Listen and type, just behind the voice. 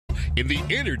in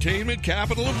the entertainment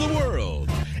capital of the world.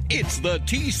 It's the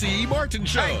T.C. Martin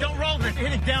Show. Hey, don't roll it.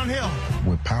 Hit it downhill.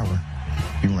 With power,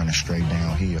 you running straight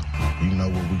downhill. You know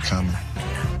where we coming,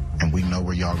 and we know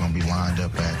where y'all gonna be lined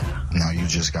up at. Now you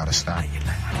just gotta stop.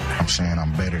 I'm saying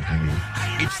I'm better than you.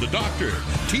 It's the Doctor,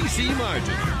 T.C.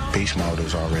 Martin. Beast mode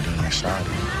is already inside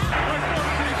of you.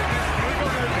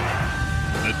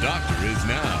 The Doctor is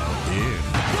now in.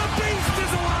 The Beast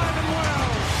is alive and well.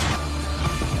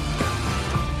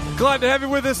 Glad to have you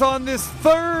with us on this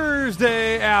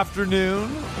Thursday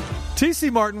afternoon. T.C.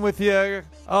 Martin with you.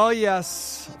 Oh,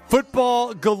 yes.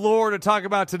 Football galore to talk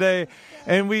about today.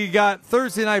 And we got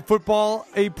Thursday Night Football,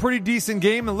 a pretty decent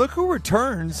game. And look who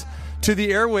returns to the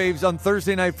airwaves on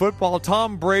Thursday Night Football.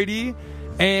 Tom Brady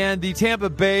and the Tampa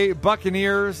Bay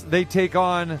Buccaneers. They take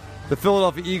on the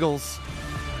Philadelphia Eagles.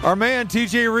 Our man,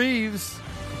 T.J. Reeves,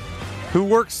 who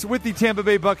works with the Tampa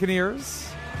Bay Buccaneers,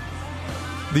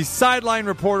 the sideline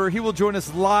reporter, he will join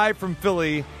us live from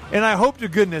Philly. And I hope to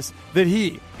goodness that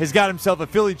he has got himself a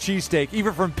Philly cheesesteak,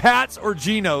 either from Pat's or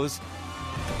Geno's,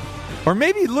 or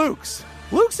maybe Luke's.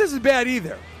 Luke's isn't bad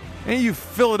either. And you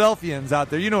Philadelphians out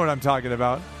there, you know what I'm talking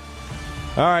about.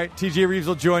 All right, TJ Reeves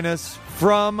will join us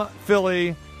from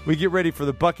Philly. We get ready for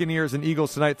the Buccaneers and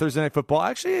Eagles tonight, Thursday Night Football.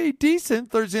 Actually, a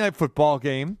decent Thursday Night Football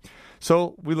game.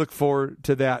 So we look forward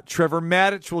to that. Trevor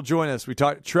Maddich will join us. We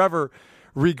talked to Trevor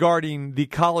regarding the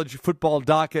college football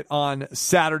docket on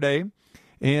Saturday.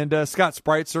 And Scott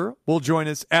Spreitzer will join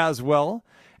us as well.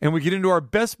 And we get into our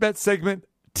best bet segment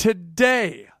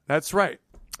today. That's right.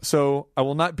 So I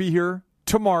will not be here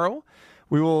tomorrow.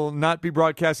 We will not be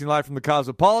broadcasting live from the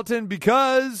Cosmopolitan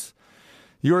because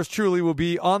yours truly will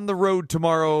be on the road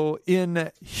tomorrow in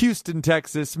Houston,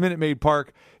 Texas, Minute Maid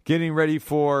Park, getting ready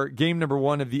for game number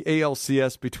 1 of the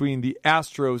ALCS between the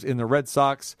Astros and the Red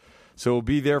Sox. So we'll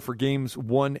be there for games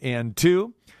 1 and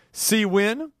 2.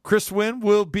 Chris Wynn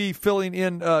will be filling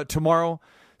in tomorrow.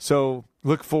 So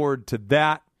look forward to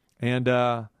that. And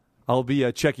I'll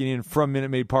be checking in from Minute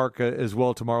Maid Park as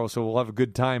well tomorrow. So we'll have a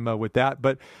good time with that.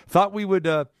 But thought we would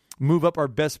move up our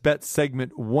best bet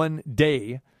segment one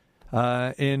day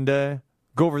and go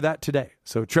over that today.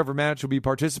 So Trevor Maddich will be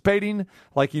participating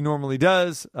like he normally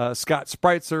does. Scott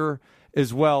Spreitzer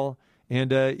as well.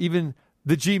 And even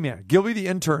the G-Man, Gilby the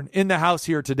intern, in the house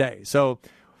here today. So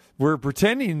we're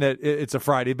pretending that it's a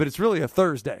Friday, but it's really a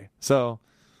Thursday. So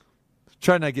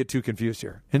try not to get too confused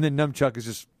here. And then Numchuck is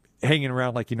just hanging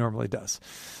around like he normally does.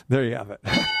 There you have it.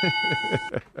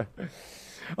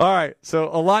 All right, so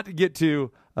a lot to get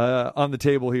to on the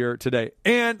table here today.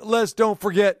 And don't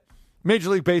forget,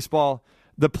 Major League Baseball,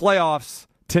 the playoffs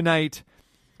tonight.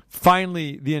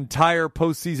 Finally, the entire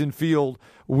postseason field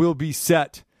will be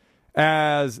set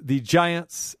as the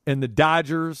Giants and the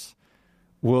Dodgers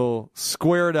will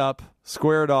square it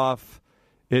off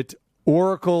at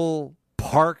Oracle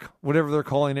Park, whatever they're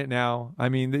calling it now. I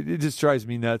mean, it just drives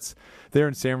me nuts. They're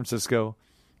in San Francisco.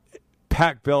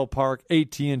 Pac Bell Park,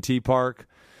 AT&T Park,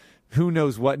 who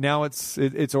knows what. Now it's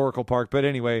Oracle Park. But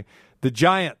anyway, the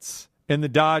Giants and the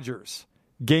Dodgers,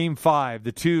 Game 5,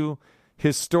 the two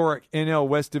historic NL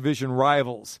West Division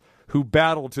rivals who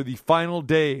battled to the final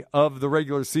day of the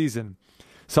regular season,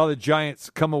 saw the Giants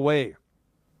come away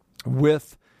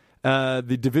with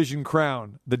the division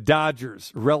crown. The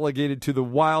Dodgers relegated to the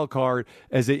wild card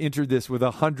as they entered this with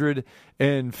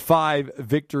 105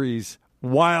 victories.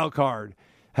 Wild card.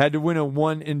 Had to win a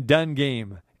one-and-done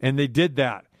game, and they did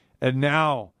that. And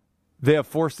now they have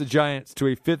forced the Giants to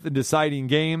a fifth and deciding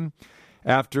game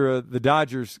after the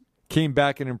Dodgers came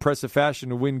back in impressive fashion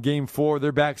to win Game 4.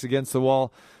 Their backs against the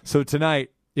wall. So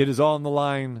tonight, it is all on the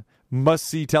line.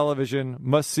 Must-see television,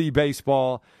 must-see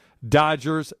baseball.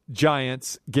 Dodgers,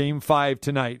 Giants, Game 5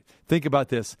 tonight. Think about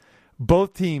this.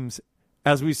 Both teams,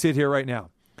 as we sit here right now,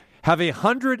 have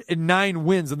 109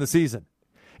 wins in the season.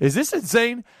 Is this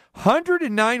insane?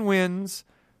 109 wins,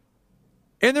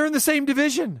 and they're in the same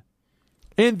division.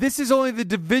 And this is only the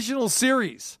divisional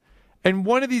series. And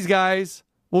one of these guys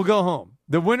will go home.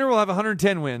 The winner will have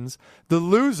 110 wins. The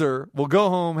loser will go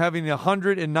home having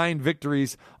 109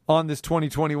 victories on this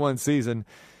 2021 season.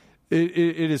 It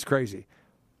is crazy.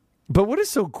 But what is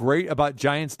so great about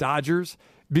Giants-Dodgers?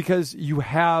 Because you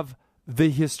have the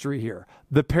history here,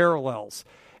 the parallels.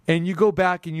 And you go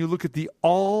back and you look at the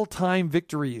all-time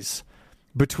victories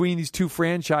between these two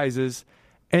franchises,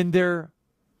 and they're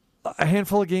a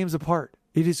handful of games apart.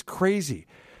 It is crazy.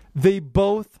 They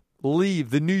both leave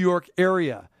the New York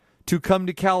area to come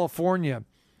to California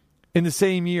in the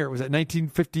same year. Was that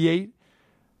 1958?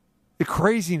 The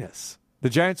craziness. The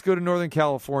Giants go to Northern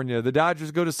California. The Dodgers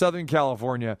go to Southern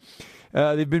California.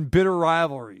 They've been bitter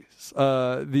rivalries.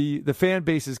 The fan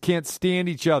bases can't stand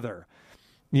each other.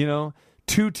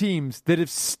 Two teams that have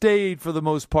stayed for the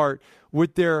most part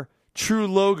with their true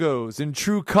logos and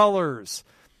true colors.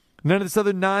 None of this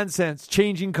other nonsense,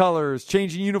 changing colors,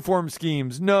 changing uniform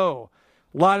schemes. No,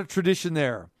 a lot of tradition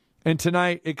there. And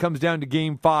tonight it comes down to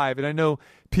Game 5. And I know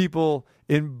people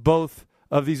in both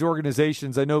of these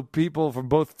organizations, I know people from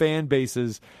both fan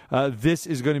bases, this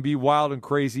is going to be wild and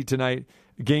crazy tonight.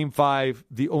 Game 5,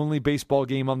 the only baseball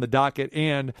game on the docket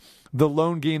and the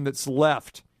lone game that's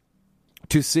left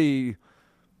to see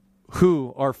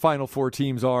who our Final Four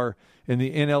teams are in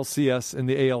the NLCS and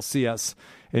the ALCS.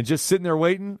 And just sitting there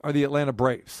waiting are the Atlanta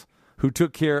Braves, who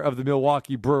took care of the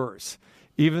Milwaukee Brewers,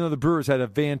 even though the Brewers had a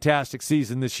fantastic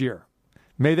season this year.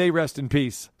 May they rest in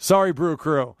peace. Sorry, Brew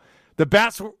Crew. The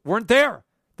bats weren't there.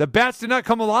 The bats did not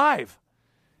come alive.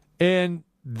 And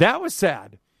that was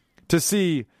sad to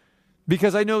see,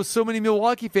 because I know so many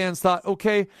Milwaukee fans thought,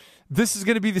 okay, this is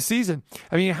going to be the season.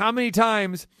 I mean, how many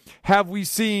times have we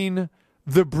seen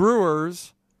the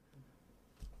Brewers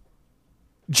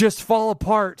just fall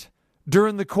apart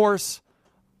during the course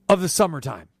of the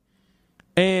summertime?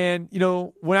 And,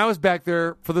 when I was back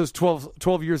there for those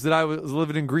 12 years that I was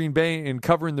living in Green Bay and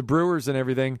covering the Brewers and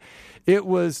everything, it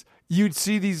was, you'd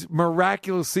see these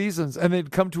miraculous seasons and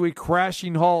they'd come to a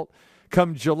crashing halt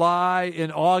come July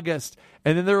and August.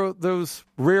 And then there were those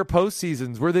rare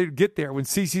postseasons where they'd get there when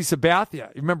CeCe Sabathia,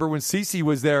 you remember when CeCe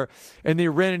was there and they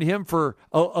rented him for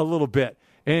a little bit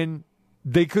and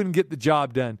they couldn't get the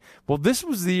job done. Well, this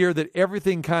was the year that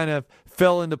everything kind of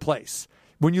fell into place.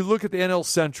 When you look at the NL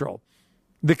Central,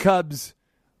 the Cubs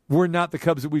were not the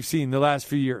Cubs that we've seen the last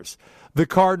few years. The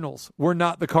Cardinals were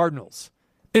not the Cardinals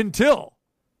until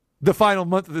the final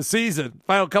month of the season,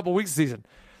 final couple weeks of the season.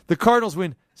 The Cardinals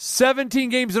win 17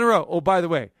 games in a row. Oh, by the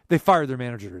way, they fired their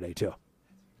manager today, too.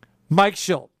 Mike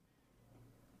Shildt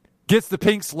gets the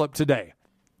pink slip today.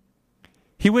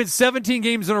 He wins 17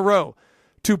 games in a row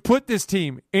to put this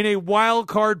team in a wild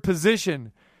card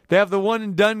position. They have the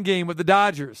one-and-done game with the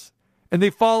Dodgers, and they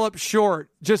fall up short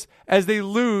just as they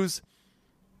lose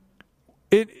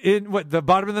in the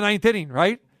bottom of the ninth inning,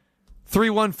 right?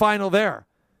 3-1 final there.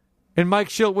 And Mike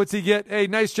Shildt, what's he get? Hey,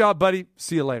 nice job, buddy.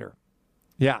 See you later.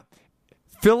 Yeah.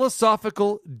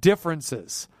 Philosophical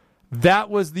differences. That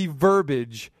was the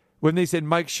verbiage when they said,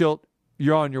 Mike Shildt,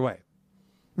 you're on your way.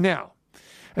 Now,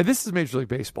 and this is Major League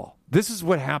Baseball. This is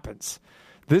what happens.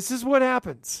 This is what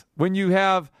happens when you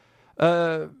have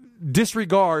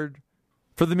disregard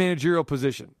for the managerial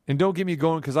position. And don't get me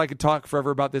going, because I could talk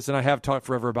forever about this, and I have talked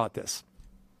forever about this.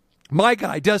 My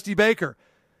guy, Dusty Baker,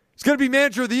 is going to be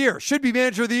manager of the year. Should be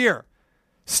manager of the year.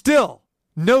 Still,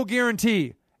 no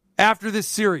guarantee after this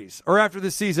series or after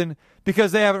this season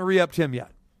because they haven't re-upped him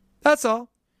yet. That's all.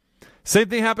 Same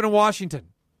thing happened in Washington.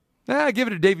 Give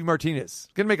it to Davey Martinez.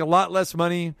 Going to make a lot less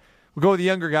money. We'll go with the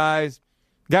younger guys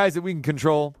that we can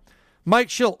control. Mike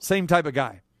Shildt, same type of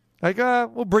guy. Like,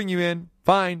 we'll bring you in.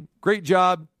 Fine. Great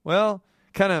job. Well,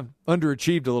 kind of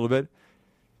underachieved a little bit.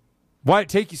 Why'd it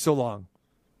take you so long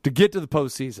to get to the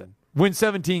postseason? Win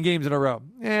 17 games in a row.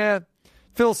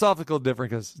 Philosophical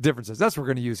differences. That's what we're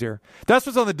going to use here. That's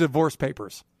what's on the divorce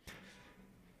papers.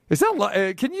 Is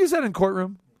that? Can you use that in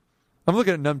courtroom? I'm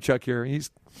looking at Numchuck here.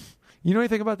 You know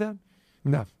anything about that?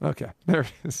 No. Okay. There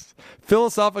it is.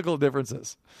 Philosophical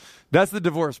differences. That's the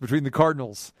divorce between the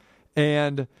Cardinals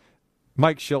and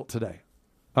Mike Shildt today.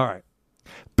 All right.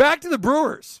 Back to the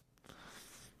Brewers.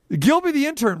 Gilby the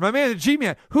intern, my man, the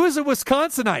G-Man, who is a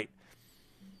Wisconsinite.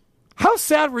 How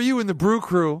sad were you when the Brew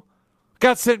Crew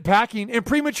got sent packing and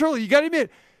prematurely? You got to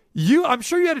admit, I'm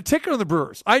sure you had a ticket on the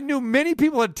Brewers. I knew many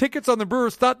people had tickets on the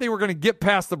Brewers, thought they were going to get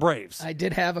past the Braves. I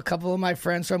did have a couple of my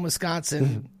friends from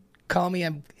Wisconsin call me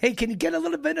and, hey, can you get a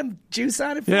little bit of juice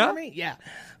on it for me? Yeah.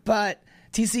 But,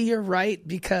 TC, you're right,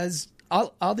 because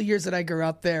all the years that I grew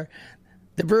up there,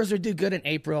 the Brewers would do good in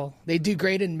April. They do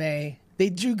great in May. They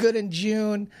do good in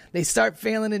June. They start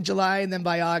failing in July, and then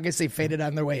by August, they faded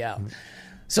on their way out.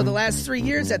 So the last 3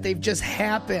 years that they've just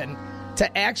happened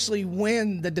to actually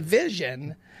win the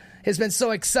division has been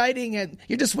so exciting, and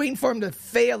you're just waiting for them to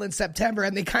fail in September,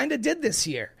 and they kind of did this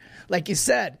year. Like you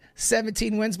said,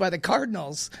 17 wins by the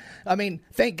Cardinals. I mean,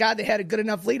 thank God they had a good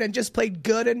enough lead and just played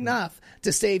good enough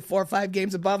to stay 4 or 5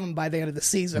 games above them by the end of the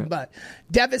season. But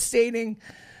devastating,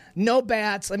 no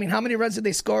bats. I mean, how many runs did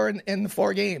they score in the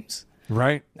 4 games?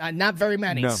 Right. Not very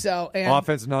many. No. So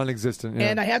offense non-existent. Yeah.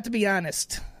 And I have to be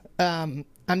honest, I'm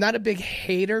not a big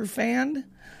Hader fan,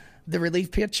 the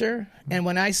relief pitcher. And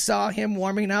when I saw him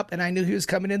warming up and I knew he was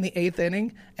coming in the 8th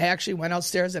inning, I actually went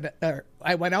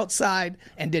I went outside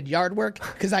and did yard work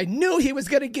because I knew he was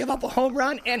going to give up a home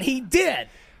run, and he did.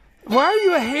 Why are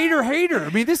you a hater? I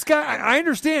mean, this guy, I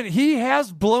understand he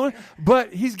has blown,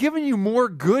 but he's given you more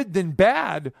good than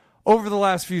bad over the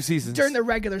last few seasons. During the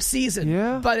regular season.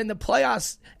 Yeah. But in the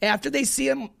playoffs, after they see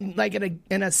him like in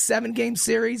a 7-game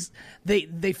series,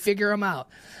 they figure him out.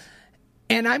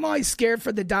 And I'm always scared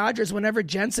for the Dodgers whenever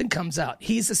Jensen comes out.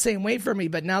 He's the same way for me,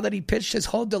 but now that he pitched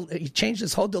he changed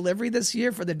his whole delivery this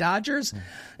year for the Dodgers,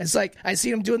 it's like I see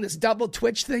him doing this double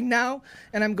twitch thing now,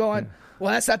 and I'm going,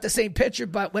 well, that's not the same pitcher,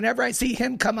 but whenever I see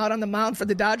him come out on the mound for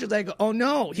the Dodgers, I go, oh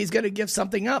no, he's going to give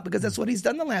something up because that's what he's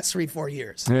done the last 3-4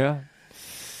 years. Yeah.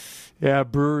 Yeah,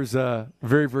 Brewers,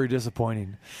 very, very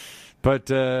disappointing. But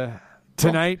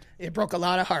tonight, it broke a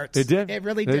lot of hearts. It did. It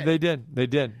really did. They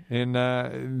did. And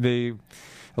a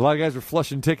lot of guys were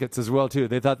flushing tickets as well, too.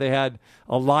 They thought they had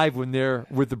a live one there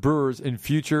with the Brewers in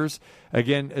futures.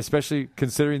 Again, especially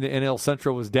considering the NL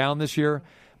Central was down this year.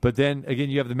 But then, again,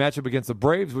 you have the matchup against the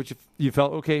Braves, which you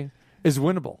felt, okay, is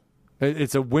winnable.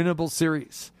 It's a winnable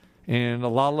series. And a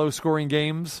lot of low-scoring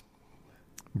games,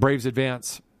 Braves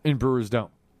advance and Brewers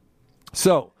don't.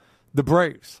 So, the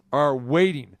Braves are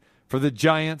waiting for the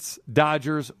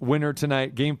Giants-Dodgers winner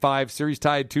tonight, Game 5, series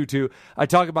tied 2-2. I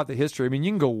talk about the history. I mean,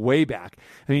 you can go way back.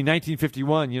 I mean,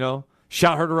 1951,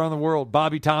 shot heard around the world.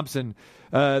 Bobby Thompson,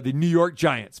 the New York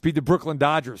Giants beat the Brooklyn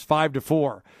Dodgers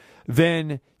 5-4.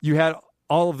 Then you had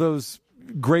all of those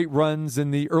great runs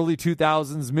in the early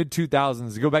 2000s,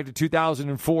 mid-2000s. You go back to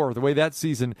 2004, the way that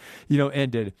season,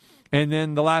 ended. And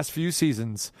then the last few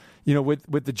seasons,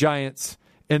 with the Giants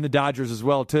and the Dodgers as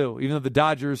well, too, even though the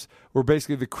Dodgers were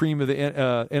basically the cream of the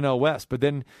NL West. But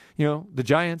then, the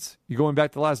Giants, you're going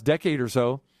back to the last decade or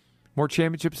so, more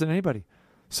championships than anybody.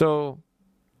 So,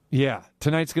 yeah,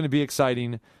 tonight's going to be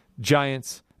exciting.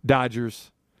 Giants,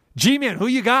 Dodgers. G-Man, who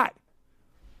you got?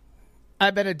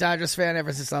 I've been a Dodgers fan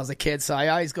ever since I was a kid, so I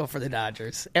always go for the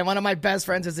Dodgers. And one of my best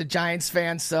friends is a Giants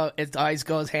fan, so it always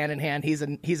goes hand in hand. He's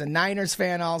a Niners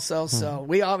fan also, so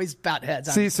we always bat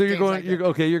heads. See, so you're going. Like you're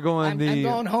going. I'm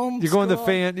going home. You're going the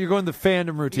fan. You're going the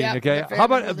fandom routine. Yeah, okay. the How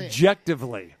about fandom routine.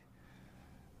 objectively?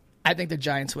 I think the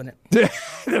Giants win it.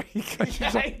 There you go.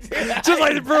 Just like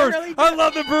the Brewers. I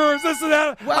love the Brewers. This and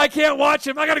that. Well, I can't watch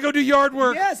them. I got to go do yard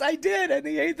work. Yes, I did. In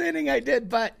the 8th inning, I did.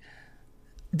 But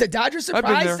the Dodgers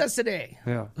surprised us today.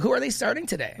 Yeah. Who are they starting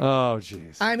today? Oh,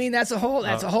 jeez. I mean, that's a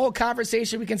whole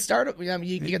conversation we can start.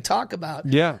 You can talk about.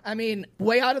 Yeah. I mean,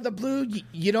 way out of the blue,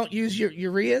 you don't use your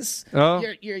Urias. Oh.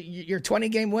 Your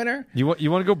 20-game winner. You want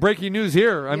to go breaking news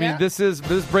here? I mean, Yeah. this is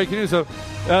breaking news. So,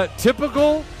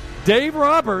 typical Dave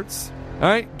Roberts. All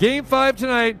right, Game 5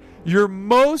 tonight. Your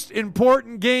most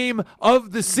important game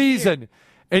of the season,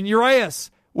 and Urias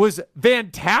was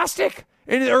fantastic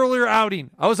in the earlier outing.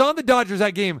 I was on the Dodgers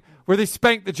that game where they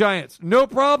spanked the Giants. No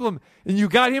problem. And you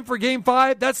got him for Game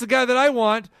 5. That's the guy that I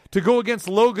want to go against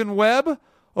Logan Webb.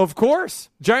 Of course.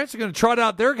 Giants are going to trot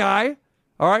out their guy.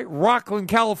 All right. Rockland,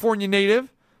 California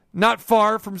native. Not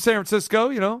far from San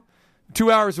Francisco,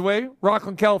 2 hours away.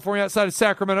 Rockland, California, outside of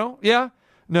Sacramento. Yeah?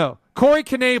 No. Corey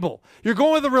Knebel. You're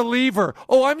going with a reliever.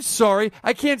 Oh, I'm sorry.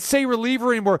 I can't say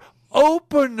reliever anymore.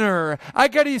 Opener. I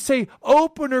got to say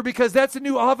opener because that's a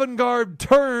new avant-garde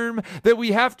term that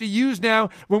we have to use now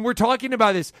when we're talking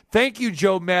about this. Thank you,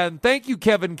 Joe Madden. Thank you,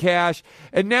 Kevin Cash.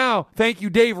 And now, thank you,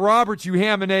 Dave Roberts, you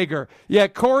ham and egger. Yeah,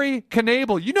 Corey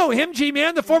Knebel. You know him,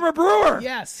 G-Man, the former Brewer.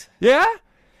 Yes. Yeah?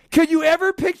 Could you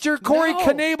ever picture Corey No.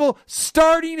 Knebel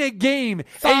starting a game,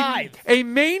 5. a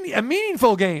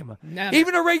meaningful game, Never.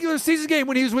 even a regular season game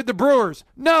when he was with the Brewers?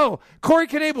 No. Corey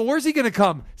Knebel, where's he going to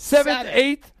come? 7th, Seventh.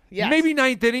 8th, Yes. maybe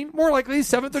 9th inning, more likely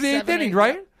 7th or the 8th 7th, inning, 8th,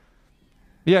 right?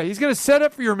 Yeah, he's going to set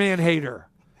up for your man hater.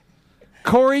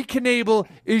 Corey Knebel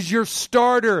is your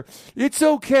starter. It's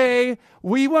okay.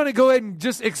 We want to go ahead and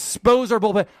just expose our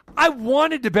bullpen. I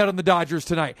wanted to bet on the Dodgers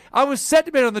tonight. I was set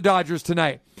to bet on the Dodgers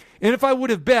tonight. And if I would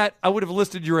have bet, I would have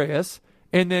listed Urias,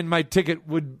 and then my ticket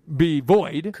would be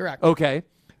void. Correct. Okay.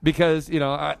 Because,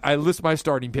 I list my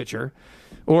starting pitcher.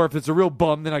 Or if it's a real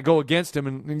bum, then I go against him,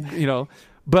 and.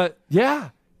 But, yeah.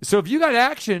 So if you got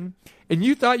action and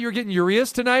you thought you were getting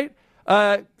Urias tonight,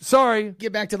 sorry.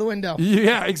 Get back to the window.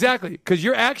 Yeah, exactly. Because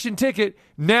your action ticket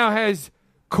now has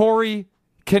Corey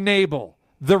Knebel,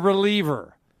 the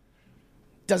reliever.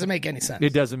 Doesn't make any sense.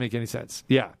 It doesn't make any sense.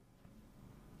 Yeah.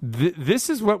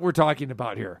 This is what we're talking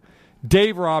about here.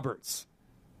 Dave Roberts.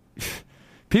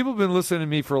 People have been listening to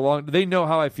me for a long time. They know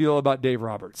how I feel about Dave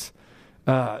Roberts.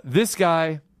 This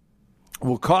guy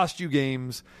will cost you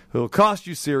games. He'll cost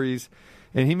you series.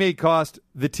 And he may cost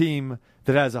the team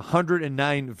that has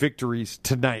 109 victories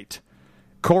tonight.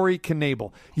 Corey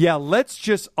Knebel. Yeah, let's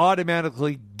just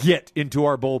automatically get into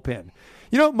our bullpen.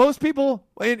 most people,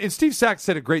 and Steve Sachs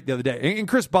said it great the other day, and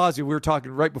Chris Bosio, we were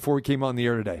talking right before we came on the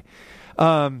air today,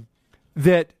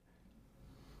 that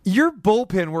your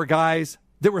bullpen were guys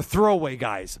that were throwaway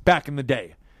guys back in the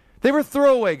day. They were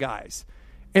throwaway guys.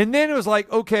 And then it was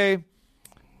like, okay,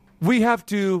 we have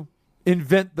to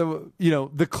invent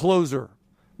the closer.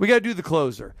 We got to do the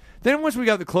closer. Then once we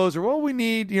got the closer, well, we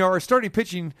need, our starting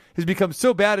pitching has become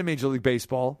so bad in Major League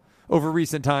Baseball over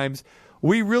recent times.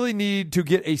 We really need to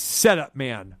get a setup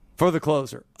man for the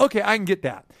closer. Okay, I can get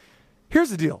that.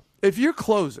 Here's the deal. If your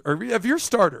closer, or if your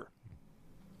starter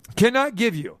cannot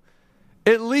give you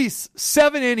at least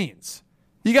 7 innings,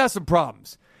 you got some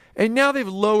problems. And now they've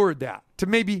lowered that to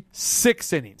maybe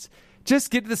 6 innings.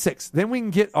 Just get to the 6th. Then we can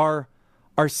get our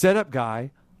setup guy,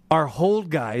 our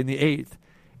hold guy in the 8th,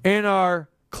 and our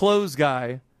close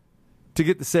guy to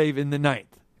get the save in the 9th.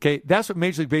 Okay, that's what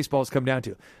Major League Baseball has come down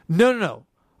to. No.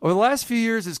 Over the last few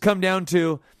years, it's come down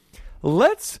to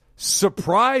let's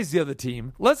surprise the other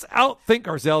team. Let's outthink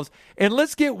ourselves, and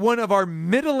let's get one of our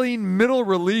middle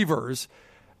relievers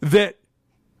that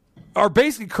are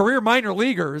basically career minor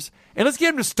leaguers, and let's get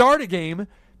them to start a game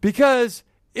because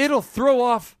it'll throw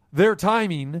off their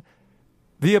timing,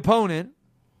 the opponent,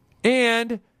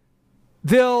 and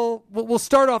we'll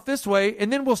start off this way,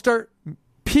 and then we'll start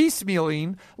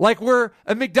piecemealing like we're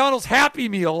a McDonald's Happy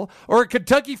Meal or a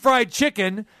Kentucky Fried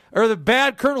Chicken or the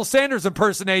bad Colonel Sanders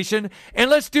impersonation, and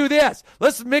let's do this.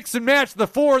 Let's mix and match the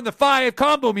 4 and the 5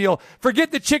 combo meal.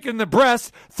 Forget the chicken and the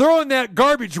breast. Throw in that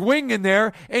garbage wing in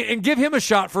there and give him a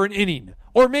shot for an inning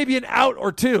or maybe an out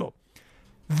or 2.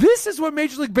 This is what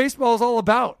Major League Baseball is all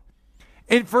about.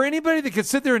 And for anybody that can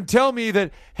sit there and tell me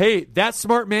that, hey, that's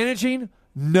smart managing,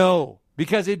 no,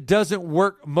 because it doesn't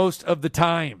work most of the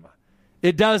time.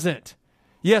 It doesn't.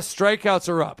 Yes, strikeouts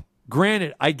are up.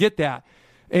 Granted, I get that.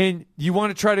 And you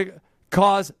want to try to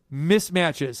cause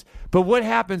mismatches. But what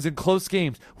happens in close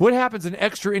games? What happens in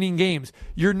extra inning games?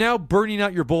 You're now burning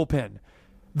out your bullpen.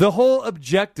 The whole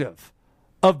objective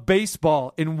of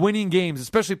baseball in winning games,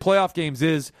 especially playoff games,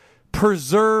 is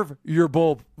preserve your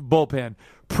bullpen.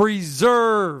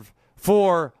 Preserve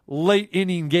for late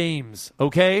inning games,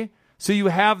 okay? So you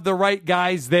have the right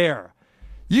guys there.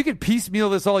 You can piecemeal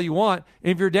this all you want,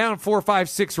 and if you're down 4, 5,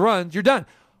 6 runs, you're done.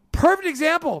 Perfect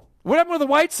example. What happened with the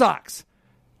White Sox?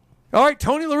 All right,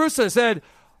 Tony La Russa said,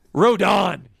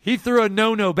 Rodon. He threw a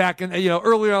no-no back in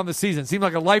earlier on the season. Seemed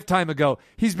like a lifetime ago.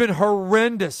 He's been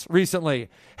horrendous recently.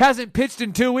 Hasn't pitched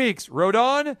in 2 weeks.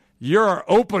 Rodon, you're our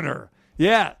opener.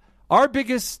 Yeah, our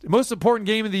biggest, most important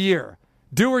game of the year.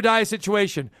 Do or die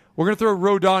situation. We're going to throw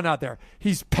Rodon out there.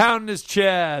 He's pounding his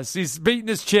chest. He's beating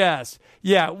his chest.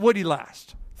 Yeah, what'd he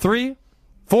last? 3,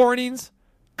 4 innings?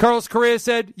 Carlos Correa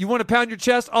said, you want to pound your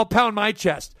chest? I'll pound my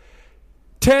chest.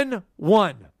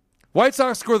 10-1. White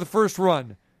Sox score the first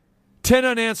run. 10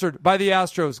 unanswered by the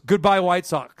Astros. Goodbye, White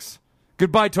Sox.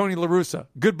 Goodbye, Tony La Russa.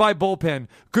 Goodbye, bullpen.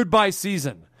 Goodbye,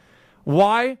 season.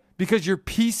 Why? Because you're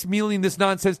piecemealing this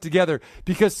nonsense together.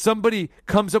 Because somebody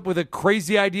comes up with a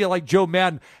crazy idea like Joe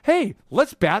Madden. Hey,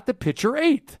 let's bat the pitcher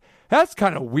 8th. That's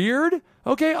kind of weird.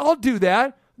 Okay, I'll do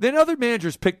that. Then other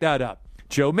managers pick that up.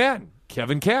 Joe Madden,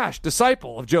 Kevin Cash,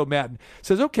 disciple of Joe Madden,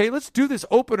 says, okay, let's do this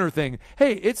opener thing.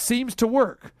 Hey, it seems to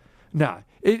work. Nah,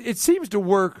 it seems to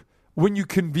work when you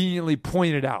conveniently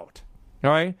point it out.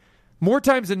 All right? More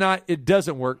times than not, it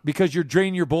doesn't work because you're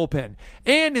draining your bullpen.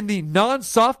 And in the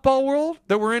non-softball world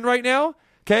that we're in right now,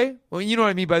 okay, well, you know what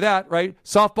I mean by that, right?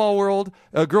 Softball world,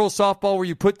 girls softball where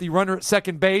you put the runner at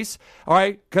second base, all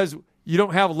right, because you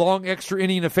don't have long extra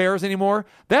inning affairs anymore.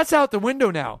 That's out the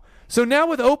window now. So now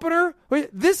with opener,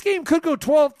 this game could go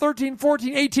 12, 13,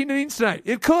 14, 18 innings tonight.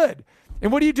 It could.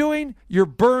 And what are you doing? You're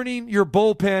burning your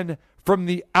bullpen from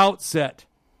the outset.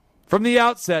 From the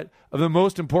outset of the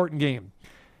most important game.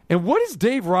 And what is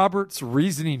Dave Roberts'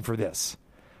 reasoning for this?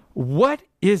 What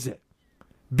is it?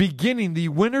 Beginning the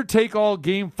winner-take-all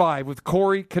Game 5 with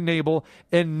Corey Knebel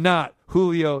and not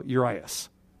Julio Urias.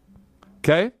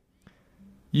 Okay?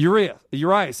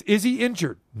 Urias, is he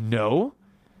injured? No.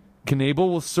 Knebel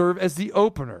will serve as the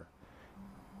opener,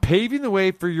 paving the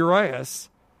way for Urias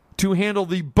to handle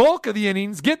the bulk of the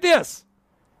innings. Get this,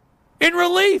 in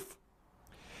relief.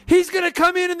 He's going to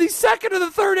come in the second or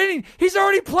the third inning. He's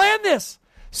already planned this.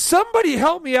 Somebody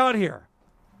help me out here.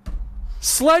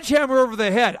 Sledgehammer over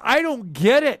the head. I don't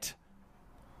get it.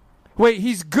 Wait,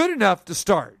 he's good enough to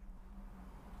start,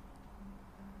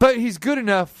 but he's good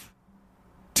enough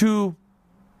to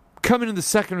come in the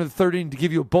second or the third inning to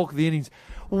give you a bulk of the innings.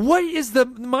 What is the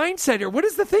mindset here? What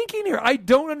is the thinking here? I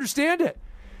don't understand it.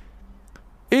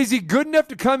 Is he good enough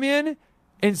to come in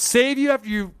and save you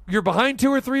after you're behind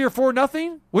 2 or 3 or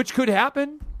 4-0, which could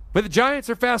happen? But the Giants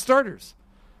are fast starters.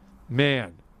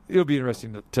 man, it'll be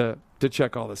interesting to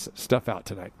check all this stuff out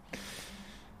tonight.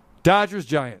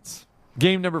 Dodgers-Giants,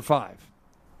 game number 5.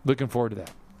 Looking forward to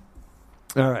that.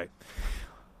 All right.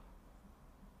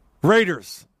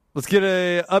 Raiders. Let's get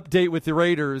an update with the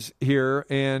Raiders here.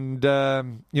 And,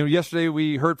 yesterday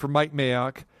we heard from Mike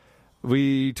Mayock.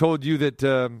 We told you that,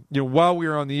 while we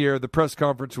were on the air, the press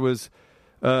conference was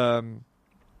going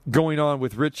on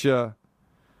with Rich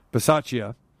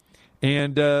Bisaccia.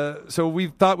 And so we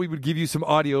thought we would give you some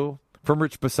audio from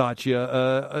Rich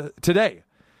Bisaccia today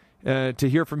to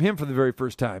hear from him for the very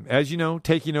first time. As you know,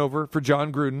 taking over for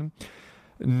John Gruden,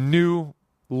 new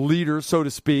leader, so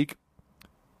to speak,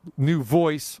 new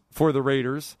voice for the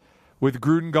Raiders. With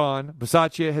Gruden gone,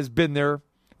 Bisaccia has been there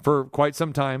for quite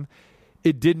some time.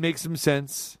 It did make some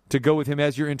sense to go with him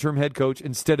as your interim head coach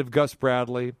instead of Gus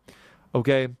Bradley,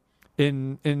 okay?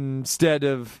 Instead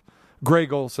of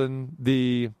Greg Olson,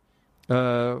 the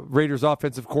Raiders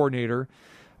offensive coordinator,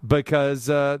 because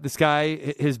this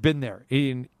guy has been there.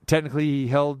 Technically, he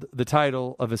held the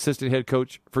title of assistant head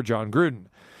coach for John Gruden.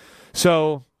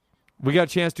 So we got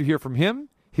a chance to hear from him,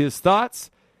 his thoughts.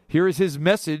 Here is his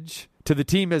message to the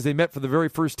team as they met for the very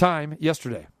first time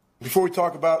yesterday. Before we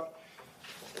talk about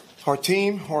our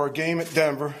team or our game at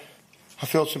Denver, I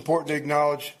feel it's important to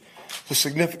acknowledge the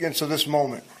significance of this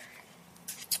moment.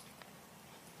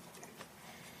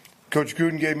 Coach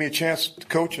Gruden gave me a chance to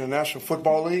coach in the National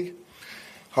Football League.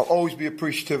 I'll always be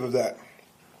appreciative of that.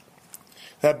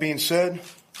 That being said,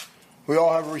 we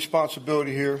all have a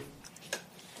responsibility here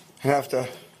and have to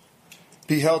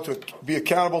be held to be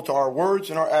accountable to our words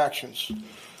and our actions.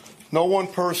 No one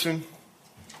person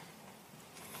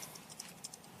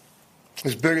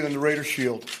is bigger than the Raiders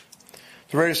Shield.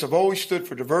 The Raiders have always stood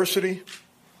for diversity,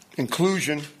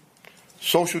 inclusion,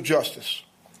 social justice.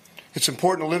 It's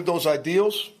important to live those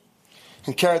ideals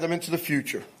and carry them into the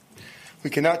future. We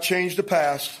cannot change the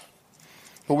past,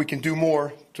 but we can do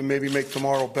more to maybe make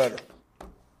tomorrow better.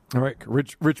 All right,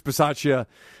 Rich Bisaccia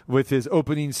with his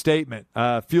opening statement.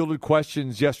 Fielded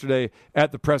questions yesterday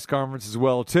at the press conference as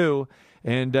well, too.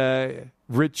 And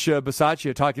Rich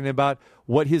Bisaccia talking about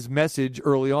what his message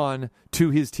early on to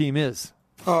his team is.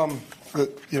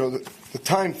 The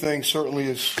time thing certainly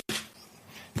is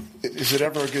it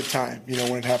ever a good time,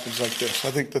 when it happens like this?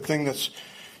 I think the thing that's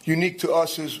unique to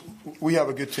us is we have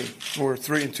a good team. We're a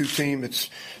 3-2 team. It's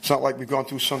not like we've gone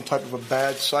through some type of a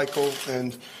bad cycle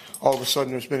and all of a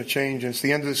sudden there's been a change and it's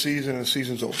the end of the season and the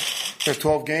season's over. There are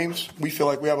 12 games. We feel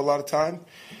like we have a lot of time.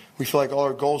 We feel like all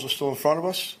our goals are still in front of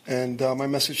us. And my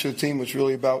message to the team was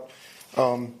really about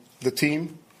the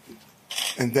team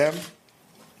and them.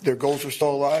 Their goals are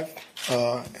still alive.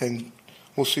 And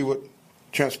we'll see what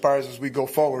transpires as we go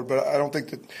forward. But I don't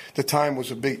think that the time was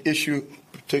a big issue,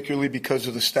 particularly because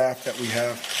of the staff that we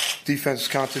have. Defense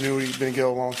continuity, been together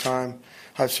a long time.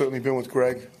 I've certainly been with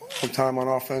Greg a long time on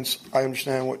offense. I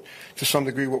understand to some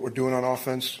degree what we're doing on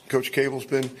offense. Coach Cable's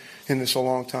been in this a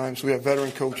long time. So we have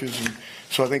veteran coaches. And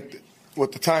so I think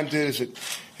what the time did is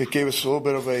it gave us a little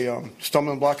bit of a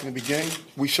stumbling block in the beginning.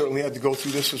 We certainly had to go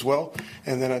through this as well.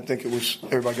 And then I think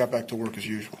everybody got back to work as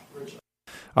usual.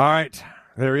 All right.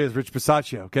 There he is, Rich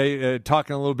Bisaccia, okay,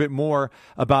 talking a little bit more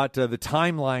about the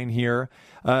timeline here.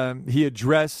 He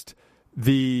addressed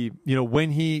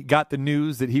when he got the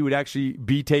news that he would actually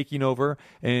be taking over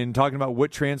and talking about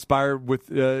what transpired with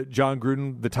John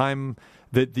Gruden, the time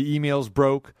that the emails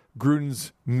broke,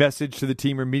 Gruden's message to the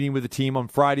team or meeting with the team on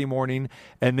Friday morning,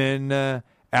 and then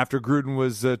after Gruden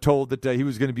was told that he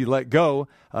was going to be let go,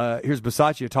 here's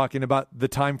Bisaccia talking about the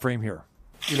time frame here.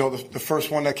 The first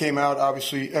one that came out,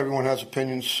 obviously everyone has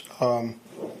opinions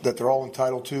that they're all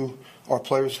entitled to. Our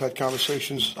players had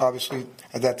conversations, obviously,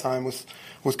 at that time with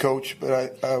Coach.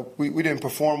 But we didn't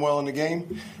perform well in the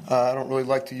game. I don't really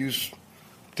like to use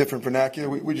different vernacular.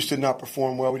 We just did not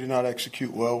perform well. We did not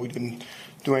execute well. We didn't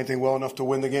do anything well enough to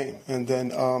win the game. And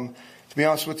then, to be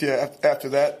honest with you, after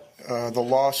that, the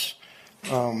loss,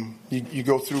 you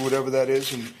go through whatever that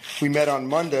is. And we met on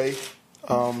Monday.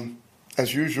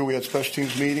 As usual, we had special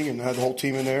teams meeting and had the whole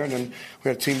team in there. And then we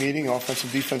had a team meeting, offense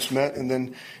and defense met. And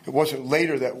then it wasn't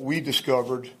later that we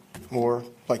discovered, or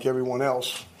like everyone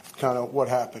else, kind of what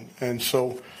happened. And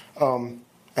so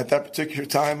at that particular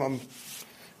time,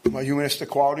 my humanistic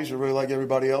qualities are really like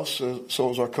everybody else,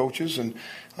 so is our coaches. And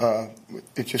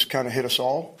it just kind of hit us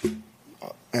all.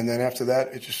 And then after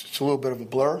that, it's a little bit of a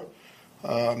blur.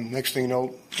 Next thing you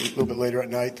know, a little bit later at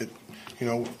night that,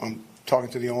 I'm talking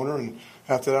to the owner. And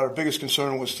after that, our biggest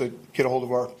concern was to get a hold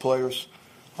of our players.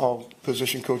 All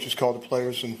position coaches call the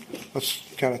players and let's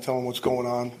kind of tell them what's going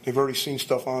on. They've already seen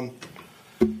stuff on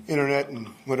internet and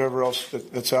whatever else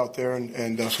that's out there.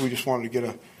 And so we just wanted to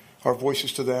get our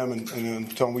voices to them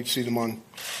and tell them we'd see them on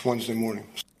Wednesday morning.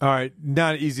 All right,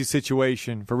 not an easy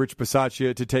situation for Rich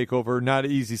Bisaccia to take over. Not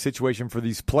an easy situation for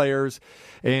these players,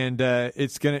 and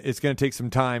it's gonna take some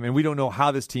time. And we don't know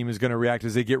how this team is going to react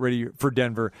as they get ready for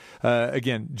Denver.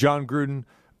 Again, Jon Gruden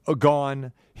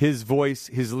gone, his voice,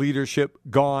 his leadership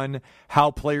gone.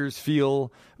 How players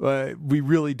feel, we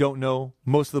really don't know.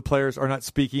 Most of the players are not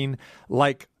speaking.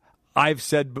 Like I've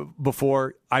said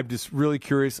before, I'm just really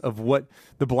curious of what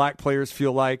the black players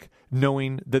feel like,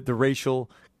 knowing that the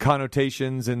racial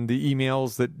connotations and the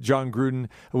emails that Jon Gruden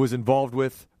was involved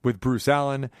with Bruce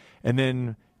Allen. And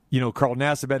then, Carl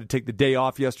Nassib had to take the day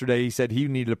off yesterday. He said he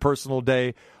needed a personal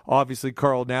day. Obviously,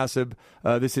 Carl Nassib,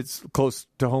 this hits close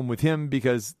to home with him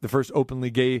because the first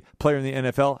openly gay player in the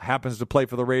NFL happens to play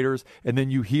for the Raiders. And then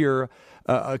you hear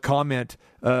a comment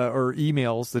or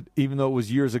emails that even though it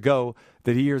was years ago,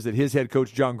 that he hears that his head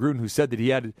coach, Jon Gruden, who said that he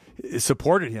had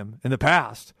supported him in the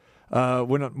past,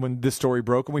 when this story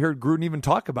broke, and we heard Gruden even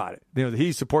talk about it.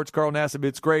 He supports Carl Nassib.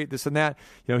 It's great, this and that.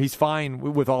 He's fine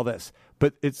with all this,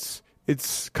 but it's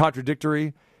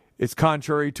contradictory. It's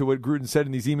contrary to what Gruden said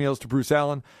in these emails to Bruce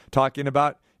Allen, talking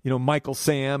about Michael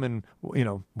Sam and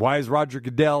why is Roger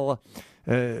Goodell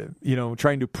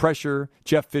trying to pressure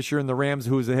Jeff Fisher and the Rams,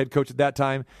 who was the head coach at that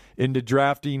time, into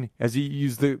drafting, as he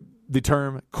used the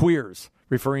term, queers,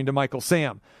 referring to Michael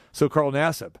Sam. So Carl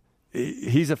Nassib,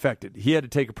 he's affected. He had to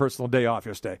take a personal day off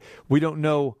yesterday. We don't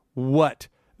know what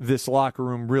this locker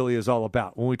room really is all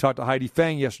about. When we talked to Heidi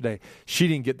Fang yesterday, she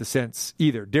didn't get the sense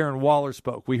either. Darren Waller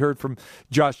spoke. We heard from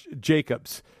Josh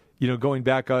Jacobs, going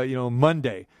back,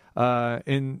 Monday.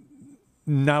 And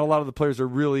not a lot of the players are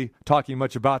really talking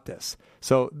much about this.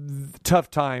 So tough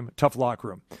time, tough locker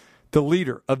room. The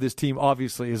leader of this team,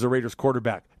 obviously, is the Raiders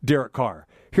quarterback, Derek Carr.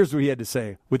 Here's what he had to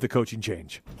say with the coaching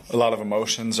change. A lot of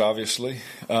emotions, obviously.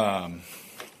 Didn't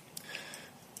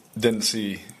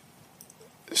see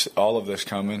all of this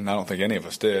coming. I don't think any of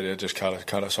us did. It just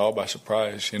caught us all by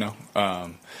surprise,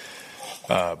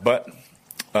 But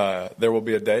there will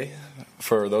be a day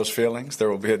for those feelings. There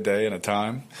will be a day and a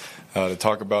time to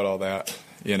talk about all that,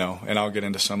 and I'll get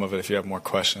into some of it if you have more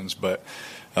questions. But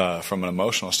from an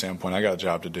emotional standpoint, I got a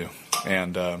job to do,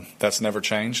 and that's never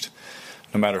changed.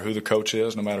 No matter who the coach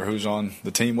is, no matter who's on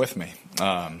the team with me,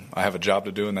 I have a job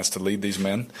to do, and that's to lead these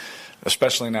men,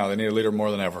 especially now. They need a leader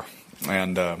more than ever.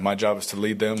 And my job is to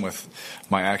lead them with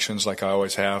my actions like I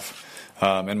always have,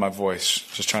 and my voice,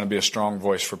 just trying to be a strong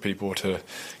voice for people, to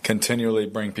continually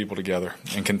bring people together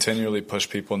and continually push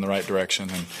people in the right direction.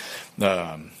 And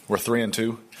we're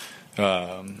 3-2.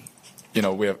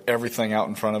 We have everything out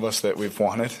in front of us that we've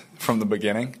wanted from the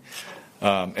beginning.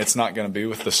 It's not going to be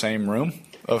with the same room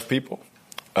of people,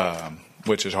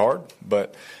 which is hard,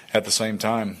 but at the same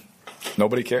time,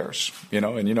 nobody cares,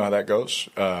 and you know how that goes.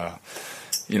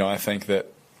 I think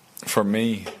that for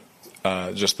me,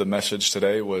 just the message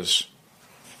today was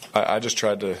I just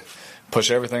tried to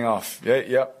push everything off.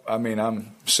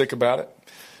 I'm sick about it.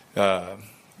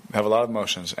 Have a lot of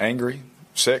emotions, angry,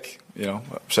 sick,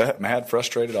 upset, mad,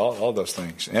 frustrated, all those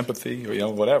things, empathy,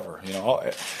 whatever,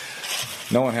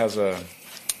 no one has I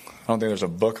don't think there's a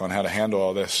book on how to handle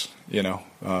all this,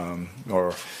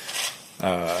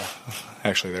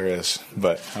 actually there is,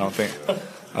 but I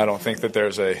don't think that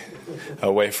there's a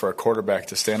way for a quarterback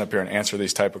to stand up here and answer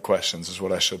these type of questions, is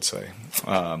what I should say.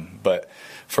 But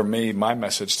for me, my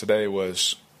message today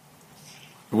was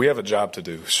we have a job to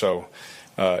do. So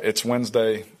it's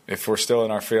Wednesday. If we're still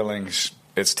in our feelings,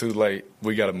 it's too late.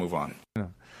 We got to move on. All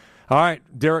right,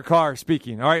 Derek Carr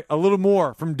speaking. All right, a little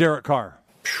more from Derek Carr.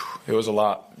 It was a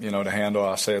lot, to handle.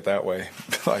 I'll say it that way.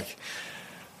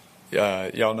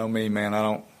 Y'all know me, man.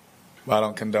 I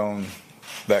don't condone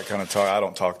that kind of talk. I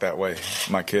don't talk that way.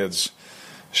 My kids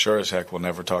sure as heck will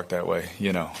never talk that way,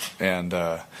 And,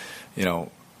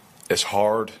 it's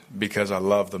hard because I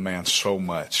love the man so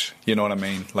much. You know what I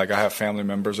mean? I have family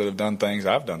members that have done things.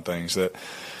 I've done things that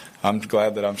I'm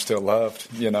glad that I'm still loved,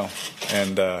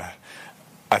 And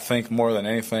I think more than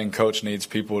anything, Coach needs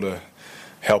people to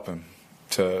help him,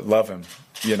 to love him,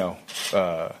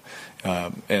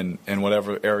 in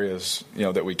whatever areas,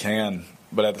 that we can.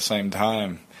 But at the same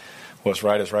time, what's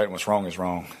right is right and what's wrong is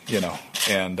wrong,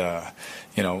 And,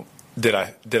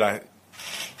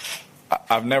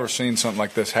 I've never seen something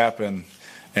like this happen,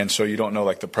 and so you don't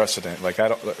know, the precedent. I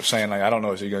don't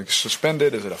know, is he going to get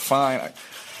suspended? Is it a fine?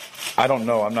 I don't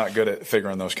know. I'm not good at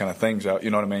figuring those kind of things out, you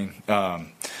know what I mean?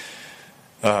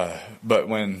 But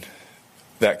when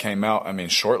that came out,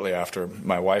 shortly after,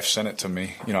 my wife sent it to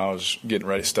me. I was getting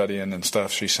ready studying and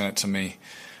stuff. She sent it to me.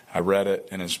 I read it,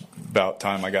 and it's about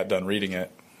time I got done reading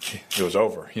it. It was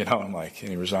over, and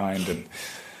he resigned, and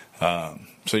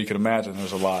So you can imagine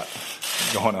there's a lot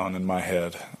going on in my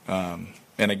head. And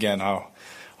again, I'll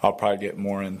probably get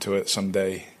more into it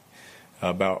someday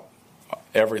about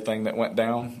everything that went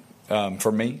down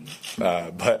for me.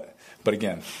 But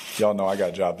again, y'all know I got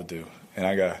a job to do, and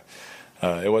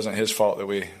it wasn't his fault that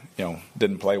we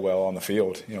didn't play well on the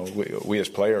field. We as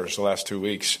players the last 2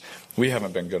 weeks, we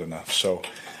haven't been good enough. So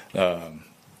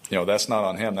that's not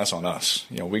on him, that's on us.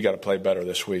 We got to play better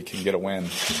this week and get a win,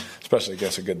 especially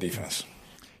against a good defense.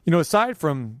 Aside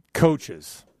from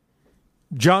coaches,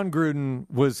 John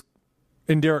Gruden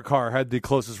and Derek Carr had the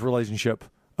closest relationship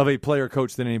of a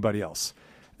player-coach than anybody else.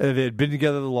 They had been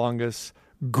together the longest.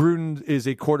 Gruden is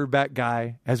a quarterback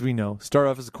guy, as we know. Started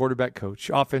off as a quarterback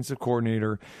coach, offensive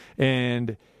coordinator,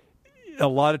 and a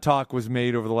lot of talk was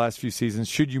made over the last few seasons.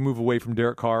 Should you move away from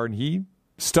Derek Carr? And he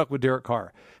stuck with Derek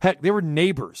Carr. Heck, they were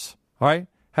neighbors, all right?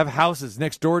 Have houses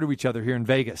next door to each other here in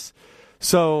Vegas.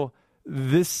 So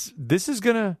this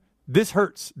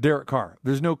hurts Derek Carr.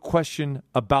 There's no question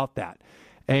about that.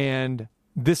 And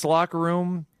this locker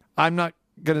room, I'm not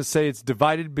going to say it's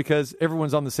divided because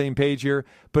everyone's on the same page here,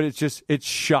 but it's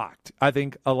shocked. I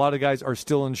think a lot of guys are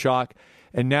still in shock.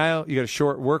 And now you got a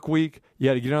short work week. You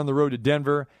got to get on the road to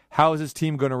Denver. How is this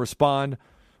team going to respond?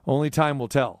 Only time will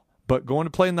tell. But going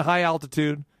to play in the high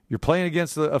altitude, you're playing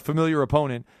against a familiar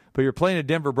opponent, but you're playing a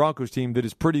Denver Broncos team that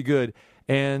is pretty good.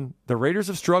 And the Raiders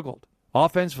have struggled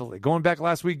offensively. Going back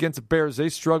last week against the Bears, they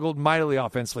struggled mightily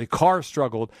offensively. Carr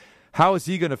struggled. How is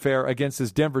he going to fare against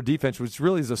this Denver defense, which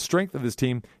really is a strength of this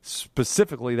team,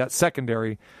 specifically that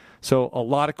secondary? So a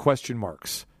lot of question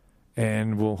marks.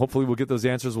 And hopefully we'll get those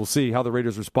answers. We'll see how the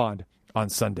Raiders respond on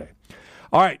Sunday.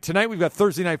 All right, tonight we've got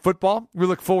Thursday Night Football. We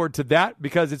look forward to that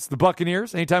because it's the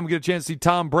Buccaneers. Anytime we get a chance to see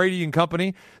Tom Brady and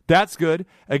company, that's good,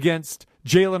 against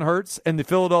Jalen Hurts and the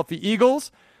Philadelphia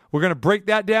Eagles. We're going to break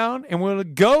that down, and we're going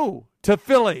to go to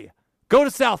Philly. Go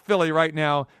to South Philly right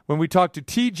now when we talk to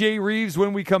TJ Reeves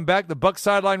when we come back, the Bucs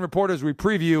sideline report, as we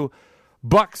preview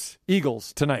Bucs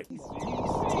Eagles tonight.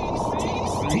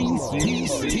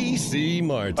 TC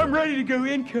Martin. I'm ready to go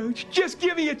in, Coach. Just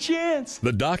give me a chance.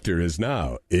 The doctor is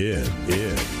now in.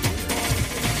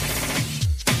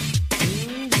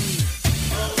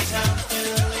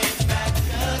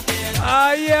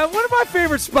 One of my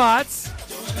favorite spots.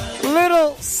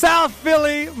 Little South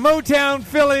Philly, Motown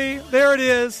Philly. There it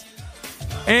is.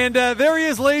 And there he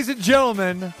is, ladies and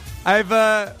gentlemen. I've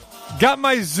got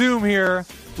my Zoom here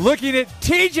looking at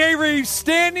TJ Reeves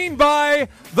standing by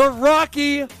the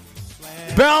Rocky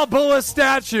Balboa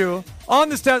statue on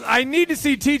the steps. I need to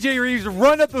see TJ Reeves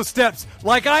run up those steps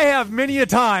like I have many a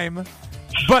time.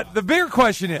 But the bigger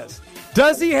question is,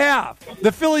 does he have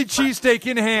the Philly cheesesteak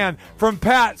in hand from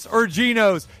Pat's or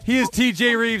Geno's? He is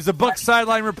TJ Reeves, the Bucs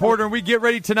sideline reporter, and we get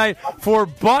ready tonight for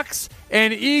Bucs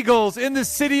and Eagles in the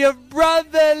city of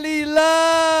brotherly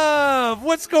love.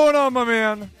 What's going on, my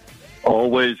man?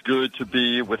 Always good to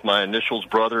be with my initials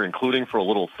brother, including for a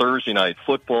little Thursday night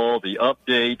football. The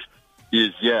update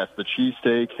is, yes, the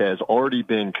cheesesteak has already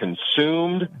been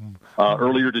consumed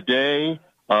earlier today.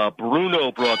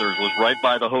 Bruno Brothers was right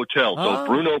by the hotel. So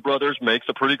Bruno Brothers makes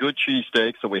a pretty good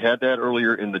cheesesteak, so we had that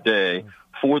earlier in the day.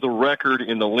 For the record,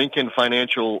 in the Lincoln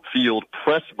Financial Field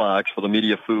press box for the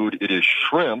media food, it is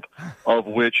shrimp, of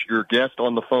which your guest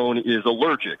on the phone is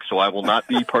allergic. So I will not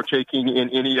be partaking in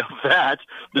any of that.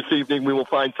 This evening we will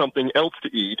find something else to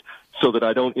eat so that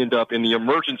I don't end up in the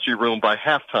emergency room by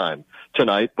halftime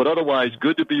tonight. But otherwise,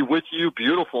 good to be with you.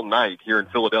 Beautiful night here in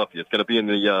Philadelphia. It's going to be in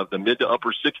the mid to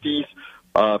upper 60s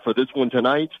for this one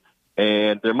tonight.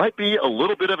 And there might be a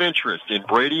little bit of interest in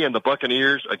Brady and the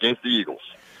Buccaneers against the Eagles.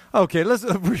 Okay, let's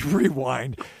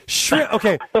rewind. Shrimp.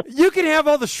 Okay, you can have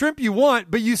all the shrimp you want,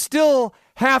 but you still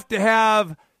have to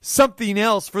have something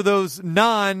else for those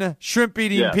non-shrimp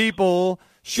eating people.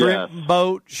 Shrimp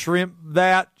boat, shrimp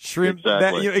that, shrimp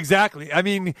that. Exactly. I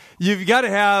mean, you've got to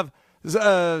have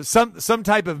some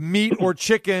type of meat or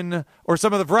chicken or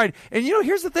some other variety. And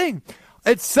here's the thing: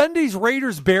 at Sunday's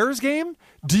Raiders-Bears game,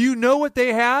 do you know what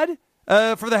they had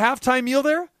for the halftime meal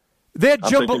there? They had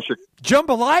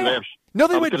jambalaya. No,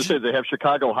 they went. They have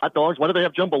Chicago hot dogs. Why do they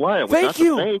have jambalaya?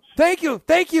 Thank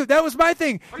you. That was my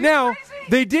thing. Now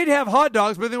they did have hot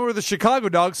dogs, but they were the Chicago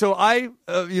dogs. So I,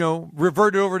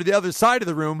 reverted over to the other side of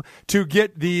the room to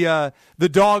get the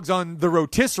dogs on the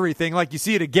rotisserie thing, like you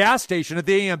see at a gas station at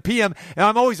the AM/PM. And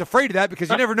I'm always afraid of that because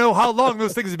you never know how long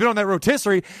those things have been on that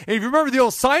rotisserie. And if you remember the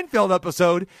old Seinfeld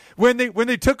episode when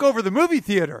they took over the movie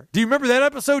theater, do you remember that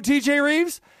episode, TJ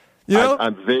Reeves?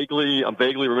 I'm vaguely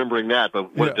remembering that,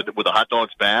 but were the hot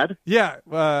dogs bad? Yeah,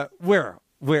 where?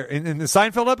 Where in the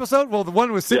Seinfeld episode? Well, the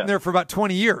one was sitting there for about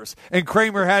 20 years, and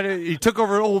Kramer he took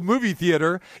over an old movie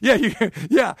theater.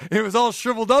 Yeah, it was all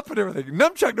shriveled up and everything.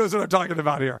 Numchuck knows what I'm talking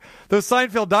about here. Those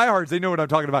Seinfeld diehards, they know what I'm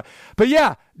talking about. But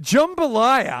yeah,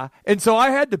 jambalaya, and so I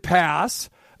had to pass,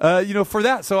 for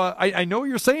that. So I know what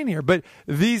you're saying here, but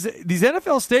these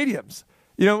NFL stadiums,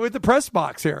 with the press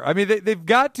box here, I mean, they've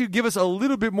got to give us a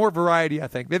little bit more variety, I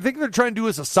think. They think they're trying to do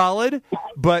us a solid,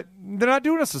 but they're not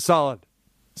doing us a solid,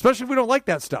 especially if we don't like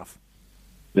that stuff.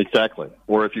 Exactly.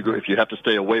 Or if you have to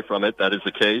stay away from it, that is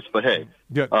the case. But, hey,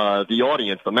 the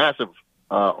audience, the massive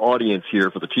audience here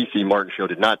for the T.C. Martin Show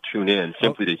did not tune in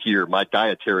simply to hear my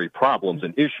dietary problems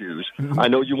and issues. I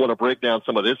know you want to break down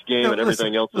some of this game and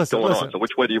everything else that's going on. So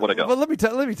which way do you want to go? Well, let me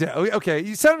tell you. Okay,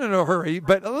 you sound in a hurry,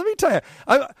 but let me tell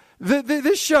you.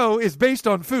 This show is based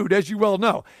on food, as you well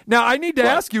know. Now, I need to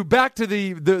ask you back to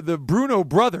the Bruno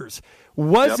brothers.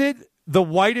 Was it the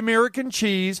white American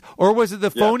cheese, or was it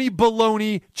the phony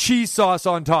bologna cheese sauce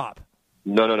on top?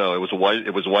 No. It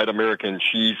was white American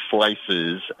cheese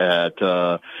slices at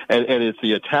and it's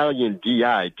the Italian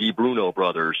Di Bruno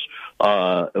brothers.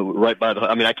 Right by the.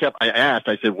 I mean, I asked.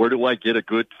 I said, where do I get a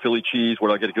good Philly cheese? Where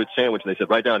do I get a good sandwich? And they said,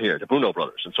 right down here, the Bruno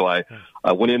brothers. And so I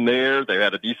went in there. They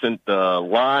had a decent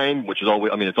line, which is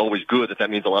always. I mean, it's always good. That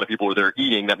means a lot of people were there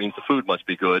eating. That means the food must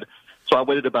be good. So I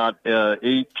waited about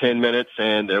 8-10 minutes,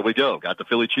 and there we go. Got the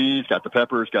Philly cheese, got the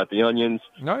peppers, got the onions,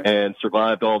 and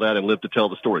survived all that and lived to tell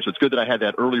the story. So it's good that I had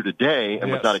that earlier today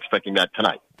and was not expecting that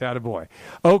tonight. Attaboy.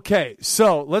 Okay,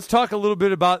 so let's talk a little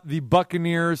bit about the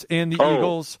Buccaneers and the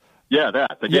Eagles. Yeah,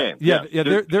 the game. Yeah,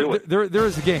 there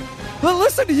is a game.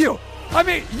 Listen to you. I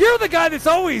mean, you're the guy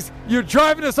that's you're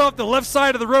driving us off the left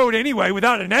side of the road anyway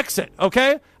without an exit,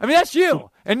 okay? I mean, that's you.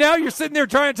 And now you're sitting there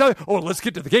trying to tell me, let's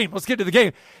get to the game. Let's get to the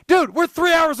game. Dude, we're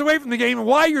 3 hours away from the game, and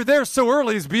why you're there so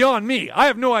early is beyond me. I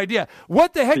have no idea.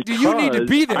 What the heck do you need to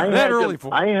be there that early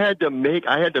for? I had to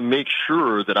make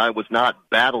sure that I was not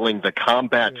battling the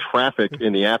combat traffic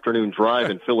in the afternoon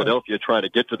drive in Philadelphia trying to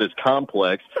get to this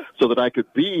complex so that I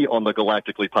could be on the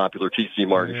galactically popular T.C.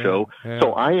 Martin Show. Yeah.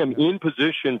 So I am in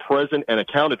position, present, and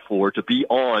accounted for to be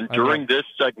on during this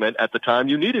segment at the time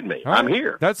you needed me. I'm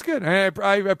here. That's good.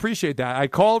 I appreciate that.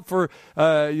 I called for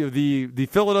the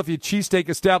Philadelphia cheesesteak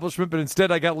establishment, but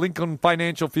instead I got Lincoln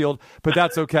Financial Field, but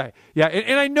that's okay. Yeah,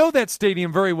 and I know that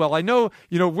stadium very well. I know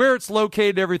where it's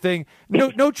located, everything.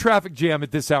 No traffic jam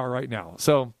at this hour right now.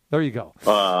 So there you go.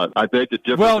 I beg to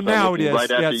differ. Well, now it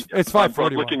is. It's 5:41.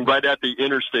 I'm looking right at the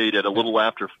interstate at a little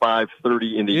after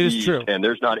 5:30 in the east, and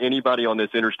there's not anybody on this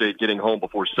interstate getting home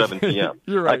before 7 p.m.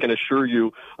 You're right. I can assure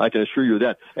you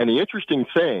that. And the interesting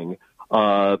thing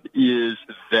is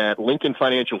that Lincoln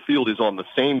Financial Field is on the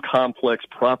same complex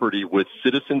property with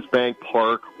Citizens Bank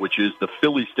Park, which is the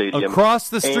Philly stadium. Across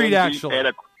the street,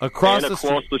 across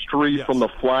the street from the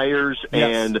Flyers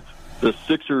and the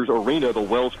Sixers arena, the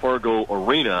Wells Fargo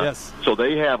arena. Yes. So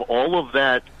they have all of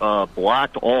that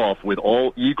blocked off with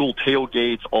all Eagle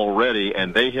tailgates already,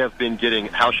 and they have been getting,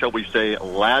 how shall we say,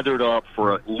 lathered up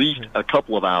for at least a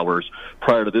couple of hours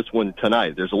prior to this one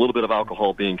tonight. There's a little bit of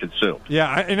alcohol being consumed.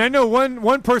 Yeah, and I know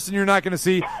one person you're not going to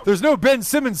see. There's no Ben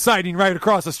Simmons sighting right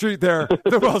across the street there,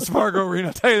 the Wells Fargo arena.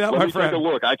 I'll tell you that, my friend. Let me take a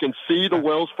look. I can see the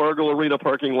Wells Fargo arena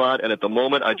parking lot, and at the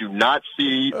moment I do not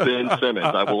see Ben Simmons.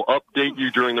 I will update you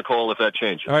during the call if that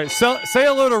changes. All right, say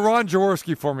hello to Ron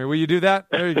Jaworski for me. Will you do that?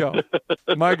 There you go.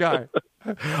 My guy.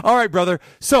 All right, brother.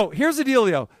 So here's the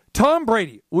dealio. Tom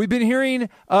Brady, we've been hearing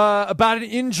about an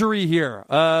injury here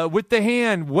with the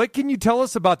hand. What can you tell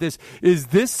us about this? Is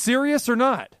this serious or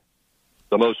not?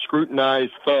 The most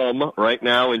scrutinized thumb right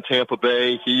now in Tampa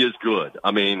Bay. He is good.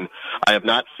 I mean, I have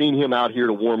not seen him out here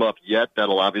to warm up yet.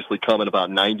 That'll obviously come in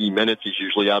about 90 minutes. He's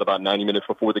usually out about 90 minutes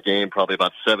before the game, probably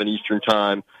about 7 Eastern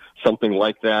time, something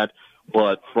like that.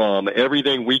 But from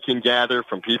everything we can gather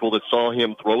from people that saw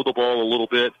him throw the ball a little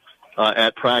bit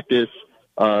at practice,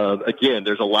 again,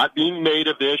 there's a lot being made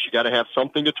of this. You got to have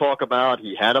something to talk about.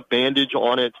 He had a bandage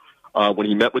on it when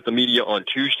he met with the media on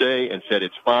Tuesday and said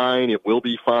it's fine, it will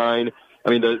be fine. I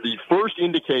mean, the first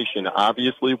indication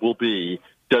obviously will be,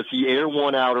 does he air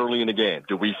one out early in the game?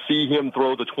 Do we see him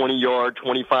throw the 20-yard,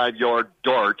 25-yard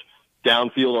dart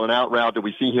downfield on an out route? Do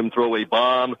we see him throw a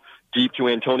bomb deep to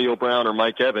Antonio Brown or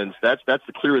Mike Evans? That's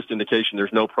the clearest indication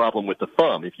there's no problem with the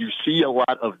thumb. If you see a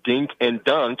lot of dink and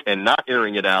dunk and not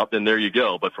airing it out, then there you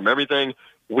go. But from everything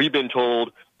we've been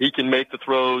told, he can make the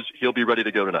throws. He'll be ready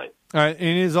to go tonight. All right,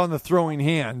 and he is on the throwing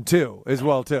hand, too,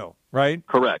 right?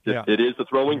 Correct. Yeah. It is the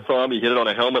throwing thumb. He hit it on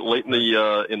a helmet late in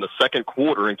the second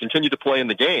quarter and continued to play in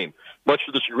the game. Much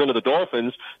to the chagrin of the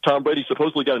Dolphins, Tom Brady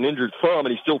supposedly got an injured thumb,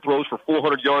 and he still throws for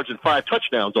 400 yards and 5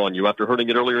 touchdowns on you after hurting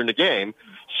it earlier in the game.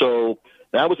 So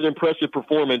that was an impressive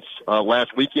performance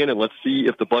last weekend, and let's see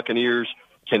if the Buccaneers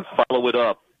can follow it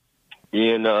up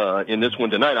in this one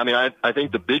tonight. I mean, I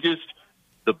think the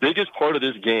biggest part of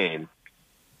this game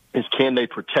is, can they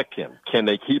protect him? Can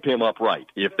they keep him upright?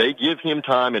 If they give him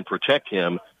time and protect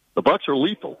him, the Bucs are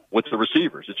lethal with the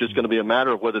receivers. It's just going to be a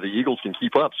matter of whether the Eagles can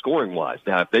keep up scoring-wise.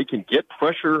 Now, if they can get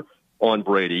pressure on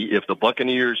Brady, if the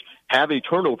Buccaneers have a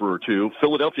turnover or two,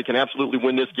 Philadelphia can absolutely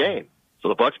win this game. So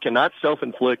the Bucs cannot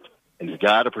self-inflict, and you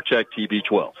got to protect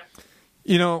TB12.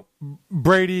 You know,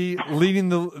 Brady leading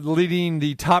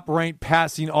the top-ranked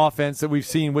passing offense that we've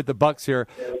seen with the Bucs here.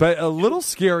 But a little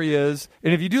scary is,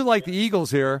 and if you do like the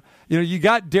Eagles here, you know, you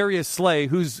got Darius Slay,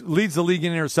 who leads the league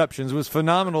in interceptions, was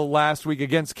phenomenal last week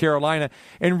against Carolina.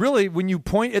 And really, when you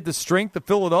point at the strength of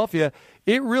Philadelphia,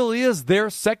 it really is their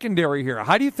secondary here.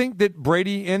 How do you think that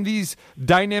Brady and these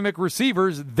dynamic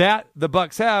receivers that the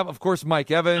Bucs have, of course, Mike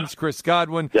Evans, Chris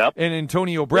Godwin, and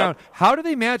Antonio Brown, how do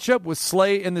they match up with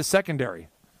Slay in the secondary?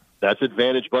 That's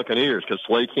advantage Buccaneers, because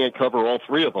Slay can't cover all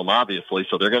three of them, obviously,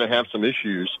 so they're going to have some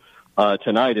issues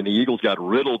tonight. And the Eagles got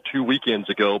riddled 2 weekends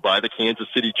ago by the Kansas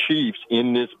City Chiefs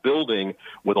in this building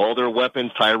with all their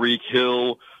weapons, Tyreek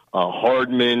Hill,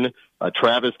 Hardman,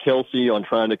 Travis Kelce on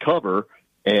trying to cover,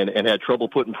 and had trouble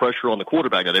putting pressure on the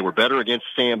quarterback. Now, they were better against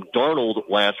Sam Darnold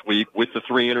last week with the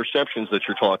 3 interceptions that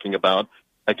you're talking about.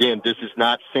 Again, this is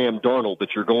not Sam Darnold that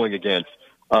you're going against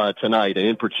tonight. And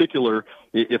in particular,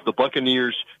 if the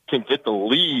Buccaneers can get the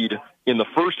lead in the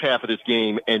first half of this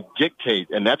game and dictate,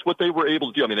 and that's what they were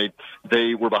able to do. I mean,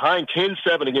 they were behind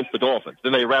 10-7 against the Dolphins.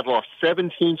 Then they rattled off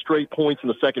 17 straight points in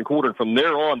the second quarter, and from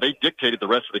there on, they dictated the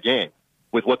rest of the game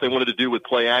with what they wanted to do with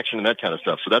play action and that kind of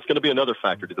stuff. So that's going to be another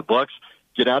factor. Do the Bucs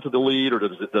get out to the lead, or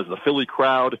does the Philly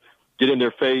crowd get in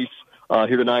their face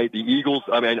here tonight? The Eagles,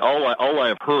 I mean, all I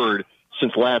have heard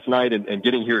since last night and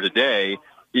getting here today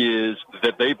is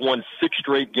that they've won 6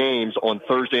 straight games on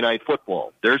Thursday Night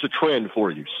Football. There's a trend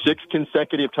for you. 6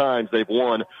 consecutive times they've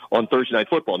won on Thursday Night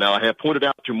Football. Now, I have pointed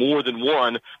out to more than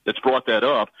one that's brought that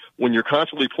up. When you're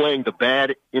constantly playing the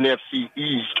bad NFC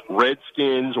East,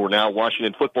 Redskins, or now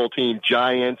Washington football team,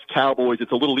 Giants, Cowboys,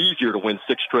 it's a little easier to win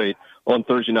 6 straight on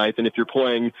Thursday night than if you're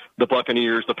playing the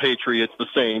Buccaneers, the Patriots, the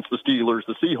Saints, the Steelers,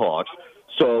 the Seahawks.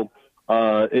 So,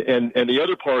 and the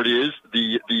other part is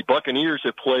the Buccaneers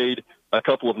have played a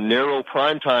couple of narrow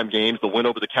primetime games, the win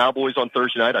over the Cowboys on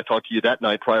Thursday night. I talked to you that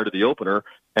night prior to the opener,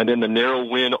 and then the narrow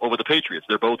win over the Patriots.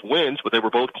 They're both wins, but they were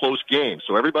both close games.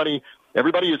 So everybody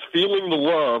is feeling the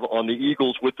love on the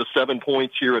Eagles with the 7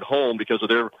 points here at home because of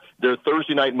their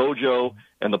Thursday night mojo,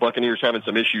 and the Buccaneers having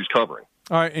some issues covering.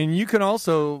 All right, and you can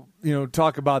also,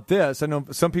 talk about this. I know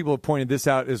some people have pointed this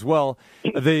out as well.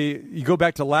 You go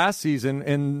back to last season,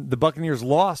 and the Buccaneers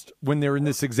lost when they were in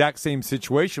this exact same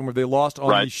situation where they lost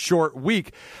on a short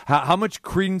week. How much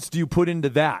credence do you put into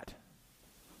that?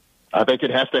 I think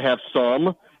it has to have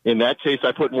some. In that case,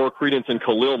 I put more credence in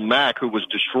Khalil Mack, who was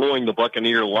destroying the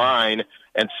Buccaneer line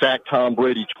and sacked Tom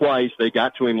Brady twice. They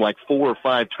got to him like 4 or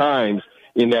 5 times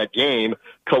in that game.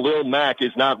 Khalil Mack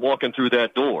is not walking through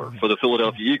that door for the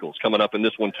Philadelphia Eagles coming up in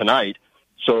this one tonight.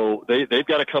 So they've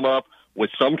got to come up with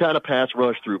some kind of pass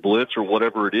rush through blitz or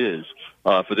whatever it is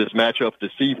for this matchup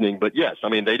this evening. But, yes, I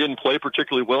mean, they didn't play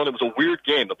particularly well, and it was a weird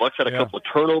game. The Bucs had a couple of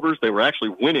turnovers. They were actually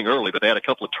winning early, but they had a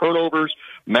couple of turnovers.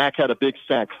 Mack had a big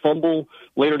sack fumble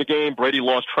later in the game. Brady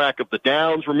lost track of the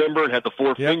downs, remember, and had the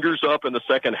 4 fingers up in the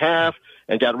second half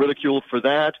and got ridiculed for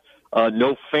that.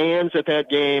 No fans at that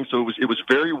game, so it was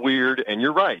very weird. And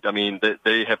you're right. I mean,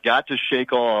 they have got to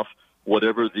shake off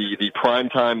whatever the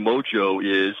primetime mojo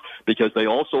is, because they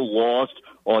also lost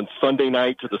on Sunday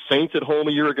night to the Saints at home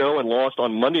a year ago and lost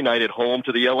on Monday night at home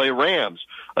to the L.A. Rams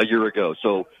a year ago.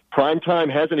 So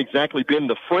primetime hasn't exactly been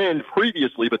the friend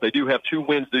previously, but they do have 2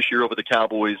 wins this year over the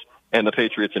Cowboys and the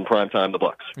Patriots in primetime, the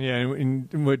Bucs. Yeah,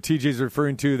 and what TJ's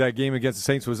referring to, that game against the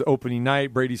Saints was opening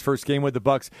night, Brady's first game with the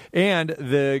Bucs, and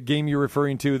the game you're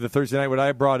referring to, the Thursday night, what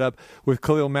I brought up with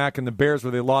Khalil Mack and the Bears,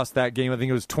 where they lost that game. I think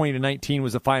it was 20-19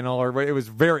 was the final, or it was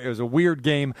a weird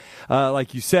game,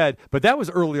 like you said, but that was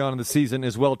early on in the season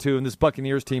as well too. And this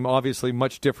Buccaneers team obviously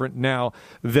much different now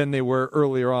than they were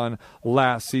earlier on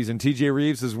last season. TJ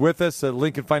Reeves is with us at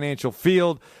Lincoln Financial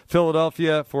Field,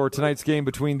 Philadelphia, for tonight's game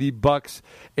between the Bucs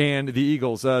and the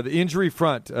Eagles. The injury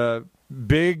front,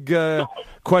 big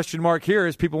question mark here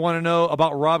is people want to know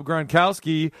about Rob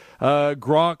Gronkowski.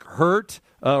 Gronk hurt,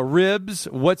 ribs.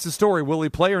 What's the story? Will he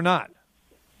play or not?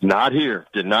 Not here.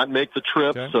 Did not make the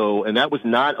trip. Okay. So, and that was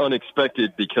not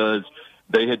unexpected because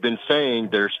they had been saying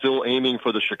they're still aiming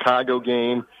for the Chicago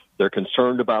game. They're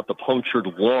concerned about the punctured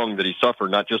lung that he suffered,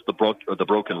 not just the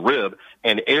broken rib,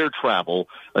 and air travel.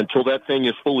 Until that thing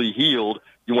is fully healed,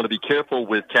 you want to be careful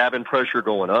with cabin pressure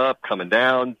going up, coming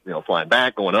down, flying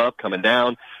back, going up, coming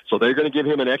down. So they're going to give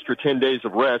him an extra 10 days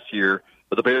of rest here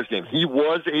for the Bears game. He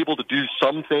was able to do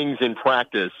some things in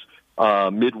practice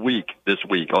midweek this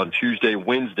week on Tuesday,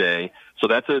 Wednesday. So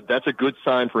that's a good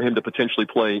sign for him to potentially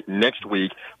play next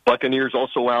week. Buccaneers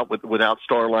also out without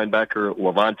star linebacker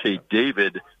Lavonte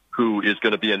David, who is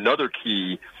going to be another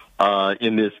key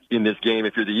in this game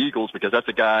if you're the Eagles, because that's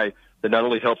a guy that not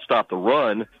only helps stop the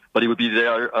run, but he would be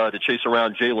there to chase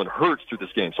around Jalen Hurts through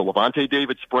this game. So Lavonte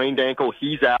David sprained ankle.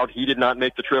 He's out. He did not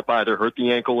make the trip either. Hurt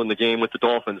the ankle in the game with the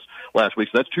Dolphins last week.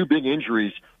 So that's two big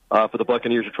injuries for the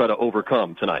Buccaneers to try to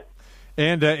overcome tonight.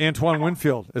 And Antoine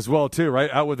Winfield as well, too, right?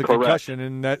 Out with the concussion,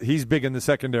 and that he's big in the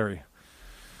secondary.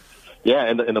 Yeah,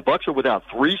 and the Bucs are without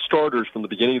three starters from the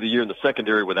beginning of the year in the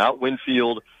secondary, without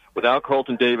Winfield, without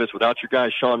Carlton Davis, without your guy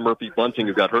Sean Murphy-Bunting,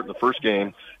 who got hurt in the first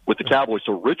game with the Cowboys.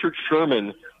 So Richard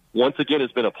Sherman, once again,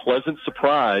 has been a pleasant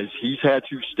surprise. He's had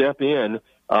to step in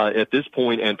at this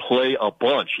point and play a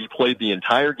bunch. He played the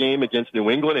entire game against New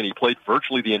England, and he played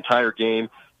virtually the entire game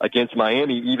against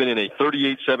Miami, even in a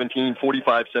 38-17,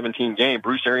 45-17 game.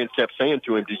 Bruce Arians kept saying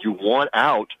to him, do you want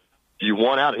out? Do you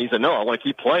want out? And he said, no, I want to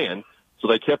keep playing. So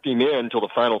they kept him in until the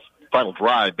final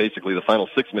drive, basically the final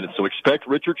 6 minutes. So expect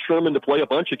Richard Sherman to play a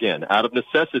bunch again out of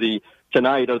necessity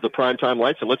tonight of the primetime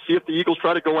lights. And let's see if the Eagles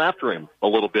try to go after him a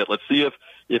little bit. Let's see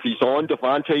if he's on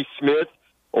Devontae Smith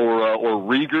or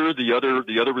Rieger, the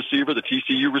other receiver, the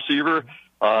TCU receiver.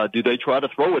 Do they try to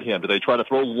throw at him? Do they try to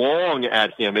throw long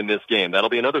at him in this game? That'll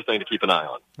be another thing to keep an eye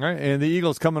on. All right, and the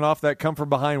Eagles coming off that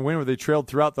come-from-behind win where they trailed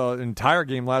throughout the entire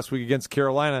game last week against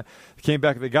Carolina. They came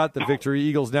back and they got the victory.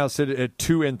 Eagles now sit at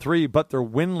 2-3, but they're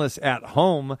winless at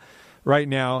home right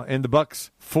now, and the Bucs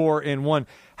 4-1.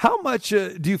 How much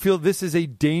do you feel this is a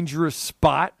dangerous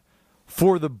spot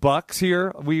for the Bucs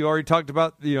here? We already talked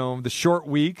about the short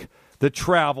week, the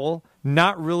travel,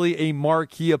 not really a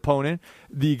marquee opponent.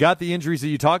 You got the injuries that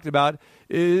you talked about.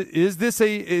 Is this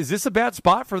a bad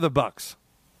spot for the Bucs?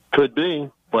 Could be,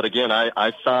 but again,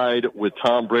 I side with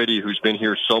Tom Brady, who's been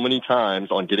here so many times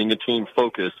on getting the team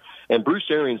focused, and Bruce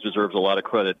Arians deserves a lot of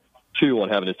credit too on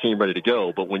having his team ready to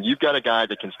go. But when you've got a guy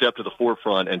that can step to the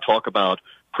forefront and talk about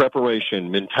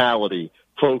preparation, mentality,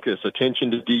 focus,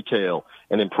 attention to detail,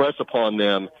 and impress upon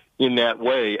them in that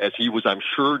way, as he was, I'm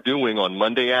sure, doing on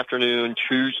Monday afternoon,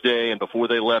 Tuesday, and before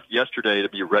they left yesterday to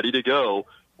be ready to go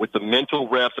with the mental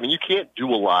reps. I mean, you can't do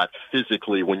a lot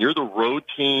physically when you're the road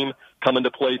team coming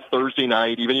to play Thursday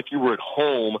night. Even if you were at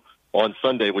home on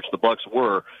Sunday, which the Bucs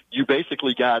were, you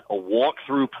basically got a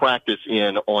walk-through practice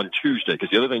in on Tuesday, because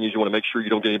the other thing is you want to make sure you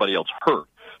don't get anybody else hurt.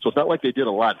 So it's not like they did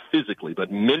a lot physically,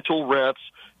 but mental reps,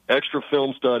 extra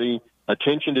film study,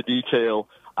 attention to detail.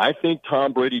 I think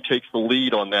Tom Brady takes the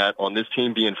lead on that, on this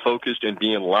team being focused and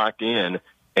being locked in.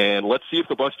 And let's see if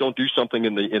the Bucs don't do something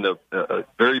in the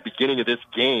very beginning of this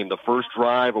game, the first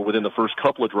drive or within the first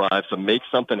couple of drives, to make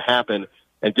something happen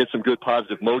and get some good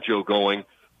positive mojo going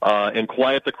and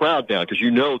quiet the crowd down, because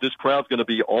this crowd's going to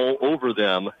be all over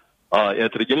them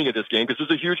at the beginning of this game, because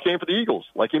this is a huge game for the Eagles.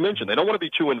 Like you mentioned, they don't want to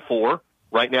be 2-4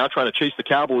 right now, trying to chase the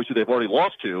Cowboys, who they've already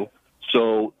lost to.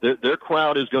 So their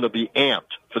crowd is going to be amped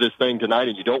for this thing tonight,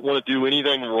 and you don't want to do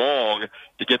anything wrong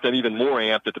to get them even more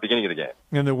amped at the beginning of the game.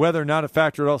 And the weather not a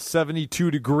factor at all,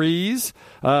 72 degrees,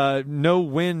 no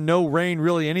wind, no rain,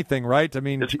 really anything, right? I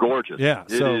mean, it's gorgeous. Yeah,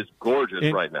 it is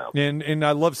gorgeous right now. And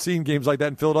I love seeing games like that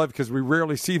in Philadelphia, because we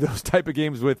rarely see those type of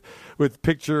games with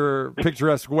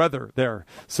picturesque weather there.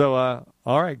 So,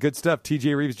 all right, good stuff.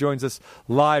 TJ Reeves joins us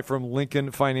live from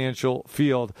Lincoln Financial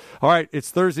Field. All right, it's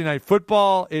Thursday Night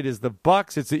Football. It is the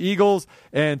Bucs. It's the Eagles.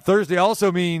 And Thursday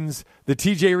also means the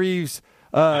TJ Reeves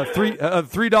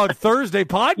Three Dog Thursday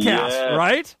podcast,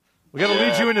 right? We got to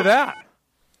lead you into that.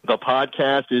 The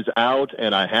podcast is out,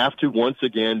 and I have to once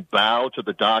again bow to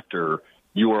the doctor.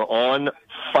 You are on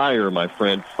fire, my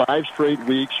friend. 5 straight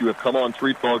weeks you have come on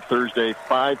Three Dog Thursday,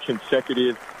 5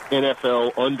 consecutive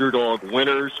NFL underdog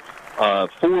winners. 4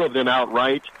 of them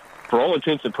outright. For all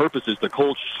intents and purposes, the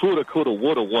Colts shoulda, coulda,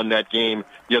 woulda won that game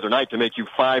the other night to make you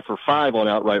 5 for 5 on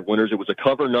outright winners. It was a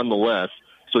cover nonetheless.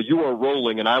 So you are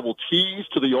rolling, and I will tease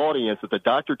to the audience that the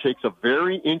doctor takes a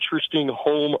very interesting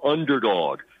home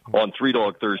underdog on Three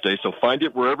Dog Thursday. So find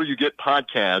it wherever you get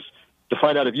podcasts to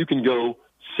find out if you can go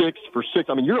 6 for 6.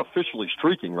 I mean, you're officially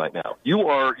streaking right now. You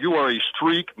are a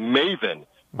streak maven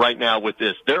right now with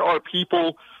this. There are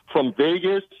people from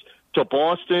Vegas to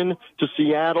Boston, to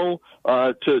Seattle,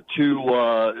 to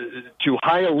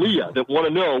Hialeah that want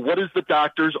to know what is the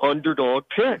doctor's underdog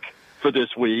pick for this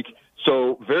week.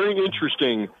 So very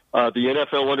interesting, the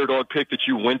NFL underdog pick that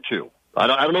you went to I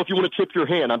don't know if you want to tip your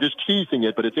hand. I'm just teasing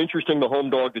it, but it's interesting the home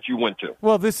dog that you went to.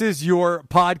 Well, this is your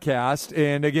podcast,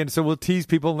 and again, so we'll tease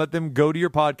people and let them go to your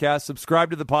podcast, subscribe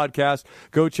to the podcast,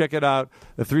 go check it out,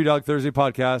 the Three Dog Thursday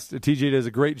podcast. TJ does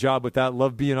a great job with that.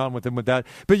 Love being on with him with that.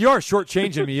 But you are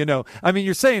shortchanging me, I mean,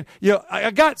 you're saying,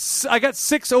 I got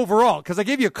 6 overall because I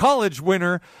gave you a college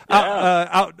winner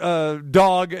dog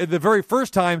the very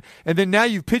first time, and then now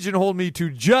you've pigeonholed me to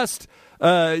just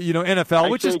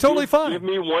NFL, which is totally fine. Give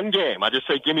me one game. I just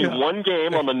say, give me one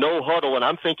game on the no huddle, and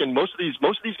I'm thinking most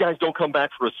of these guys don't come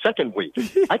back for a second week.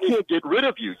 I can't get rid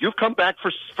of you. You've come back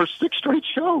for 6 straight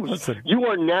shows. Listen. You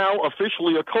are now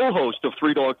officially a co-host of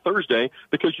Three Dog Thursday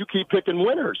because you keep picking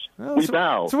winners. We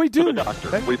bow. So we do. To the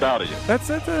doctor. We bow to you.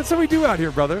 That's what we do out here,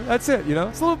 brother. That's it.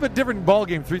 It's a little bit different ball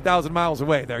game, 3,000 miles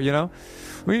away. There,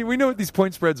 We know what these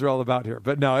point spreads are all about here,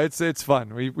 but no, it's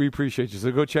fun. We appreciate you.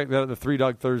 So go check that out, the Three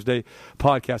Dog Thursday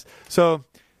podcast. So,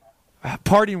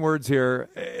 parting words here.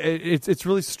 It's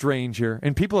really strange here,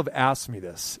 and people have asked me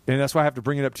this, and that's why I have to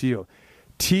bring it up to you.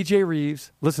 TJ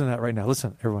Reeves, listen to that right now.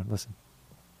 Listen, everyone, listen.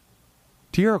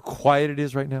 Do you hear how quiet it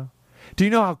is right now? Do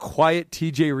you know how quiet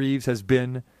TJ Reeves has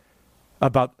been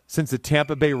since the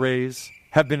Tampa Bay Rays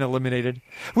have been eliminated?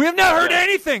 We have not heard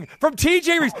anything from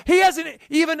TJ Reeves. He hasn't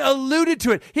even alluded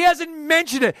to it. He hasn't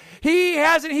mentioned it. He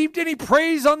hasn't heaped any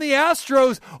praise on the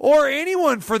Astros or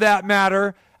anyone for that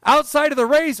matter outside of the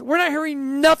Rays. We're not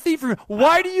hearing nothing from him.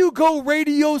 Why do you go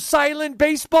radio silent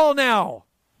baseball now?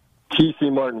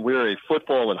 TC Martin, we're a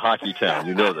football and hockey town.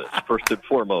 You know this, first and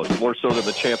foremost, more so than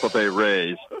the Tampa Bay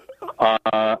Rays.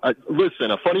 Listen,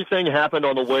 a funny thing happened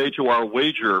on the way to our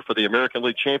wager for the American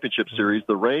League Championship Series.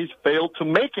 The Rays failed to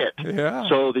make it. Yeah.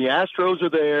 So the Astros are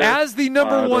there. As the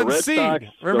number one seed. Sox,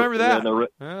 remember that.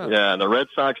 And the Red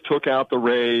Sox took out the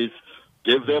Rays.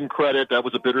 Give them credit. That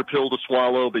was a bitter pill to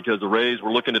swallow because the Rays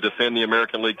were looking to defend the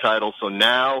American League title. So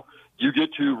now you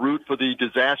get to root for the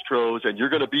Disastros, and you're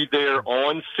going to be there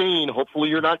on scene. Hopefully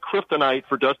you're not kryptonite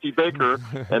for Dusty Baker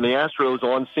and the Astros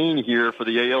on scene here for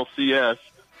the ALCS.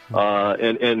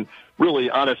 And really,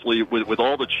 honestly, with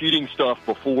all the cheating stuff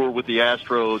before with the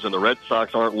Astros, and the Red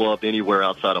Sox aren't loved anywhere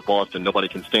outside of Boston. Nobody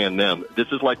can stand them. This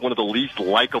is like one of the least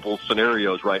likable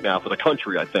scenarios right now for the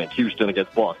country, I think, Houston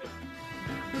against Boston.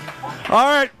 All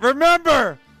right,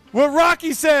 remember what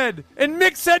Rocky said, and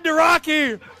Mick said to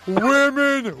Rocky,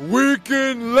 women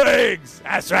weaken legs.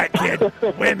 That's right, kid.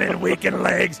 Women weaken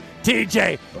legs.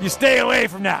 TJ, you stay away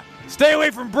from that. Stay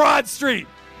away from Broad Street.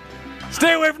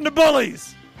 Stay away from the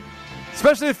bullies,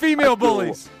 especially the female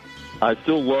bullies. I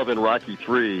still love in Rocky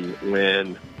 3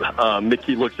 when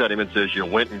Mickey looks at him and says, you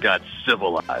went and got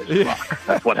civilized. Yeah.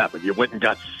 That's what happened. You went and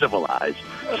got civilized.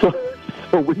 So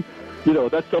we...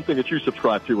 that's something that you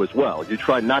subscribe to as well. You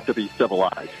try not to be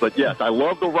civilized. But, yes, I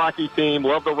love the Rocky theme,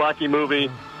 love the Rocky movie.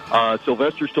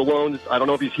 Sylvester Stallone, I don't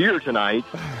know if he's here tonight.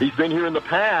 He's been here in the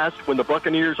past when the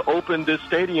Buccaneers opened this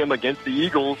stadium against the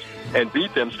Eagles and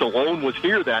beat them. Stallone was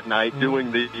here that night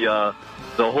doing the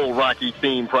whole Rocky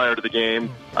theme prior to the game.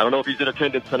 I don't know if he's in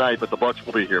attendance tonight, but the Bucs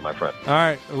will be here, my friend. All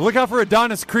right. Look out for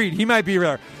Adonis Creed. He might be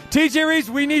there. TJ Reeves,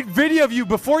 we need video of you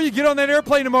before you get on that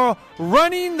airplane tomorrow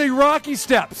running the Rocky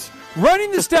steps.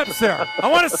 Running the steps there. I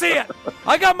want to see it.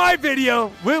 I got my video.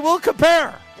 We'll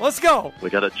compare. Let's go. We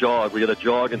got to jog.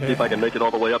 And see if I can make it all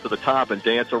the way up to the top and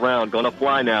dance around. Gonna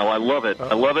fly now. I love it.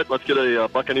 Let's get a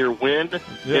Buccaneer win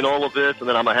in all of this, and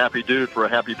then I'm a happy dude for a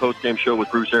happy post-game show with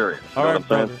Bruce Arians. All right,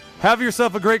 brother. Have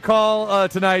yourself a great call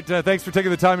tonight. Thanks for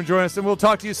taking the time and joining us, and we'll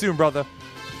talk to you soon, brother.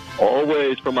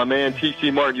 Always from my man T.C.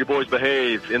 Martin. You boys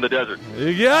behave in the desert.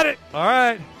 You got it. All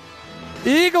right.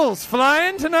 Eagles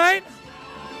flying tonight.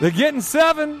 They're getting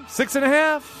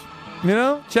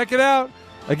 6.5. Check it out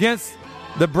against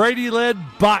the Brady-led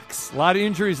Bucs. A lot of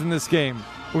injuries in this game.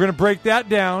 We're going to break that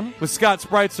down with Scott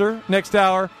Spreitzer next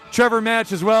hour. Trevor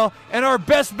Match as well. And our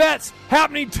best bets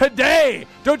happening today.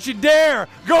 Don't you dare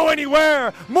go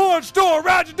anywhere. More in store,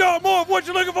 around your door. More of what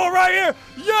you're looking for right here.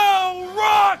 Yo,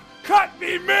 Rock, cut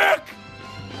me, Mick.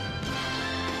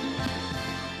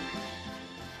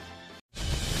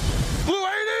 Blue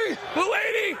 80! Blue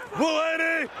 80! Blue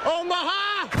 80!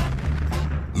 Omaha!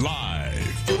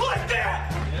 Live. You like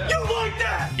that? You like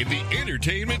that? In the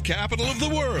entertainment capital of the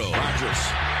world. Rodgers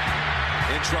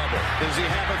in trouble. Does he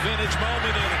have a vintage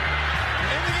moment in it?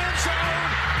 In the end zone.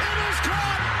 It is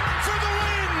caught for the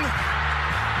win.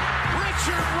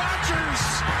 Richard Rodgers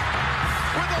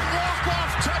with a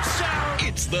walk-off touchdown.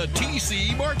 It's the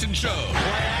T.C. Martin Show.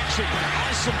 Play action.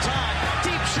 Has some time.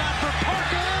 Deep shot for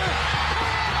Parker.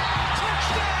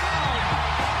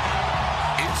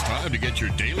 It's time time to get your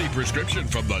daily prescription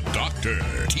from the doctor,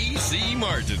 T.C.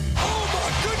 Martin. Oh, my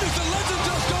goodness, the legend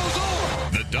just goes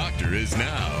on. The doctor is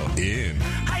now in.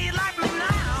 How you like me now?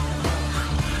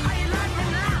 How you like me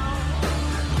now?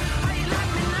 How you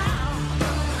like me now?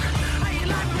 How you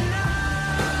like me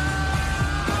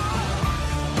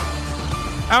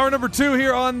now? Hour number 2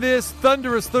 here on this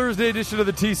thunderous Thursday edition of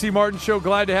the T.C. Martin Show.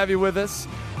 Glad to have you with us.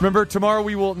 Remember, tomorrow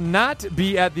we will not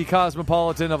be at the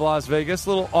Cosmopolitan of Las Vegas. A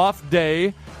little off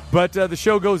day, but the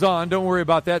show goes on. Don't worry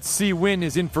about that. C-Win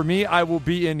is in for me. I will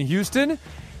be in Houston.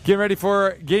 Getting ready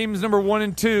for games number 1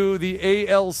 and 2, the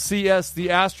ALCS, the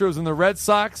Astros and the Red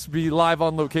Sox. Be live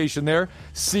on location there.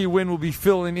 C-Win will be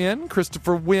filling in.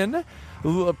 Christopher Wynn.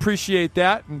 Appreciate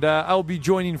that. And I'll be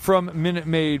joining from Minute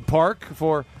Maid Park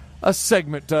for a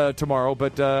segment tomorrow.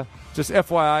 But just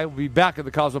FYI, we'll be back at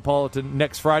the Cosmopolitan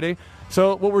next Friday.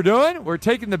 So what we're doing, we're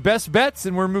taking the best bets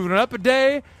and we're moving it up a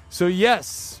day. So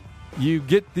yes, you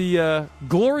get the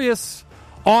glorious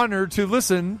honor to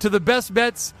listen to the best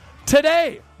bets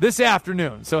today, this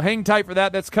afternoon. So hang tight for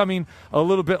that. That's coming a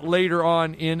little bit later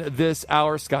on in this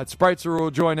hour. Scott Spreitzer will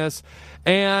join us.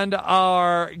 And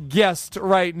our guest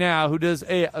right now, who does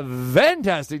a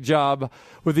fantastic job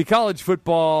with the college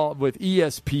football with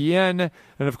ESPN.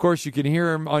 And, of course, you can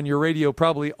hear him on your radio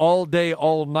probably all day,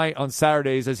 all night on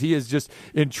Saturdays, as he is just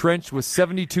entrenched with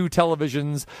 72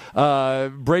 televisions,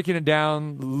 breaking it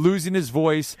down, losing his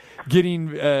voice,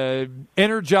 getting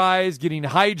energized, getting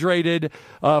hydrated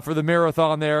for the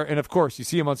marathon there. And, of course, you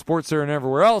see him on SportsCenter and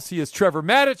everywhere else. He is Trevor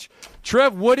Matich.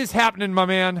 Trev, what is happening, my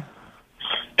man?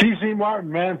 T.C.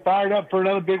 Martin, man, fired up for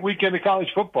another big weekend of college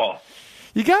football.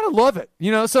 You got to love it.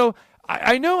 So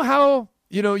I know how,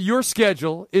 your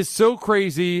schedule is so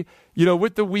crazy,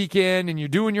 with the weekend and you're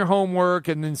doing your homework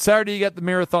and then Saturday you got the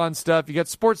marathon stuff. You got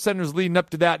sports centers leading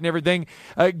up to that and everything.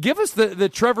 Give us the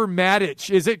Trevor Matich.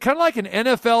 Is it kind of like an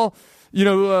NFL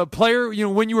player,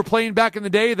 when you were playing back in the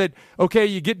day that, okay,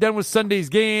 you get done with Sunday's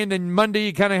game, then Monday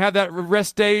you kind of have that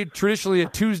rest day, traditionally a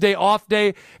Tuesday off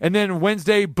day, and then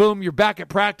Wednesday, boom, you're back at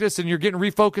practice and you're getting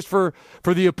refocused for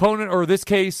the opponent, or in this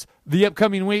case, the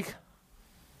upcoming week?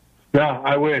 Yeah,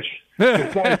 I wish.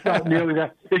 It's not nearly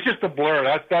that. It's just a blur.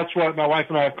 That's what my wife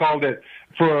and I have called it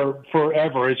for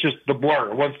forever. It's just the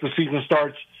blur. Once the season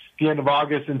starts, the end of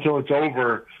August until it's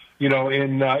over,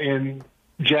 in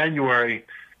January,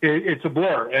 it's a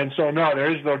blur. And so, no,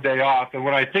 there is no day off. And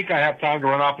when I think I have time to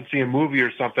run off and see a movie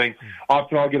or something,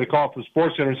 often I'll get a call from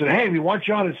SportsCenter and say, hey, we want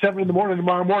you on at 7 in the morning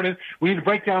tomorrow morning. We need a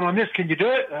breakdown on this. Can you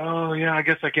do it? Oh, yeah, I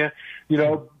guess I can.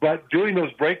 But doing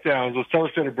those breakdowns, those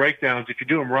television breakdowns, if you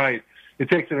do them right,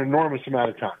 it takes an enormous amount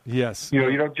of time. Yes.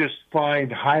 You don't just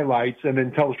find highlights and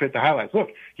then telestrate the highlights. Look,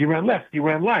 he ran left, he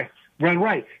ran right,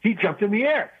 he jumped in the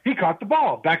air, he caught the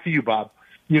ball. Back to you, Bob.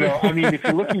 If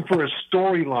you're looking for a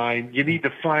storyline, you need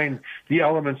to find the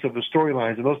elements of the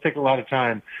storylines, and those take a lot of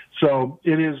time. So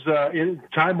it is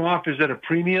time off is at a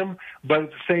premium, but at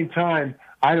the same time,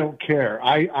 I don't care.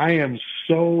 I am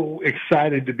so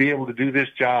excited to be able to do this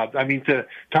job. I mean, to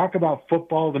talk about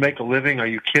football, to make a living, are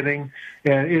you kidding?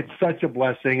 And it's such a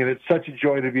blessing, and it's such a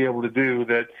joy to be able to do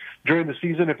that during the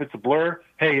season. If it's a blur,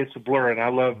 hey, it's a blur, and I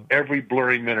love every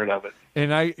blurry minute of it.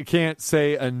 And I can't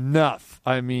say enough,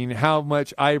 how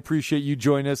much I appreciate you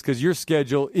joining us, because your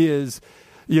schedule is,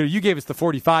 you gave us the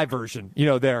 45 version,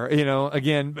 there,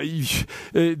 again,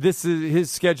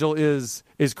 his schedule is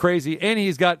crazy. And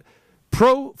he's got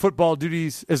pro football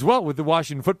duties as well with the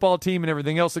Washington football team and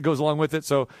everything else that goes along with it.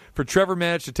 So for Trevor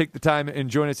Matich to take the time and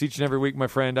join us each and every week, my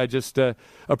friend, I just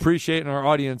appreciate it, and our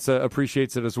audience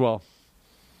appreciates it as well.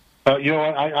 You know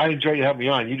what? I enjoy you having me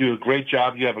on. You do a great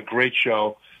job. You have a great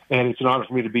show. And it's an honor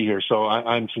for me to be here. So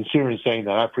I'm sincere in saying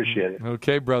that. I appreciate it.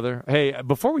 Okay, brother. Hey,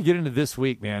 before we get into this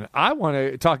week, man, I want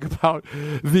to talk about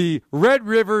the Red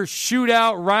River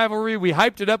shootout rivalry. We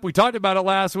hyped it up. We talked about it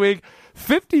last week.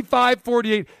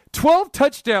 55-48. 12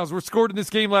 touchdowns were scored in this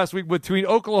game last week between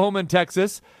Oklahoma and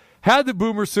Texas. Had the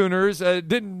Boomer Sooners.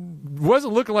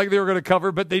 Wasn't looking like they were going to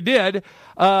cover, but they did.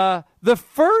 The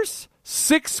first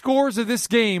 6 scores of this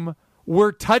game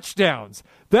were touchdowns.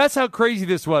 That's how crazy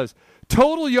this was.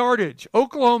 Total yardage,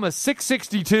 Oklahoma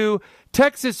 662,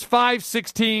 Texas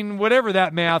 516, whatever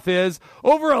that math is.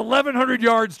 Over 1,100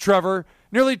 yards, Trevor.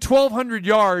 Nearly 1,200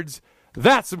 yards.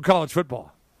 That's some college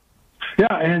football.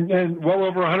 Yeah, and well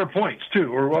over 100 points,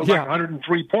 too, or like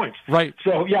 103 points. Right.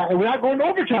 So, yeah, and we're not going to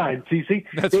overtime, TC.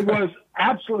 It was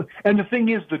absolutely – and the thing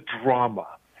is, the drama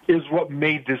is what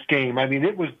made this game.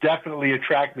 It was definitely a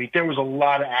track meet. There was a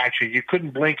lot of action. You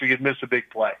couldn't blink or you'd miss a big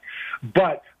play.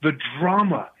 But the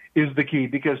drama – is the key,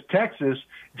 because Texas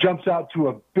jumps out to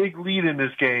a big lead in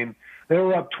this game. They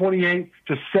were up 28-7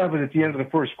 at the end of the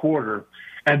first quarter.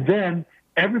 And then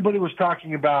everybody was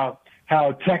talking about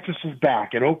how Texas is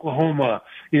back and Oklahoma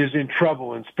is in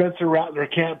trouble and Spencer Rattler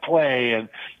can't play and,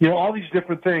 all these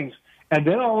different things. And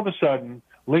then all of a sudden,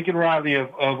 Lincoln Riley of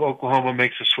Oklahoma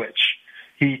makes a switch.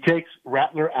 He takes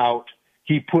Rattler out.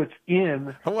 He puts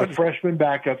in the freshman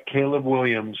backup, Caleb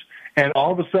Williams, and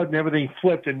all of a sudden everything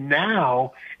flipped. And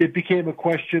now it became a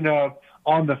question of,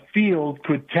 on the field,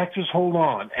 could Texas hold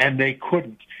on? And they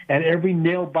couldn't. And every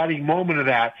nail-biting moment of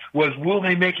that was, will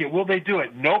they make it? Will they do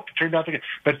it? Nope, turned out to get.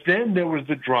 But then there was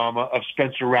the drama of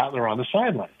Spencer Rattler on the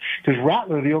sideline. Because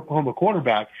Rattler, the Oklahoma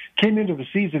quarterback, came into the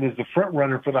season as the front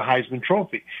runner for the Heisman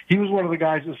Trophy. He was one of the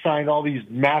guys that signed all these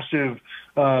massive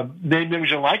name,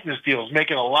 image, and likeness deals,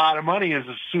 making a lot of money as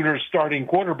a Sooner starting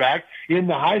quarterback in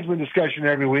the Heisman discussion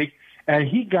every week. And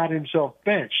he got himself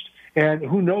benched. And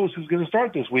who knows who's going to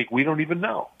start this week? We don't even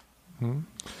know.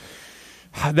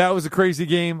 That was a crazy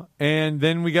game. And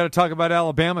then we got to talk about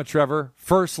Alabama, Trevor.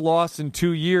 First loss in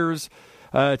 2 years.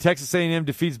 Texas A&M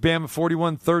defeats Bama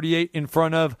 41-38 in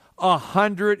front of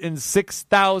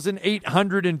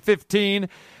 106,815.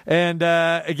 And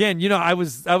again, I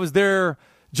was there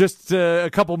just a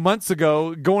couple months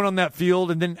ago going on that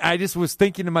field, and then I just was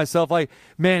thinking to myself, like,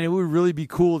 man, it would really be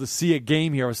cool to see a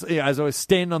game here as I was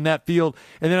standing on that field.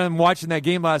 And then I'm watching that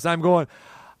game last night, I'm going,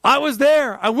 I was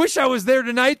there. I wish I was there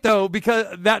tonight, though,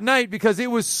 because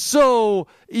it was so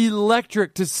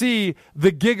electric to see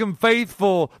the Gig'em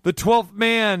faithful, the 12th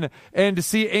man, and to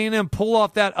see A&M pull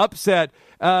off that upset.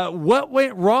 What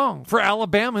went wrong for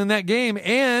Alabama in that game?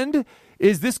 And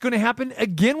is this going to happen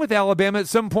again with Alabama at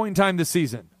some point in time this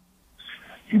season?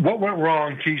 What went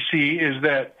wrong, TC, is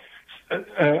that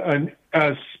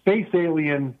a space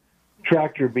alien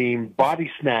tractor beam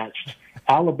body snatched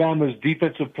Alabama's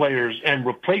defensive players and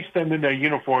replaced them in their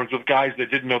uniforms with guys that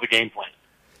didn't know the game plan.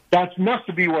 That must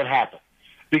be what happened,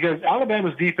 because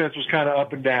Alabama's defense was kind of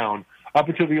up and down up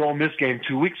until the Ole Miss game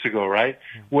 2 weeks ago, right?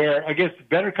 Where against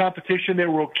better competition, they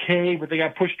were okay, but they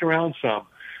got pushed around some.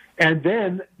 And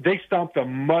then they stomped a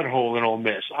mud hole in Ole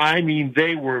Miss. I mean,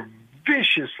 they were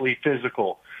viciously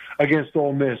physical against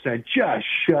Ole Miss and just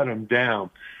shut them down.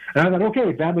 And I thought,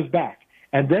 okay, Bama's back.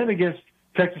 And then against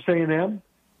Texas A&M,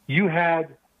 you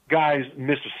had guys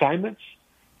miss assignments.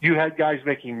 You had guys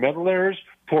making mental errors,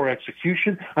 poor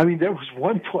execution. I mean, there was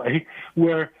one play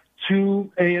where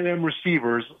two A&M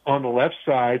receivers on the left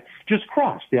side just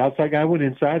crossed. The outside guy went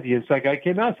inside, the inside guy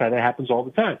came outside. That happens all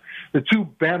the time. The two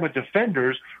Bama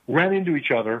defenders ran into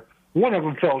each other. One of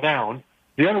them fell down.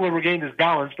 The other one regained his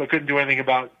balance but couldn't do anything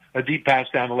about a deep pass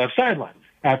down the left sideline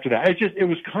after that. It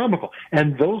was comical.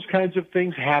 And those kinds of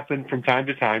things happen from time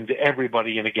to time to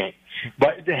everybody in a game.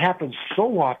 But it happens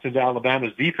so often to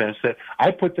Alabama's defense that I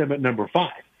put them at number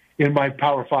 5 in my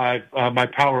Power 5, my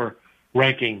power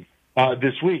ranking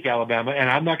this week, Alabama, and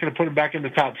I'm not going to put them back in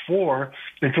the top 4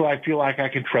 until I feel like I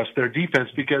can trust their defense,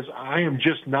 because I am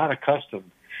just not accustomed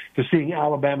to seeing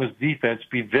Alabama's defense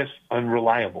be this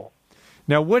unreliable.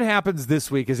 Now, what happens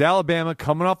this week is Alabama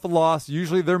coming off a loss,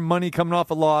 usually their money coming off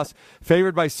a loss,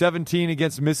 favored by 17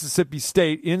 against Mississippi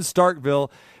State in Starkville,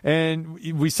 and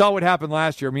we saw what happened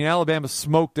last year. I mean, Alabama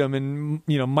smoked them, and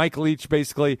Mike Leach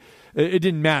basically, it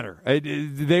didn't matter.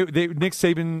 Nick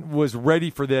Saban was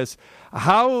ready for this.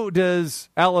 How does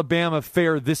Alabama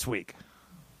fare this week?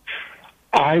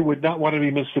 I would not want to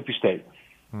be Mississippi State.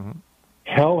 Mm-hmm.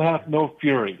 Hell hath no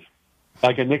fury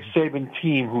like a Nick Saban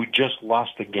team who just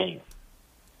lost a game.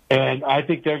 And I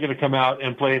think they're going to come out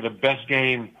and play the best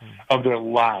game of their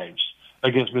lives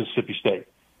against Mississippi State.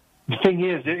 The thing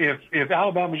is, if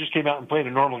Alabama just came out and played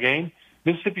a normal game,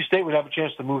 Mississippi State would have a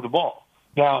chance to move the ball.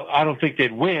 Now, I don't think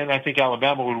they'd win. I think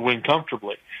Alabama would win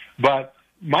comfortably. But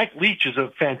Mike Leach is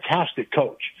a fantastic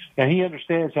coach, and he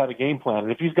understands how to game plan.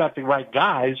 And if he's got the right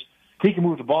guys, he can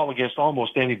move the ball against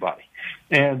almost anybody.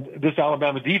 And this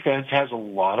Alabama defense has a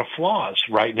lot of flaws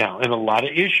right now and a lot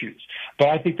of issues. But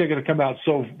I think they're going to come out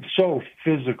so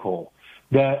physical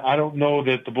that I don't know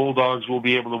that the Bulldogs will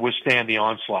be able to withstand the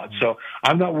onslaught. So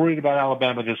I'm not worried about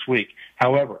Alabama this week.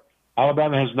 However,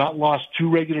 Alabama has not lost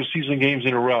 2 regular season games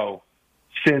in a row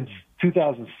since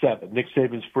 2007, Nick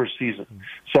Saban's first season.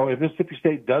 So if Mississippi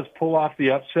State does pull off the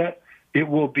upset, it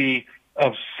will be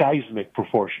of seismic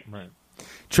proportions. Right.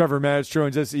 Trevor Matich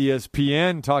joins us,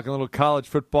 ESPN, talking a little college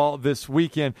football this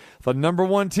weekend. The number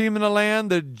 1 team in the land,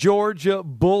 the Georgia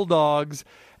Bulldogs,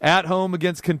 at home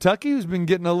against Kentucky, who's been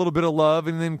getting a little bit of love.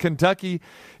 And then Kentucky,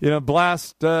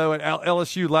 blast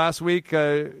LSU last week.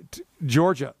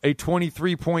 Georgia, a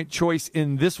 23-point choice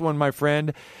in this one, my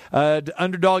friend.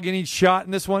 Underdog, any shot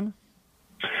in this one?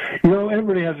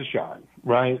 Everybody has a shot,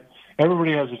 right?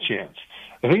 Everybody has a chance.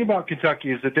 The thing about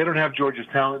Kentucky is that they don't have Georgia's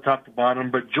talent top to bottom,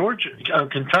 but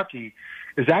Kentucky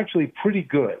is actually pretty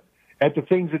good at the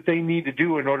things that they need to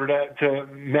do in order to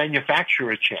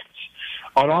manufacture a chance.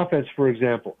 On offense, for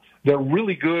example, they're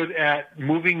really good at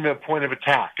moving the point of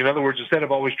attack. In other words, instead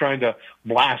of always trying to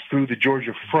blast through the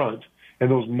Georgia front and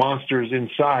those monsters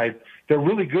inside, they're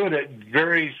really good at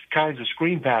various kinds of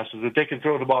screen passes that they can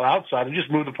throw the ball outside and just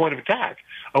move the point of attack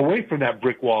away from that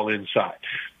brick wall inside.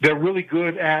 They're really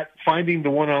good at finding the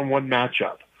one-on-one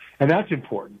matchup, and that's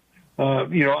important.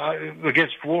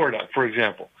 Against Florida, for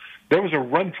example, there was a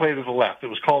run play to the left. It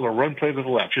was called a run play to the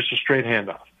left, just a straight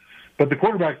handoff. But the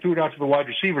quarterback threw it out to the wide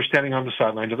receiver standing on the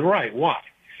sideline to the right. Why?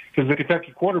 Because the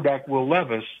Kentucky quarterback, Will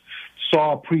Levis,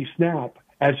 saw pre-snap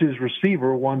as his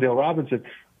receiver, Wan'Dale Robinson,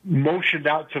 motioned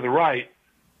out to the right.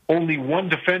 Only one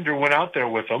defender went out there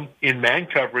with him in man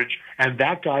coverage, and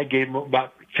that guy gave him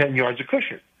about 10 yards of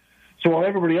cushion. So while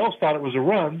everybody else thought it was a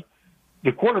run,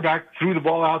 the quarterback threw the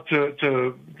ball out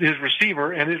to his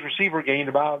receiver, and his receiver gained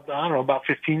about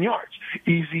 15 yards.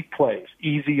 Easy plays,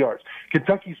 easy yards.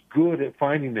 Kentucky's good at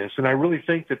finding this, and I really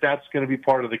think that that's going to be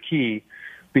part of the key,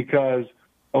 because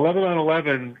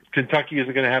 11-on-11, Kentucky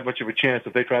isn't going to have much of a chance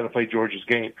if they try to play Georgia's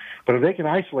game. But if they can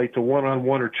isolate to 1-on-1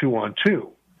 or 2-on-2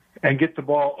 and get the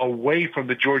ball away from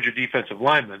the Georgia defensive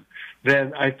lineman,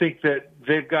 then I think that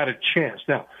they've got a chance.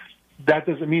 Now, that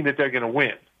doesn't mean that they're going to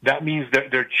win. That means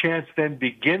that their chance then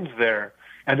begins there,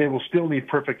 and they will still need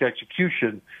perfect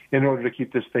execution in order to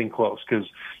keep this thing close. Because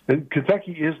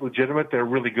Kentucky is legitimate. They're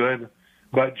really good.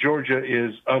 But Georgia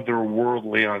is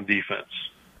otherworldly on defense.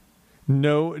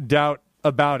 No doubt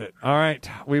about it. All right,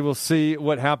 we will see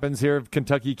what happens here if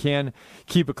Kentucky can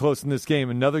keep it close in this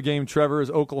game. Another game, Trevor, is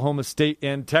Oklahoma State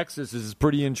and Texas. This is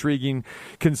pretty intriguing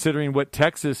considering what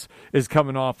Texas is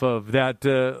coming off of, that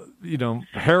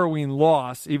harrowing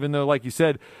loss, even though, like you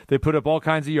said, they put up all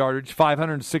kinds of yardage,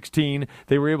 516.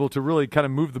 They were able to really kind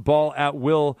of move the ball at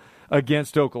will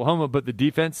against Oklahoma, but the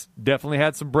defense definitely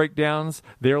had some breakdowns.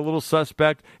 They're a little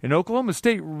suspect, and Oklahoma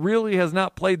State really has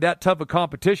not played that tough a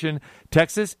competition.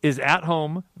 Texas is at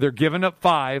home. They're giving up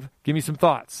 5. Give me some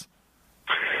thoughts.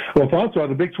 Well, thoughts are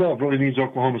the Big 12 really needs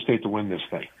Oklahoma State to win this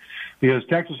thing, because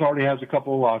Texas already has a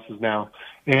couple of losses now,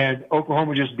 and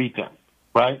Oklahoma just beat them,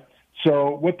 right?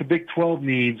 So what the Big 12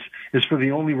 needs is for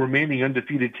the only remaining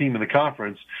undefeated team in the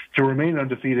conference to remain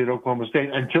undefeated, Oklahoma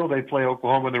State, until they play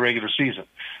Oklahoma in the regular season,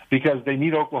 because they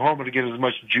need Oklahoma to get as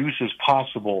much juice as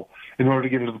possible in order to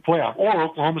get into the playoff, or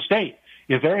Oklahoma State,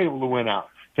 if they're able to win out,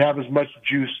 to have as much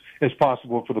juice as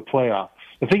possible for the playoff.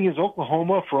 The thing is,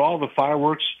 Oklahoma, for all the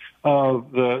fireworks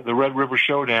of the Red River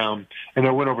Showdown and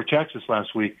their win over Texas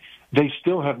last week, they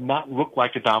still have not looked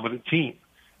like a dominant team.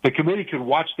 The committee could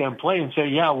watch them play and say,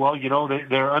 yeah, well,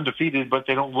 they're undefeated, but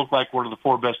they don't look like one of the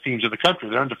 4 best teams in the country.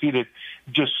 They're undefeated,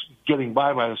 just getting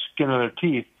by the skin of their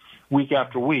teeth week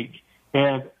after week.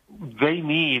 And they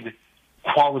need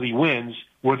quality wins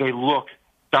where they look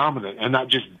dominant and not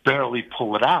just barely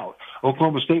pull it out.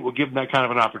 Oklahoma State will give them that kind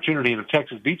of an opportunity, and if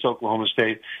Texas beats Oklahoma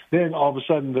State, then all of a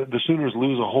sudden the Sooners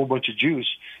lose a whole bunch of juice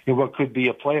in what could be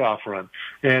a playoff run.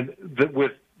 And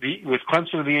with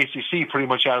Clemson and the ACC pretty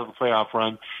much out of the playoff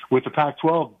run, with the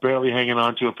Pac-12 barely hanging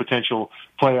on to a potential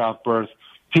playoff berth,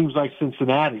 teams like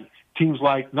Cincinnati, teams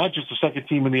like not just the second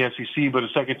team in the SEC, but a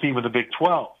second team in the Big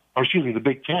 12, the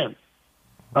Big 10,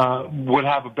 would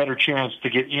have a better chance to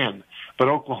get in. But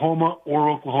Oklahoma or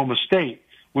Oklahoma State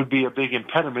would be a big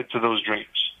impediment to those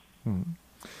dreams.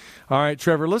 All right,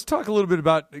 Trevor, let's talk a little bit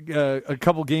about a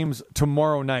couple games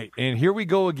tomorrow night. And here we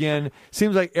go again.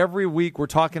 Seems like every week we're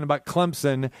talking about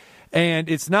Clemson, and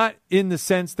it's not in the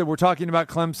sense that we're talking about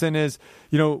Clemson as,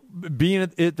 being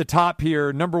at the top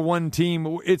here, number 1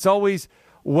 team. It's always,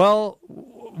 well,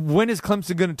 when is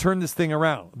Clemson going to turn this thing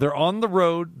around? They're on the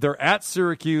road. They're at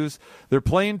Syracuse. They're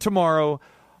playing tomorrow.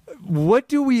 What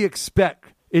do we expect?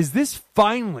 Is this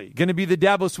finally going to be the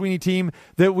Dabo Swinney team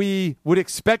that we would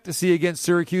expect to see against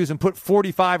Syracuse and put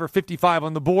 45 or 55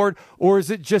 on the board, or is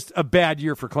it just a bad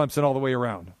year for Clemson all the way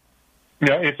around?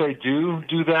 Yeah, if they do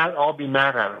that, I'll be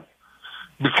mad at them,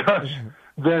 because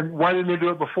then why didn't they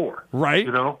do it before? Right.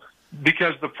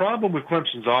 Because the problem with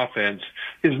Clemson's offense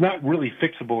is not really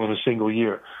fixable in a single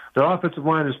year. Their offensive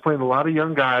line is playing a lot of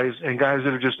young guys and guys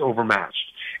that are just overmatched.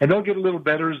 And they'll get a little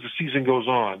better as the season goes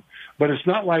on. But it's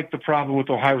not like the problem with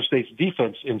Ohio State's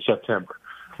defense in September.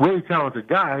 Really talented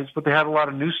guys, but they had a lot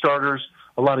of new starters,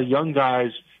 a lot of young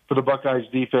guys for the Buckeyes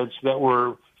defense that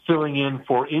were filling in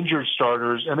for injured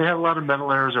starters, and they had a lot of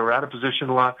mental errors. They were out of position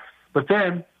a lot. But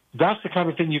then that's the kind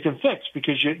of thing you can fix,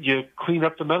 because you clean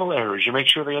up the mental errors. You make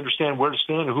sure they understand where to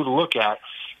stand and who to look at,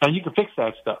 and you can fix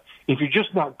that stuff. If you're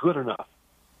just not good enough,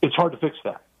 it's hard to fix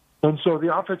that. And so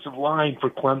the offensive line for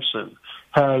Clemson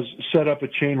has set up a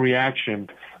chain reaction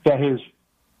that has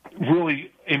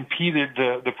really impeded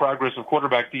the progress of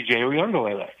quarterback DJ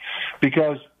Uyunglele,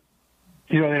 because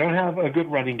they don't have a good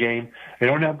running game, they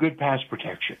don't have good pass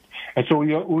protection, and so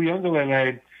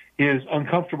Uyunglele is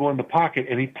uncomfortable in the pocket,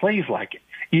 and he plays like it.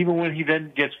 Even when he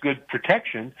then gets good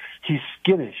protection, he's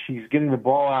skittish. He's getting the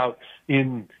ball out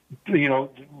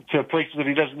to places that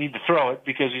he doesn't need to throw it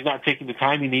because he's not taking the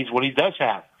time he needs when he does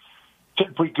have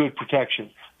pretty good protection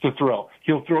to throw.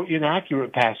 He'll throw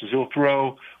inaccurate passes. He'll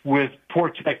throw with poor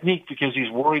technique because he's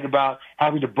worried about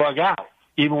having to bug out,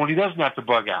 even when he doesn't have to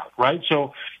bug out, right?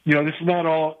 So, this is not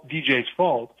all DJ's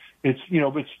fault. It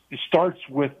starts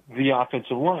with the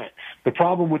offensive line. The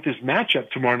problem with this matchup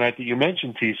tomorrow night that you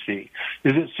mentioned, TC,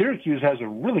 is that Syracuse has a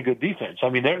really good defense. I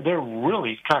mean, they're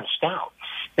really kind of stout.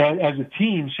 And as a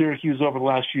team, Syracuse over the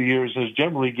last few years has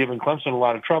generally given Clemson a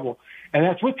lot of trouble, and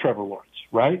that's with Trevor Lawrence,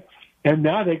 right? And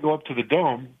now they go up to the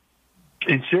Dome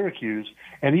in Syracuse,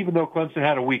 and even though Clemson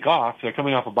had a week off, they're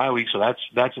coming off a bye week, so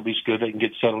that's at least good. They can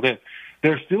get settled in.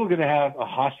 They're still going to have a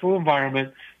hostile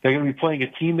environment. They're going to be playing a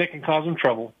team that can cause them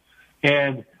trouble.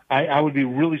 And I would be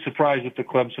really surprised if the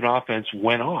Clemson offense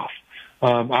went off.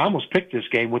 I almost picked this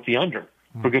game with the under,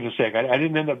 for goodness sake. I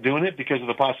didn't end up doing it because of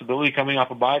the possibility coming off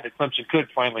a bye that Clemson could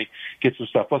finally get some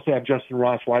stuff. Plus, they have Justin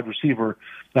Ross, wide receiver,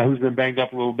 who's been banged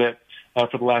up a little bit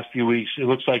for the last few weeks. It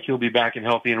looks like he'll be back and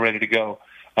healthy and ready to go,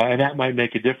 and that might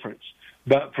make a difference.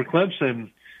 But for Clemson,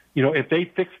 if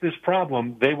they fix this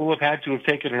problem, they will have had to have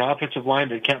taken an offensive line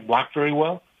that can't block very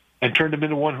well and turned them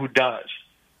into one who does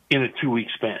in a 2-week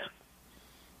span.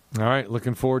 All right,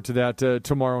 looking forward to that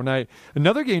tomorrow night.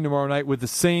 Another game tomorrow night with the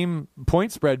same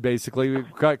point spread, basically.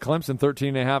 We've got Clemson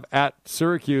 13.5 at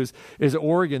Syracuse. Is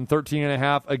Oregon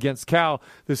 13.5 against Cal.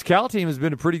 This Cal team has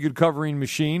been a pretty good covering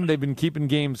machine. They've been keeping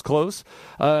games close.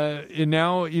 And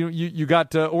now you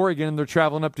got Oregon, and they're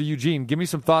traveling up to Eugene. Give me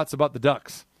some thoughts about the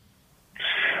Ducks.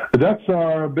 The Ducks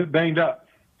are a bit banged up.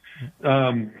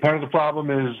 Part of the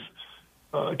problem is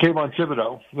Kayvon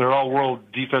Thibodeau, their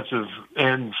all-world defensive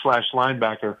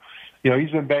end/linebacker.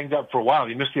 He's been banged up for a while.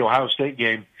 He missed the Ohio State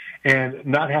game, and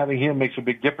not having him makes a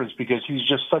big difference because he's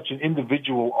just such an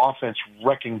individual offense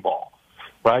wrecking ball,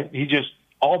 right? He just,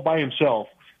 all by himself,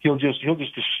 he'll just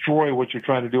destroy what you're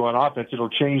trying to do on offense. It'll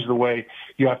change the way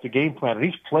you have to game plan. And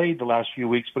he's played the last few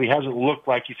weeks, but he hasn't looked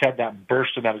like he's had that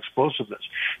burst and that explosiveness.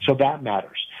 So that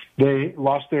matters. They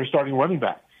lost their starting running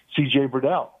back, C.J.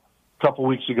 Burdell, a couple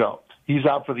weeks ago. He's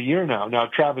out for the year now. Now,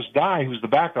 Travis Dye, who's the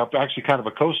backup, actually kind of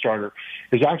a co-starter,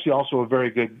 is actually also a very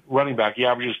good running back. He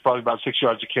averages probably about 6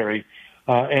 yards a carry,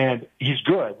 and he's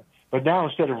good. But now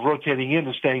instead of rotating in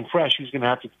and staying fresh, he's going to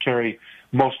have to carry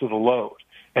most of the load.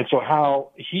 And so how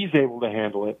he's able to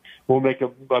handle it will make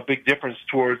a big difference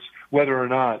towards whether or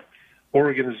not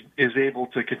Oregon is able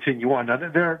to continue on. Now,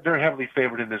 they're heavily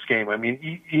favored in this game. I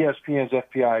mean, ESPN's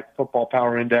FPI Football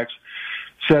Power Index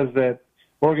says that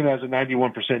Oregon has a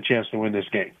 91% chance to win this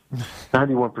game.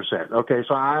 91%. Okay,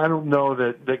 so I don't know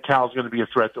that Cal's going to be a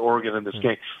threat to Oregon in this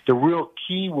game. The real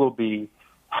key will be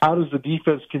how does the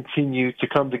defense continue to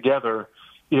come together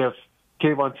if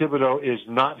Kayvon Thibodeau is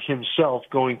not himself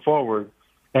going forward,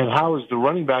 and how is the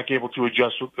running back able to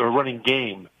adjust, or running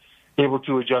game able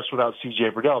to adjust without C.J.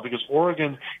 Burdell? Because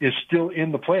Oregon is still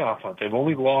in the playoff hunt. They've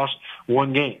only lost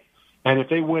one game. And if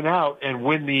they win out and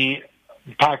win the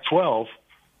Pac-12,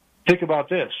 think about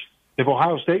this. If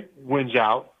Ohio State wins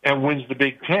out and wins the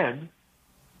Big Ten,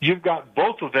 you've got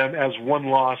both of them as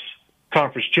one-loss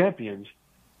conference champions,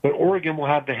 but Oregon will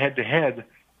have the head-to-head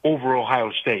over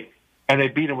Ohio State. And they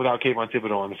beat him without Kayvon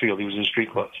Thibodeau on the field. He was in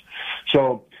street clothes.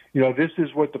 So, this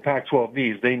is what the Pac-12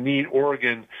 needs. They need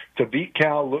Oregon to beat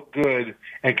Cal, look good,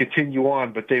 and continue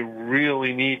on, but they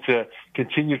really need to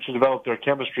continue to develop their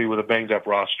chemistry with a banged-up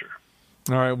roster.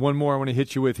 All right, one more I want to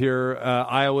hit you with here.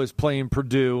 Iowa's playing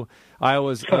Purdue.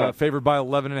 Iowa's favored by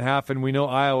 11.5, and we know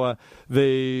Iowa,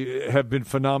 they have been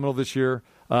phenomenal this year.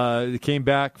 They came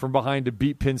back from behind to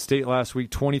beat Penn State last week,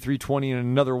 23-20 in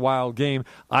another wild game.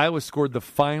 Iowa scored the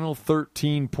final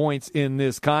 13 points in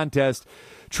this contest.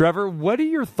 Trevor, what are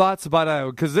your thoughts about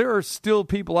Iowa? Because there are still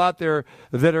people out there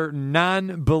that are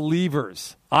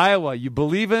non-believers. Iowa, you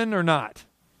believe in or not?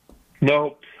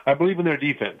 No, I believe in their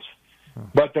defense.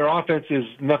 But their offense is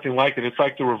nothing like it. It's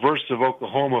like the reverse of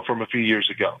Oklahoma from a few years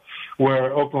ago,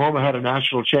 where Oklahoma had a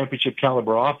national championship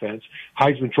caliber offense,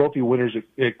 Heisman Trophy winners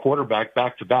at quarterback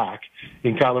back-to-back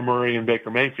in Kyler Murray and Baker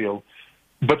Mayfield.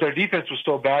 But their defense was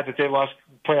so bad that they lost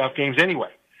playoff games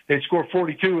anyway. They'd score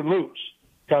 42 and lose.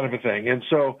 kind of a thing. And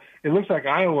so it looks like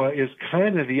Iowa is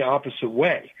kind of the opposite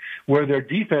way, where their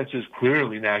defense is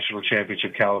clearly national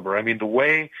championship caliber. I mean, the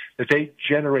way that they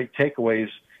generate takeaways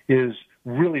is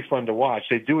really fun to watch.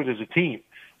 They do it as a team,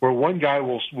 where one guy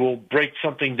will break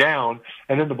something down,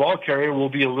 and then the ball carrier will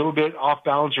be a little bit off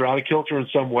balance or out of kilter in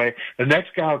some way. The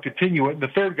next guy will continue it, and the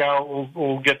third guy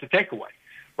will get the takeaway,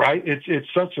 right? It's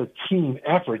such a team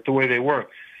effort the way they work.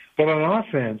 But on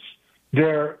offense,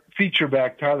 their feature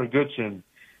back, Tyler Goodson,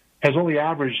 has only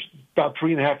averaged about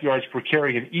 3.5 yards per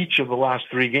carry in each of the last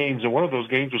 3 games, and one of those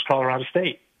games was Colorado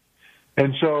State.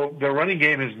 And so their running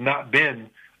game has not been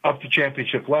up to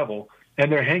championship level,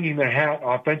 and they're hanging their hat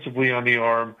offensively on the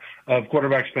arm of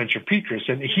quarterback Spencer Petras,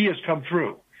 and he has come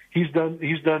through. He's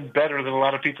done better than a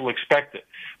lot of people expected.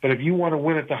 But if you want to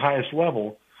win at the highest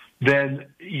level, then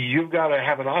you've got to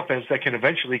have an offense that can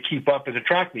eventually keep up in the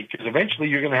track meet, because eventually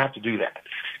you're going to have to do that,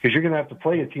 because you're going to have to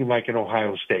play a team like an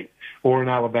Ohio State or an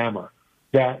Alabama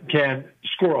that can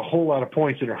score a whole lot of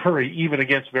points in a hurry, even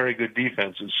against very good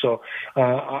defenses. So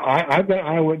I've got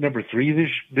Iowa at number 3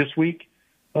 this week.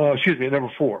 At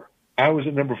number 4. I was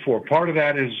at number 4. Part of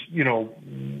that is,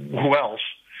 who else?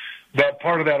 But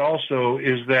part of that also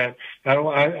is that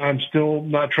I'm still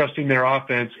not trusting their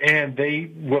offense, and they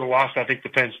would have lost, I think, to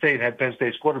Penn State had Penn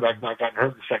State's quarterback not gotten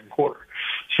hurt in the second quarter.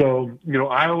 So,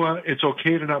 Iowa, it's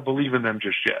okay to not believe in them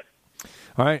just yet.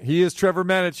 All right, he is Trevor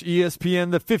Matich,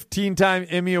 ESPN, the 15-time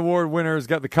Emmy Award winner, has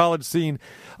got the college scene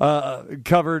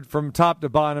covered from top to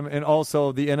bottom, and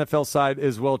also the NFL side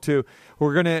as well, too.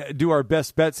 We're going to do our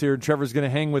best bets here, and Trevor's going to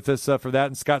hang with us for that,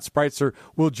 and Scott Spreitzer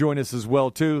will join us as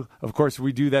well, too. Of course,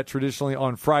 we do that traditionally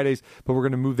on Fridays, but we're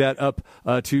going to move that up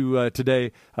to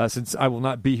today since I will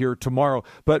not be here tomorrow.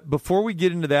 But before we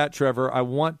get into that, Trevor, I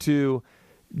want to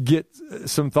get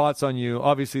some thoughts on you.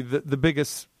 Obviously, the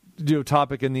biggest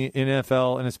topic in the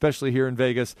NFL, and especially here in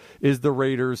Vegas, is the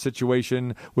Raiders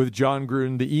situation with John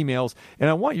Gruden, the emails. And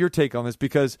I want your take on this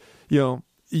because,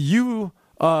 you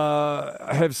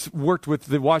have worked with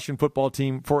the Washington football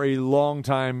team for a long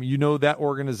time. You know that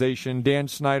organization, Dan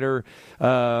Snyder,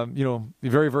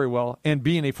 very, very well. And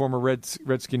being a former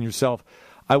Redskin yourself,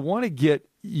 I want to get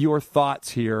your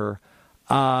thoughts here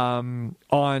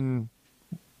on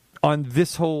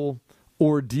this whole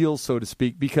ordeal, so to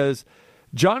speak, because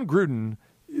John Gruden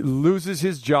loses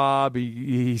his job.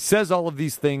 He says all of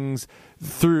these things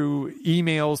through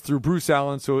emails, through Bruce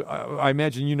Allen. So I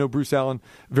imagine you know Bruce Allen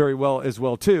very well as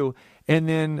well, too. And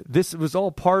then this was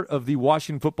all part of the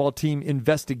Washington football team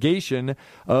investigation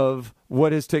of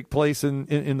what has taken place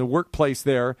in the workplace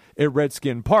there at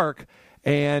Redskin Park.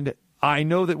 And I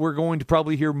know that we're going to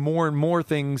probably hear more and more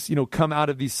things, come out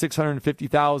of these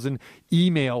 650,000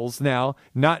 emails now,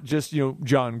 not just,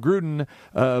 John Gruden,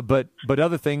 but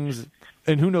other things,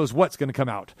 and who knows what's going to come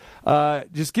out.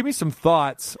 Just give me some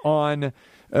thoughts on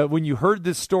when you heard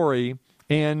this story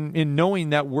and in knowing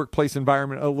that workplace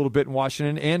environment a little bit in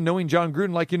Washington and knowing John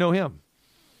Gruden like you know him.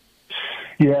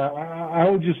 Yeah, I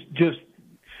would just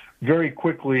very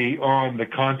quickly on the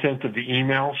content of the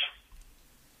emails.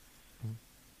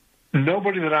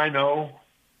 Nobody that I know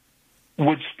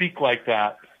would speak like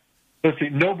that. Let's see,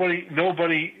 nobody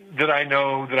that I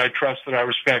know, that I trust, that I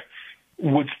respect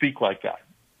would speak like that.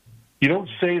 You don't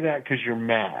say that because you're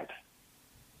mad.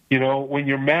 When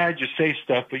you're mad, you say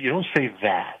stuff, but you don't say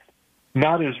that.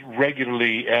 Not as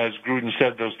regularly as Gruden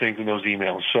said those things in those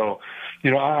emails. So,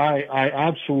 I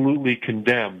absolutely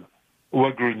condemn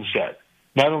what Gruden said.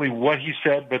 Not only what he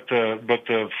said, but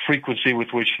the frequency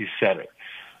with which he said it.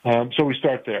 So we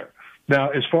start there.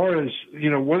 Now, as far as,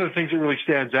 one of the things that really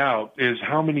stands out is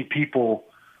how many people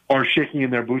are shaking in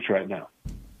their boots right now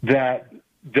that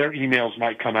their emails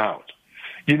might come out.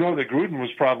 That Gruden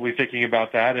was probably thinking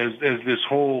about that as this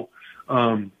whole,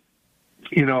 the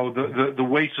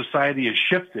way society has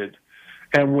shifted.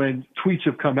 And when tweets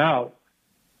have come out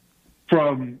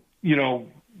from,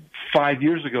 5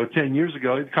 years ago, 10 years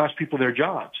ago, it cost people their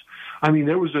jobs. I mean,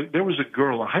 there was a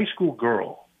girl, a high school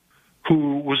girl,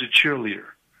 who was a cheerleader,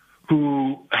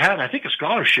 who had, I think, a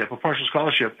partial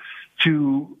scholarship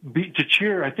to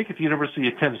cheer, I think, at the University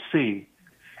of Tennessee.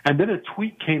 And then a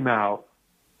tweet came out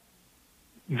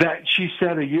that she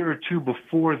said a year or two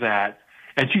before that,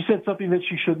 and she said something that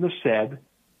she shouldn't have said,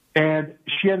 and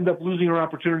she ended up losing her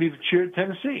opportunity to cheer at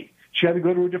Tennessee. She had to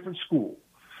go to a different school.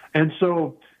 And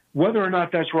so whether or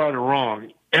not that's right or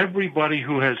wrong, everybody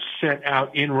who has sent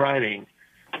out in writing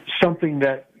something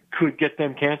that could get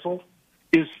them canceled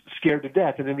is scared to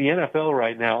death. And in the NFL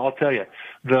right now, I'll tell you,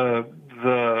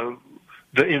 the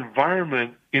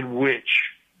environment in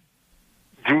which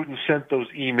Gruden sent those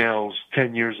emails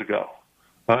 10 years ago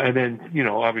And then,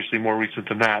 obviously more recent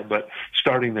than that, but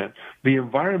starting then. The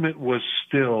environment was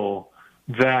still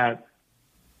that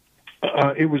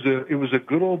it was a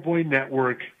good old boy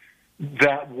network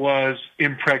that was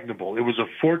impregnable. It was a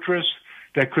fortress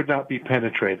that could not be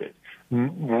penetrated.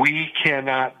 We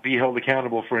cannot be held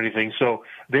accountable for anything. So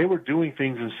they were doing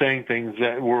things and saying things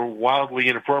that were wildly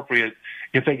inappropriate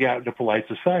if they got into polite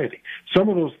society. Some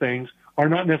of those things are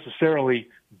not necessarily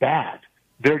bad.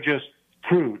 They're just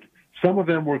crude. Some of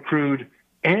them were crude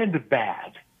and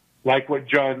bad, like what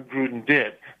John Gruden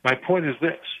did. My point is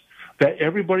this, that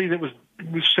everybody that was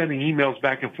sending emails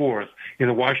back and forth in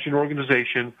the Washington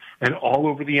organization and all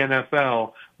over the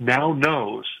NFL now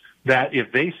knows that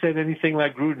if they said anything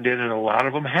like Gruden did, and a lot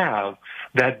of them have,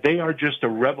 that they are just a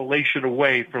revelation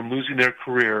away from losing their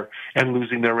career and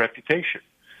losing their reputation.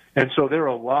 And so there are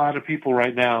a lot of people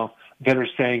right now that are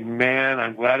saying, man,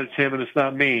 I'm glad it's him and it's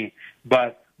not me,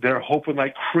 but they're hoping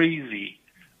like crazy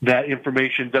that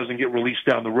information doesn't get released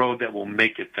down the road that will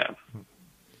make it them.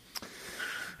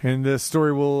 And the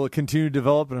story will continue to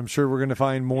develop, and I'm sure we're going to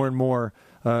find more and more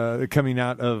coming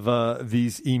out of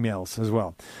these emails as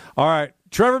well. All right,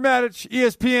 Trevor Maddich,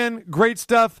 ESPN, great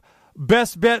stuff.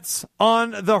 Best bets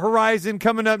on the horizon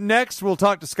coming up next. We'll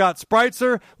talk to Scott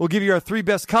Spreitzer. We'll give you our 3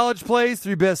 best college plays,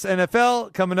 3 best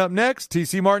NFL coming up next.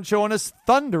 TC Martin Show on this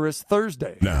thunderous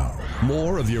Thursday. Now,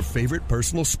 more of your favorite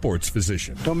personal sports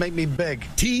physician. Don't make me beg.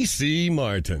 TC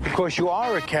Martin. Because you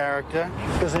are a character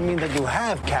doesn't mean that you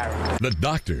have character. The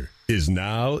doctor is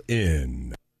now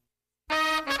in.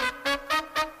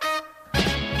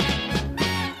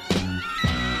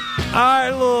 All right,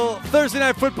 a little Thursday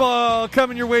Night Football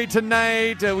coming your way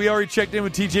tonight. We already checked in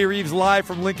with TJ Reeves live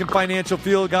from Lincoln Financial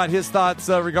Field, got his thoughts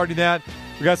regarding that.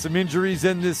 We got some injuries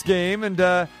in this game, and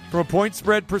from a point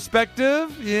spread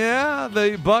perspective,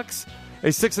 the Bucks, a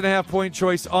 6.5-point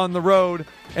choice on the road.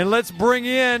 And let's bring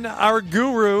in our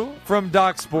guru from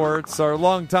Doc Sports, our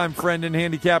longtime friend and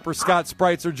handicapper, Scott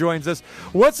Spreitzer, joins us.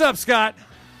 What's up, Scott?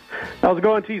 How's it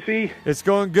going, TC? It's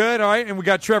going good. All right, and we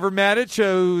got Trevor Maddich,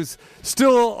 who's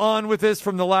still on with us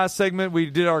from the last segment. We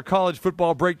did our college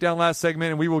football breakdown last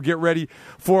segment, and we will get ready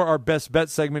for our best bet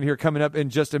segment here coming up in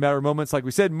just a matter of moments. Like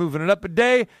we said, moving it up a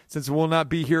day since we'll not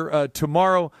be here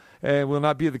tomorrow and will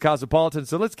not be at the Cosmopolitan.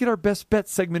 So let's get our best bet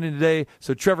segment in today.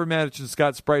 So Trevor Maddich and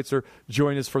Scott Spreitzer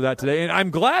join us for that today. And I'm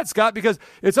glad, Scott, because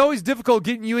it's always difficult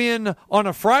getting you in on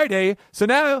a Friday. So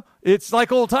now it's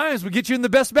like old times. We get you in the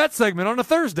best bet segment on a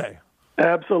Thursday.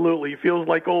 Absolutely. Feels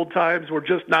like old times. We're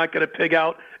just not going to pig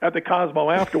out at the Cosmo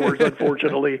afterwards,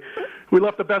 unfortunately. We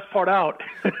left the best part out.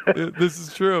 This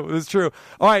is true. This is true.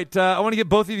 All right. I want to get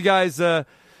both of you guys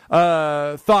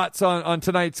thoughts on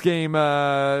tonight's game.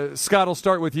 Scott, I'll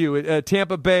start with you.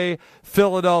 Tampa Bay,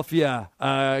 Philadelphia.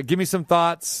 Give me some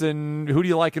thoughts, and who do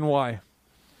you like and why?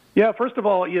 Yeah, first of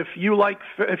all, if you like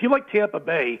Tampa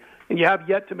Bay and you have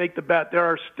yet to make the bet, there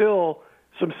are still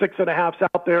some 6.5s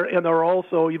out there, and there are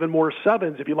also even more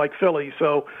 7s if you like Philly.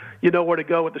 So you know where to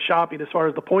go with the shopping as far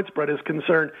as the point spread is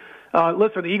concerned.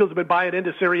 Listen, the Eagles have been buying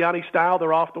into Sirianni style.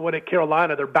 They're off to win at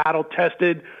Carolina. They're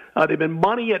battle-tested. They've been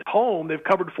money at home. They've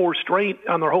covered 4 straight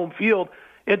on their home field.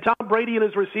 And Tom Brady and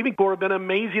his receiving corps have been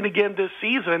amazing again this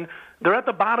season. They're at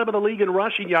the bottom of the league in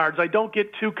rushing yards. I don't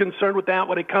get too concerned with that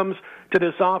when it comes to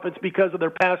this offense because of their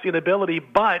passing ability.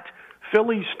 But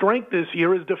Philly's strength this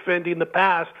year is defending the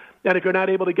pass. And if you're not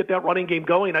able to get that running game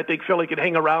going, I think Philly can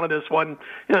hang around in this one,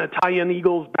 tie in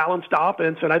Eagles' balanced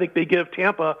offense, and I think they give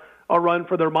Tampa a run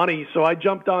for their money. So I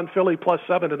jumped on Philly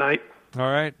 +7 tonight. All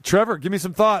right. Trevor, give me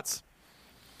some thoughts.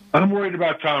 I'm worried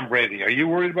about Tom Brady. Are you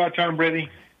worried about Tom Brady?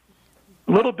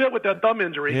 A little bit with that thumb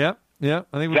injury. Yeah.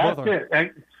 I think we both are. That's it.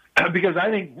 And, because I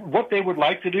think what they would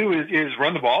like to do is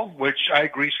run the ball, which I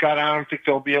agree, Scott. I don't think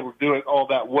they'll be able to do it all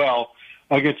that well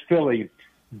against Philly.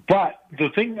 But the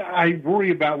thing that I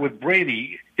worry about with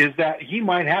Brady is that he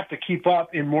might have to keep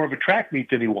up in more of a track meet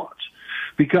than he wants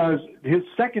because his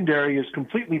secondary is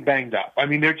completely banged up. I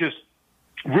mean, they're just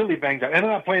really banged up. And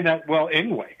they're not playing that well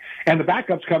anyway. And the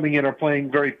backups coming in are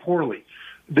playing very poorly.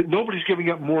 Nobody's giving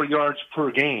up more yards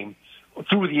per game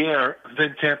through the air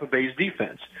than Tampa Bay's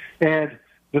defense. And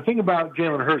the thing about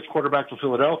Jalen Hurts, quarterback for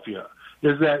Philadelphia,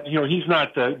 is that, he's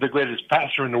not the greatest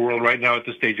passer in the world right now at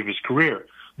this stage of his career.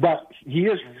 But he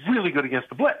is really good against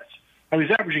the blitz. I mean,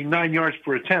 he's averaging 9 yards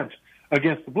per attempt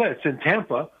against the blitz, and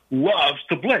Tampa loves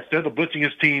to blitz. They're the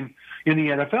blitzingest team in the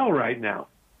NFL right now.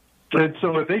 And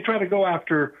so if they try to go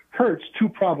after Hurts, 2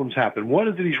 problems happen. One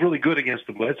is that he's really good against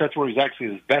the blitz. That's where he's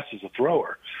actually his best as a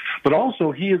thrower. But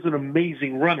also he is an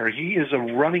amazing runner. He is a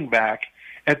running back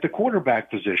at the quarterback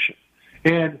position.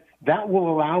 And that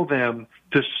will allow them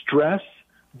to stress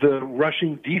the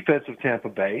rushing defense of Tampa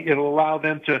Bay. It'll allow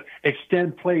them to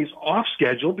extend plays off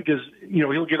schedule because,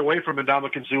 he'll get away from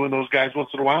Ndamukong Suh and those guys once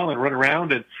in a while and run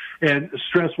around and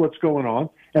stress what's going on.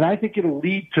 And I think it'll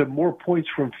lead to more points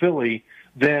from Philly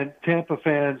than Tampa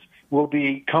fans will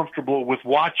be comfortable with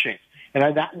watching.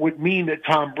 And that would mean that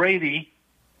Tom Brady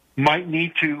might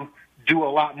need to do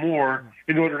a lot more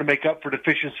in order to make up for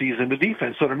deficiencies in the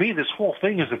defense. So to me, this whole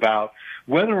thing is about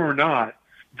whether or not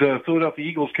the Philadelphia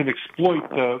Eagles can exploit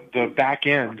the back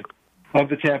end of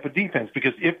the Tampa defense.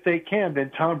 Because if they can,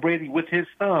 then Tom Brady, with his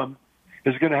thumb,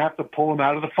 is going to have to pull him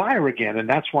out of the fire again. And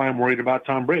that's why I'm worried about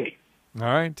Tom Brady. All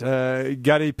right.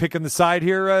 Got a pick on the side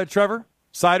here, Trevor?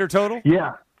 Side or total?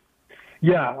 Yeah.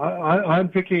 I'm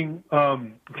picking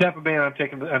Tampa Bay, and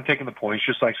I'm taking the points,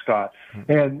 just like Scott.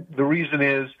 And the reason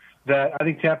is that I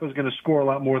think Tampa is going to score a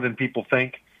lot more than people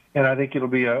think, and I think it'll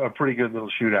be a pretty good little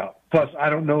shootout. Plus, I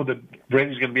don't know that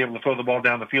Brady's going to be able to throw the ball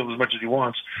down the field as much as he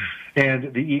wants,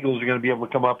 and the Eagles are going to be able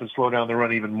to come up and slow down the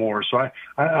run even more. So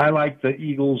I like the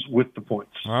Eagles with the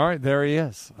points. All right, there he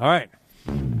is. All right.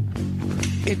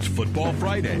 It's Football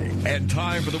Friday and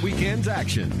time for the weekend's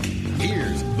action.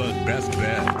 Here's the best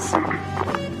bets.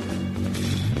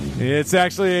 It's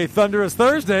actually a thunderous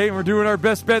Thursday, and we're doing our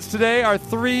best bets today. Our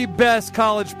 3 best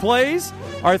college plays,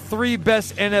 our 3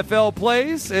 best NFL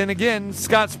plays. And again,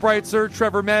 Scott Spreitzer,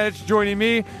 Trevor Madich joining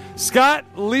me. Scott,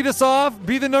 lead us off.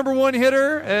 Be the number 1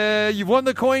 hitter. You've won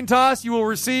the coin toss. You will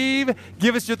receive.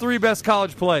 Give us your 3 best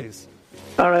college plays.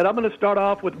 All right, I'm going to start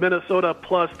off with Minnesota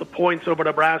plus the points over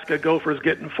Nebraska. Gophers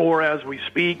getting 4 as we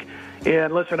speak.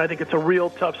 And listen, I think it's a real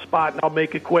tough spot, and I'll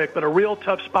make it quick, but a real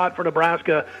tough spot for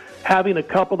Nebraska, having a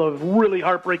couple of really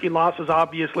heartbreaking losses,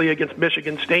 obviously, against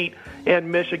Michigan State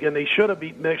and Michigan. They should have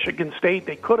beat Michigan State.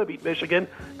 They could have beat Michigan.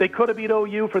 They could have beat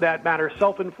OU, for that matter.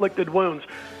 Self-inflicted wounds.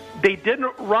 They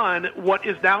didn't run what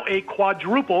is now a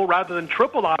quadruple rather than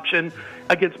triple option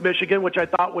against Michigan, which I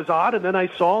thought was odd. And then I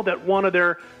saw that one of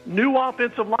their new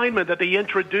offensive linemen that they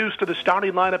introduced to the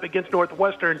starting lineup against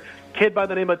Northwestern, kid by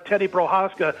the name of Teddy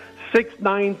Prohaska,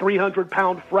 6'9",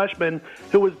 300-pound freshman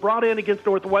who was brought in against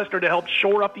Northwestern to help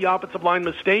shore up the offensive line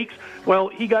mistakes. Well,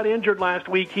 he got injured last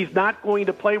week. He's not going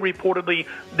to play reportedly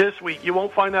this week. You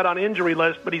won't find that on injury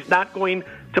list, but he's not going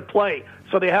to play.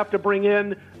 So they have to bring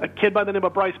in a kid by the name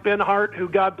of Bryce Benhart, who,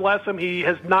 God bless him, he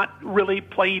has not really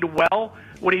played well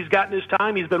when he's gotten his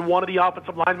time. He's been one of the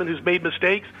offensive linemen who's made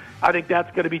mistakes. I think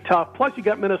that's going to be tough. Plus, you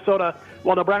got Minnesota.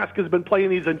 While Nebraska's been playing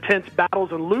these intense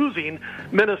battles and losing,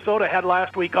 Minnesota had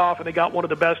last week off, and they got one of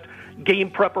the best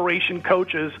game preparation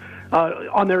coaches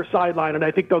on their sideline, and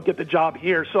I think they'll get the job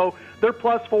here. So they're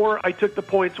 +4. I took the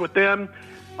points with them.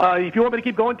 If you want me to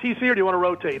keep going, TC, or do you want to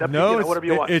rotate? Whatever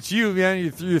you want. It's you,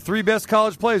 man. Your 3 best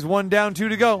college plays. 1 down, 2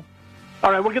 to go.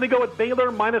 All right, we're going to go with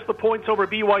Baylor minus the points over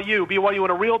BYU. BYU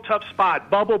in a real tough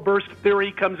spot. Bubble burst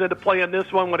theory comes into play in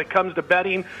this one when it comes to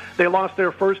betting. They lost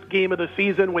their first game of the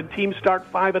season. When teams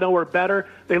start 5-0 or better,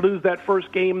 they lose that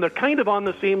first game. They're kind of on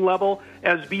the same level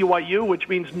as BYU, which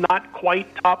means not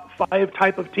quite top 5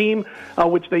 type of team,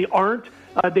 which they aren't.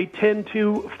 They tend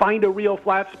to find a real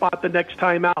flat spot the next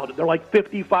time out. They're like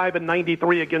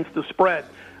 55-93 against the spread.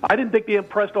 I didn't think they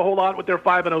impressed a whole lot with their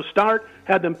 5-0 start,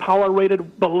 had them power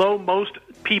rated below most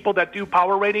people that do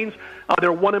power ratings.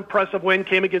 Their one impressive win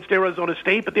came against Arizona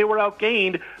State, but they were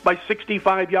outgained by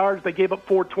 65 yards. They gave up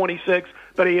 426,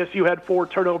 but ASU had 4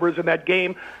 turnovers in that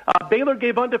game. Baylor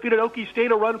gave undefeated Okie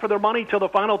State a run for their money till the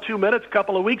final 2 minutes a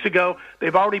couple of weeks ago.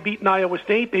 They've already beaten Iowa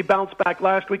State. They bounced back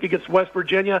last week against West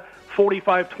Virginia,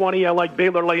 45-20. I like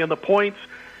Baylor laying the points.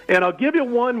 And I'll give you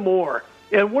one more.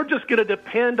 And we're just going to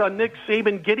depend on Nick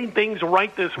Saban getting things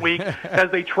right this week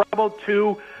as they travel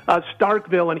to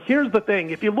Starkville. And here's the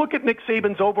thing. If you look at Nick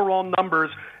Saban's overall numbers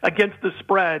against the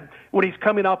spread, when he's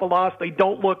coming off a loss, they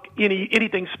don't look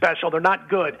anything special. They're not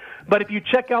good. But if you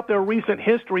check out their recent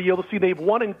history, you'll see they've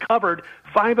won and covered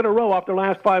 5 in a row off their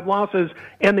last 5 losses,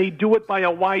 and they do it by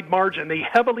a wide margin. They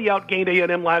heavily outgained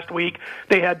A&M last week.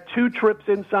 They had 2 trips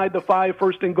inside the 5,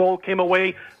 first and goal, came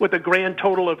away with a grand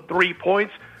total of 3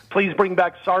 points. Please bring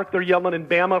back Sark. They're yelling in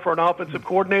Bama for an offensive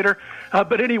coordinator.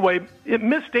 But anyway,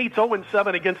 Miss State's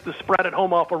 0-7 against the spread at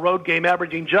home off a road game,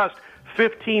 averaging just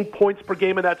 15 points per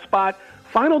game in that spot.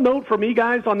 Final note for me,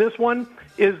 guys, on this one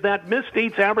is that Miss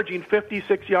State's averaging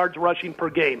 56 yards rushing per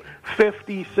game.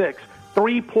 56.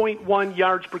 3.1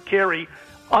 yards per carry.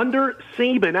 Under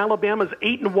Saban, Alabama's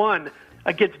 8-1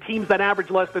 against teams that average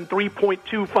less than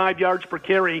 3.25 yards per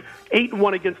carry.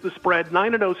 8-1 against the spread.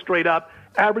 9-0 straight up.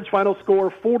 Average final score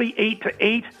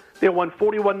 48-8. They won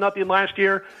 41-0 last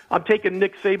year. I'm taking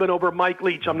Nick Saban over Mike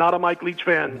Leach. I'm not a Mike Leach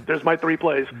fan. There's my 3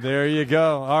 plays. There you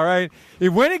go. All right. It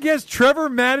went against Trevor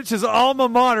Madich's alma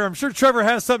mater. I'm sure Trevor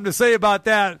has something to say about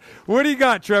that. What do you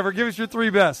got, Trevor? Give us your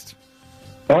 3 best.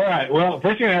 All right. Well,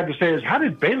 first thing I have to say is, how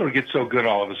did Baylor get so good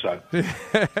all of a sudden?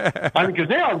 I mean, because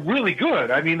they are really good.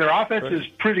 I mean, their offense is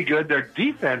pretty good. Their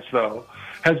defense, though,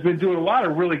 has been doing a lot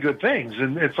of really good things.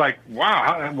 And it's like,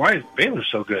 wow, why is Baylor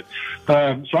so good? So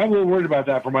I'm a little worried about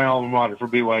that for my alma mater, for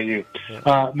BYU.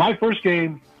 My first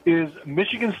game is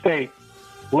Michigan State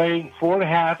laying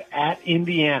 4.5 at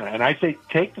Indiana. And I say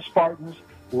take the Spartans,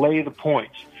 lay the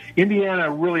points. Indiana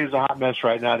really is a hot mess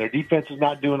right now. Their defense is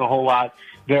not doing a whole lot.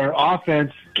 Their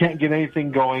offense can't get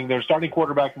anything going. Their starting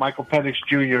quarterback, Michael Penix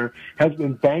Jr., has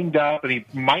been banged up, and he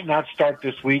might not start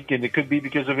this week, and it could be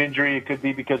because of injury. It could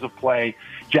be because of play.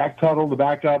 Jack Tuttle, the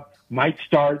backup, might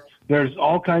start. There's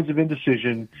all kinds of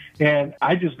indecision, and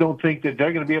I just don't think that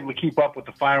they're going to be able to keep up with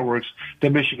the fireworks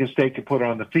that Michigan State can put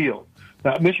on the field.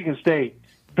 Now, Michigan State,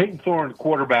 Peyton Thorne,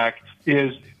 quarterback,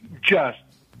 is just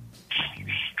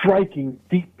striking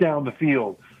deep down the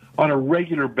field on a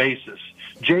regular basis.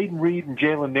 Jaden Reed and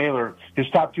Jalen Naylor, his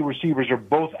top 2 receivers, are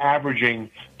both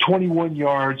averaging 21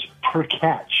 yards per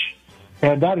catch.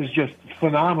 And that is just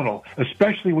phenomenal,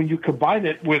 especially when you combine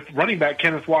it with running back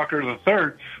Kenneth Walker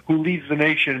III, who leads the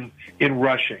nation in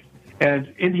rushing.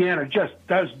 And Indiana just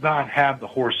does not have the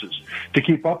horses to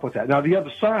keep up with that. Now, the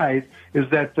other side is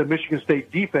that the Michigan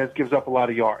State defense gives up a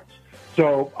lot of yards.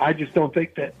 So I just don't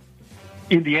think that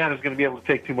Indiana is going to be able to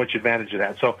take too much advantage of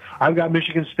that. So I've got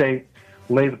Michigan State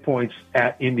lay the points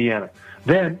at Indiana.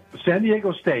 Then San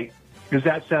Diego State is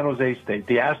at San Jose State.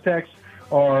 The Aztecs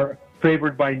are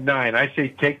favored by 9. I say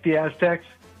take the Aztecs,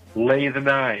 lay the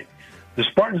 9. The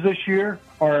Spartans this year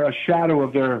are a shadow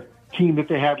of their team that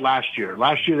they had last year.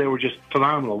 Last year they were just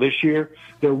phenomenal. This year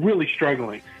they're really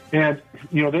struggling. And,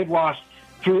 they've lost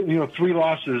 3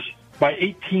 losses by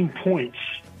 18 points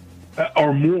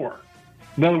or more.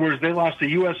 In other words, they lost to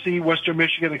USC, Western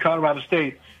Michigan, and Colorado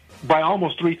State by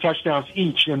almost 3 touchdowns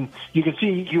each. And you can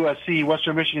see USC,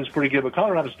 Western Michigan is pretty good, but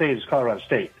Colorado State is Colorado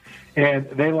State. And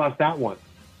they lost that one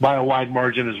by a wide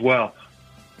margin as well.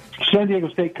 San Diego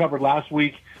State covered last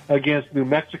week against New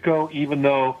Mexico, even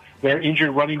though their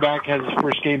injured running back had his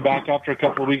first game back after a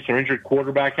couple of weeks. Their injured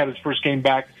quarterback had his first game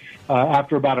back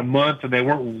after about a month, and they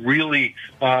weren't really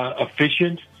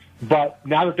efficient. But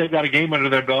now that they've got a game under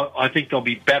their belt, I think they'll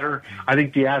be better. I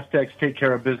think the Aztecs take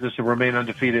care of business and remain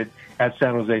undefeated at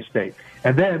San Jose State.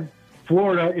 And then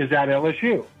Florida is at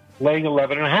LSU, laying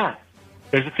 11.5.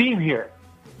 There's a theme here.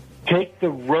 Take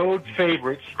the road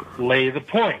favorites, lay the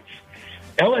points.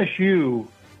 LSU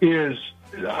is,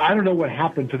 I don't know what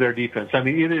happened to their defense. I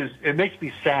mean, it makes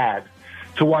me sad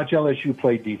to watch LSU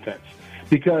play defense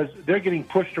because they're getting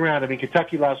pushed around. I mean,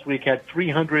 Kentucky last week had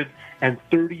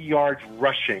 330 yards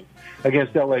rushing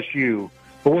against LSU.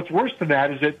 But what's worse than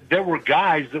that is that there were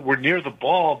guys that were near the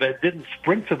ball that didn't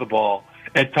sprint to the ball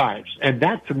at times. And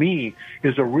that, to me,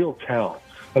 is a real tell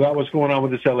about what's going on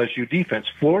with this LSU defense.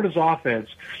 Florida's offense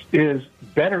is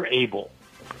better able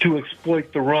to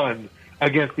exploit the run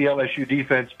against the LSU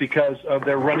defense because of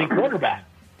their running quarterback,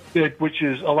 which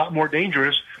is a lot more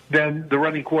dangerous than the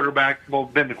running quarterback,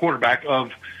 than the quarterback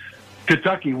of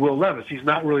Kentucky, Will Levis. He's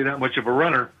not really that much of a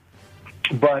runner,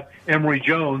 but Emory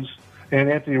Jones and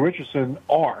Anthony Richardson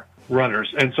are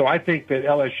runners. And so I think that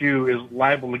LSU is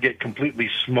liable to get completely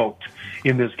smoked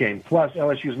in this game. Plus,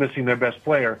 LSU is missing their best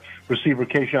player, receiver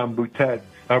Keyshawn Boutte,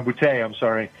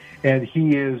 and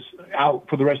he is out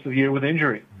for the rest of the year with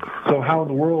injury. So how in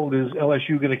the world is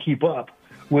LSU going to keep up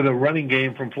with a running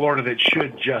game from Florida that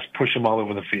should just push them all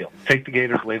over the field? Take the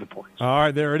Gators, lay the points. All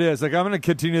right, there it is. I'm going to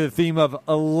continue the theme of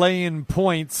laying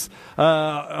points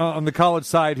on the college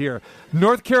side here.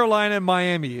 North Carolina and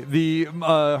Miami. The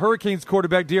Hurricanes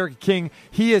quarterback, D'Eriq King,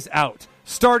 he is out.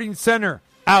 Starting center,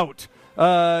 out.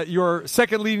 Your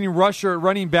second leading rusher at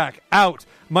running back, out.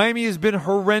 Miami has been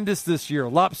horrendous this year.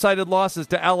 Lopsided losses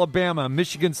to Alabama,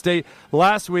 Michigan State.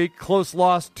 Last week, close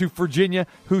loss to Virginia,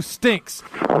 who stinks.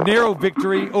 Narrow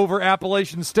victory over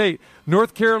Appalachian State.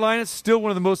 North Carolina is still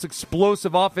one of the most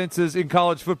explosive offenses in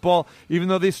college football, even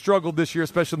though they struggled this year,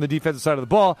 especially on the defensive side of the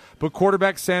ball. But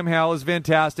quarterback Sam Howell is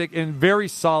fantastic and very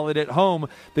solid at home.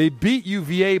 They beat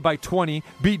UVA by 20,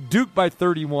 beat Duke by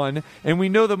 31, and we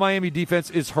know the Miami defense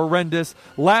is horrendous.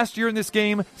 Last year in this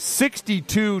game,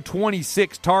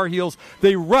 62-26 Tar Heels.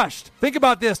 They rushed. Think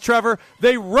about this, Trevor.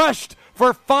 They rushed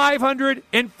for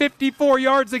 554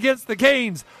 yards against the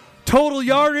Canes. Total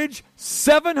yardage,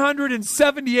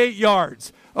 778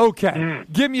 yards. Okay,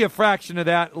 give me a fraction of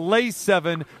that. Lay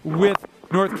 7 with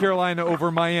North Carolina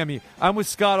over Miami. I'm with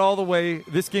Scott all the way.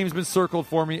 This game's been circled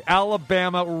for me.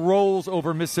 Alabama rolls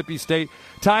over Mississippi State.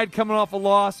 Tide coming off a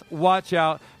loss. Watch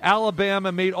out.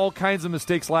 Alabama made all kinds of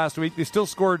mistakes last week. They still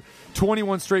scored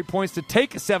 21 straight points to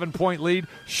take a 7-point lead.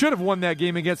 Should have won that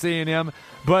game against A&M,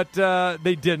 but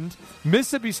they didn't.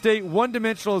 Mississippi State,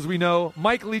 one-dimensional as we know.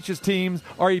 Mike Leach's teams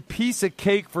are a piece of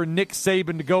cake for Nick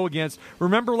Saban to go against.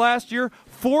 Remember last year?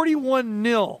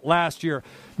 41-0 last year.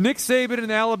 Nick Saban and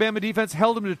the Alabama defense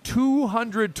held him to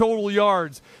 200 total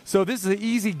yards. So this is an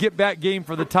easy get-back game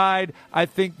for the Tide. I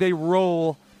think they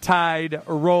roll. Tide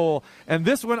roll. And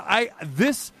this one,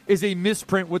 this is a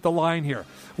misprint with the line here.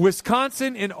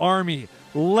 Wisconsin and Army.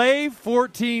 Lay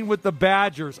 14 with the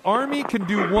Badgers. Army can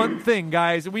do one thing,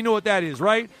 guys, and we know what that is,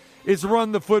 right? It's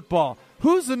run the football.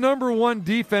 Who's the number one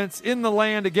defense in the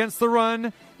land against the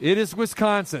run? It is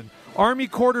Wisconsin. Army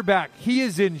quarterback, he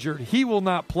is injured. He will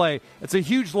not play. It's a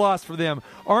huge loss for them.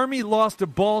 Army lost to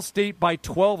Ball State by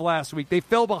 12 last week. They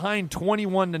fell behind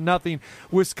 21-0.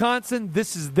 Wisconsin,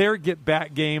 this is their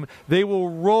get-back game. They will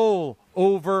roll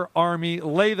over Army,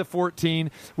 lay the 14.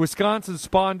 Wisconsin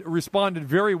responded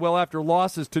very well after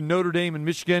losses to Notre Dame and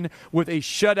Michigan with a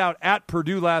shutout at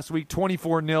Purdue last week,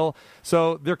 24-0.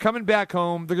 So they're coming back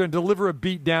home. They're going to deliver a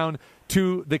beatdown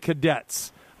to the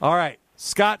Cadets. All right.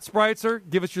 Scott Spreitzer,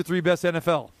 give us your three best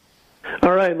NFL.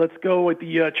 All right, let's go with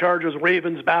the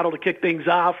Chargers-Ravens battle to kick things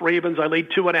off. Ravens, I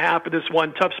laid 2.5 in this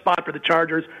one. Tough spot for the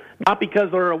Chargers, not because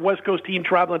they're a West Coast team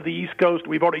traveling to the East Coast.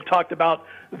 We've already talked about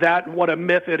that and what a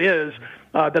myth it is,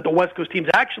 that the West Coast teams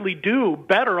actually do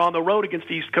better on the road against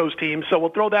East Coast teams. So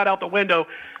we'll throw that out the window.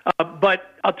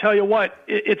 But I'll tell you what,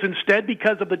 it's instead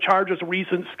because of the Chargers'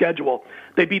 recent schedule.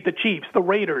 They beat the Chiefs, the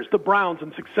Raiders, the Browns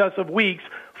in successive weeks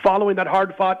following that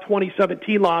hard-fought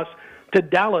 2017 loss to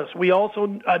Dallas. We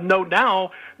also know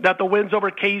now that the wins over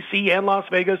KC and Las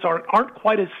Vegas aren't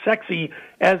quite as sexy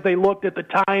as they looked at the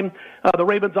time. The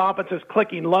Ravens' offense is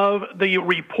clicking. Love the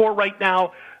rapport right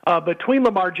now between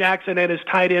Lamar Jackson and his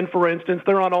tight end, for instance.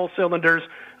 They're on all cylinders.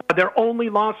 Their only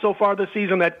loss so far this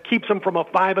season that keeps them from a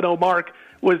 5-0 mark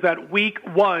was that Week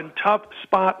 1 tough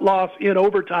spot loss in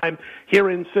overtime here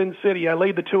in Sin City. I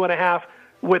laid the 2.5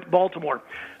 with Baltimore.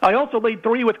 I also laid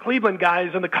 3 with Cleveland, guys,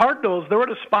 and the Cardinals, they're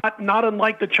at a spot not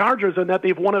unlike the Chargers in that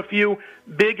they've won a few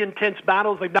big, intense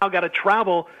battles. They've now got to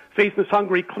travel, face this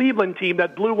hungry Cleveland team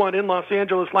that blew one in Los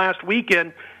Angeles last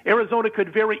weekend. Arizona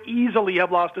could very easily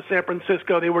have lost to San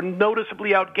Francisco. They were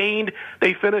noticeably outgained.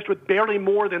 They finished with barely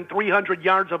more than 300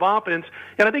 yards of offense,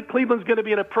 and I think Cleveland's going to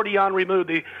be in a pretty ornery mood.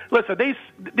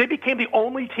 They became the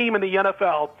only team in the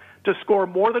NFL to score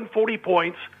more than 40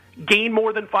 points, gain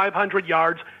more than 500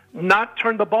 yards, not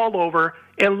turn the ball over,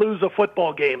 and lose a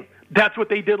football game. That's what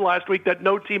they did last week that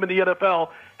no team in the NFL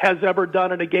has ever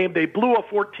done in a game. They blew a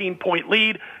 14-point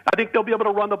lead. I think they'll be able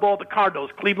to run the ball at the Cardinals.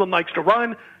 Cleveland likes to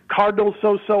run. Cardinals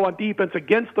so-so on defense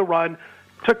against the run.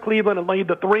 Took Cleveland and laid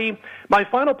the 3. My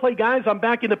final play, guys, I'm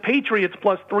backing the Patriots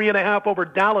plus 3.5 over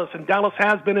Dallas, and Dallas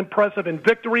has been impressive in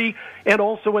victory and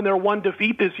also in their one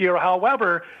defeat this year.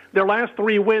 However, their last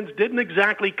 3 wins didn't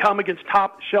exactly come against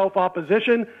top-shelf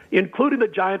opposition, including the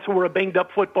Giants, who were a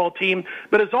banged-up football team.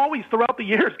 But as always, throughout the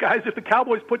years, guys, if the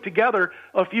Cowboys put together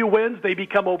a few wins, they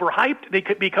become overhyped, they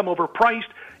could become overpriced,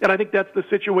 and I think that's the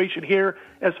situation here.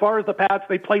 As far as the Pats,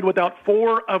 they played without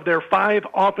 4 of their 5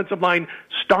 offensive line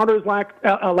starters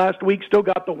last week, still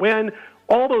got the win.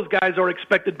 All those guys are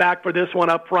expected back for this one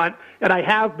up front, and I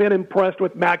have been impressed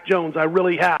with Mac Jones. I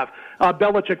really have.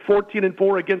 Belichick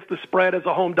 14-4 against the spread as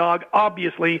a home dog.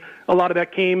 Obviously, a lot of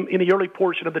that came in the early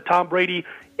portion of the Tom Brady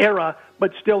era,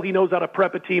 but still he knows how to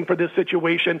prep a team for this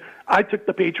situation. I took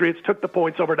the Patriots, took the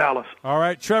points over Dallas. All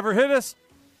right, Trevor, hit us.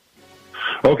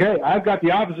 Okay, I've got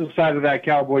the opposite side of that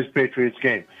Cowboys-Patriots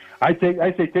game. I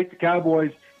say take the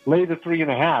Cowboys, lay the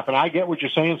 3.5, and I get what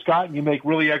you're saying, Scott, and you make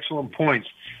really excellent points.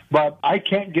 But I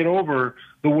can't get over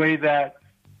the way that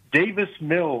Davis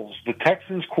Mills, the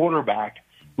Texans quarterback,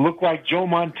 looked like Joe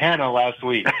Montana last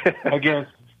week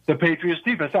against the Patriots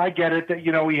defense. I get it that,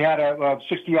 he had a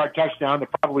 60-yard touchdown that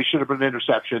probably should have been an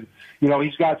interception.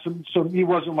 He's got some, he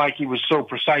wasn't like he was so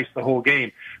precise the whole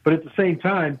game. But at the same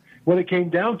time, when it came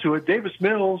down to it, Davis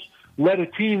Mills led a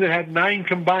team that had 9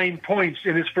 combined points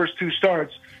in his first 2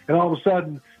 starts, and all of a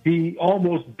sudden he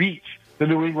almost beat the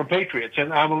New England Patriots.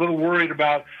 And I'm a little worried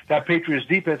about that Patriots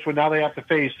defense when now they have to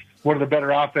face one of the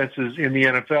better offenses in the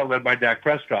NFL led by Dak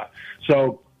Prescott.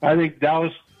 So I think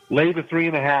Dallas lay the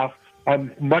 3.5.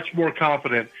 I'm much more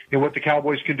confident in what the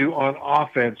Cowboys can do on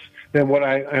offense than what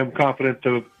I am confident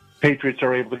the Patriots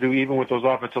are able to do, even with those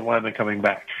offensive linemen coming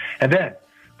back. And then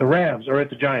the Rams are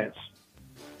at the Giants.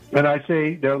 And I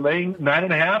say they're laying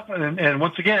 9.5, and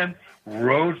once again,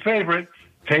 road favorite.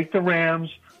 Take the Rams,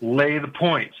 lay the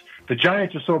points. The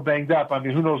Giants are so banged up, I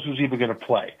mean, who knows who's even going to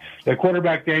play. Their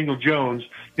quarterback, Daniel Jones,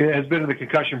 has been in the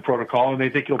concussion protocol, and they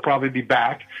think he'll probably be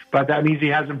back, but that means he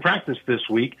hasn't practiced this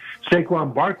week.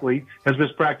 Saquon Barkley has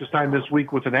missed practice time this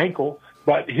week with an ankle,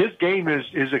 but his game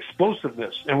is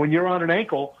explosiveness. And when you're on an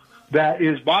ankle that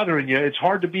is bothering you, it's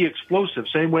hard to be explosive.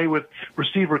 Same way with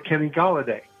receiver Kenny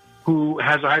Golladay, who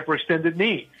has a hyperextended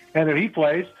knee. And if he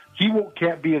plays,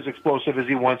 can't be as explosive as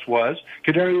he once was.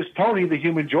 Kadarius Toney, the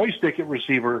human joystick at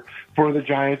receiver for the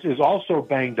Giants, is also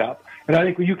banged up. And I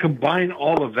think when you combine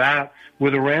all of that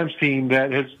with a Rams team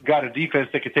that has got a defense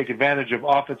that can take advantage of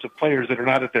offensive players that are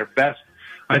not at their best,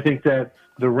 I think that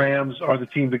the Rams are the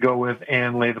team to go with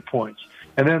and lay the points.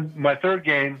 And then my third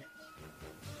game,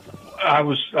 I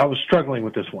was struggling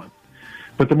with this one.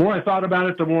 But the more I thought about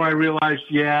it, the more I realized,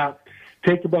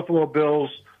 take the Buffalo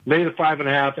Bills, lay the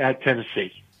 5.5 at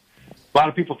Tennessee. A lot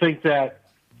of people think that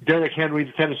Derrick Henry,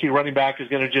 the Tennessee running back, is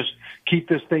going to just keep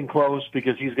this thing close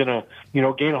because he's going to,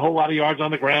 gain a whole lot of yards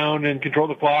on the ground and control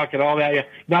the clock and all that.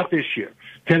 Not this year.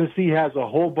 Tennessee has a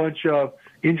whole bunch of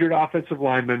injured offensive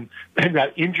linemen. They've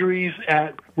got injuries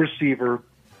at receiver.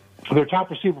 Their top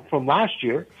receiver from last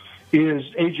year is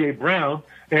A.J. Brown,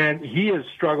 and he has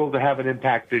struggled to have an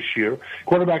impact this year.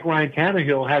 Quarterback Ryan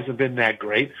Tannehill hasn't been that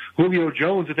great. Julio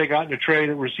Jones, that they got in a trade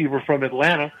at receiver from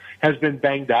Atlanta, has been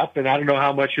banged up, and I don't know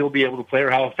how much he'll be able to play or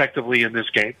how effectively in this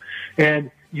game.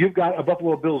 And you've got a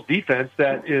Buffalo Bills defense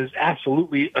that is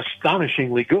absolutely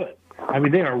astonishingly good. I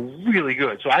mean, they are really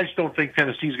good. So I just don't think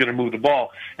Tennessee's going to move the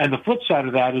ball. And the flip side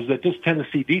of that is that this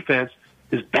Tennessee defense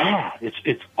is bad.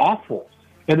 It's awful.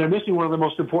 And they're missing one of the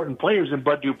most important players in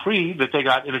Bud Dupree that they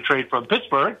got in a trade from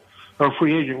Pittsburgh, or a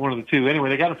free agent, one of the two. Anyway,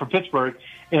 they got him from Pittsburgh,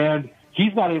 and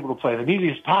he's not able to play. They need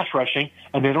his pass rushing,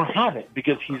 and they don't have it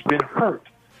because he's been hurt.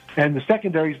 And the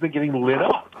secondary's been getting lit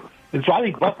up. And so I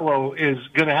think Buffalo is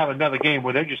going to have another game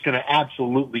where they're just going to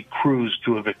absolutely cruise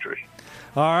to a victory.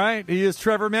 All right, he is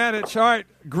Trevor Matich. All right,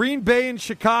 Green Bay and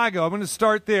Chicago. I'm going to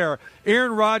start there.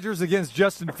 Aaron Rodgers against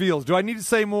Justin Fields. Do I need to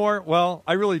say more? Well,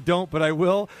 I really don't, but I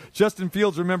will. Justin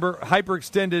Fields, remember,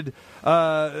 hyperextended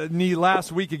knee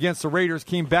last week against the Raiders,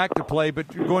 came back to play.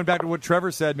 But going back to what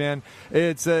Trevor said, man,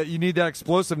 it's you need that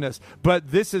explosiveness.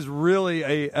 But this is really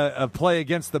a play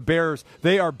against the Bears.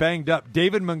 They are banged up.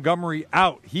 David Montgomery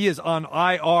out. He is on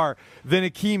IR. Then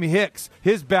Akeem Hicks,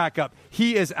 his backup,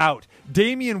 he is out.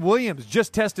 Damian Williams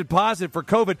just tested positive for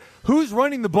COVID. Who's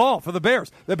running the ball for the Bears?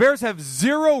 The Bears have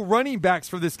 0 running backs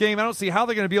for this game. I don't see how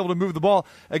they're going to be able to move the ball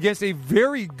against a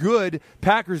very good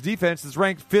Packers defense that's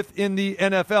ranked 5th in the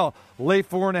NFL. Lay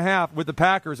 4.5 with the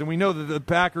Packers, and we know that the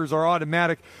Packers are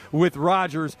automatic with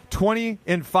Rodgers.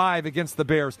 20-5 against the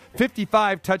Bears.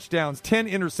 55 touchdowns, 10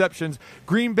 interceptions.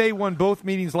 Green Bay won both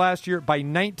meetings last year by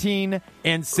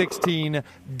 19-16.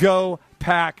 Go,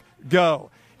 Pack, go.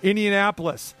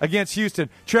 Indianapolis against Houston.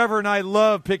 Trevor and I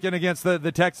love picking against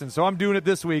the Texans, so I'm doing it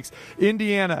this week.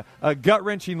 Indiana, a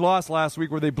gut-wrenching loss last week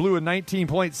where they blew a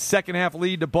 19-point second-half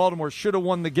lead to Baltimore. Should have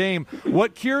won the game.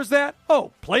 What cures that?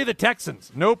 Oh, play the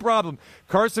Texans. No problem.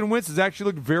 Carson Wentz has actually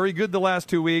looked very good the last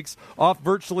 2 weeks, off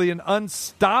virtually an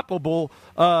unstoppable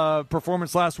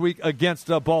performance last week against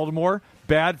Baltimore.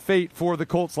 Bad fate for the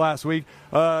Colts last week,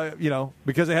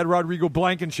 because they had Rodrigo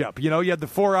Blankenship. You had the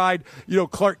four-eyed,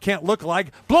 Clark Kent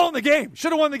look-alike. Blowing the game.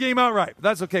 Should have won the game outright. But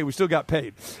that's okay. We still got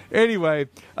paid. Anyway,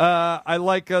 I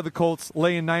like the Colts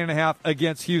laying 9.5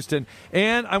 against Houston.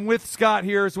 And I'm with Scott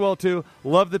here as well, too.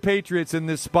 Love the Patriots in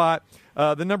this spot.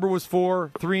 The number was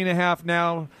 4, 3.5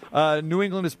 now. New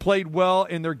England has played well,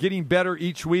 and they're getting better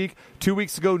each week. 2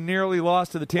 weeks ago, narrowly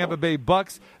lost to the Tampa Bay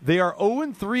Bucks. They are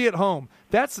 0-3 at home.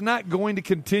 That's not going to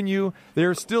continue.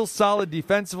 They're still solid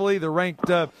defensively. They're ranked,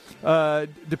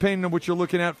 depending on what you're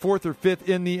looking at, 4th or 5th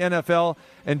in the NFL.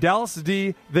 And Dallas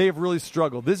D, they have really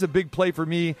struggled. This is a big play for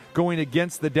me going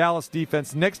against the Dallas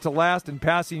defense, next to last in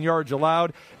passing yards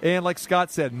allowed. And like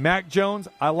Scott said, Mac Jones,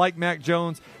 I like Mac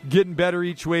Jones, getting better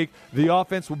each week. The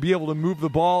offense will be able to move the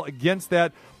ball against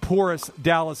that porous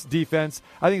Dallas defense.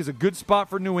 I think it's a good spot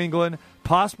for New England.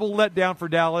 Possible letdown for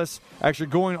Dallas, actually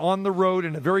going on the road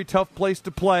in a very tough place to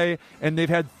play, and they've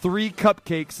had 3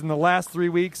 cupcakes in the last 3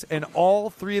 weeks, and all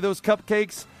 3 of those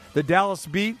cupcakes the Dallas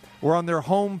beat were on their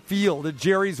home field at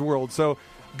Jerry's World, so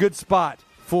good spot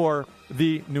for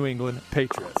the New England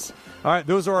Patriots. All right,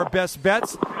 those are our best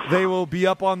bets. They will be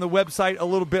up on the website a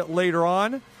little bit later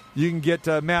on. You can get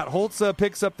Matt Holtz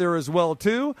picks up there as well,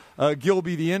 too.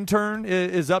 Gilby the intern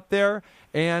is up there,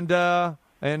 and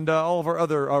all of our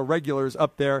other regulars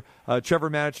up there, Trevor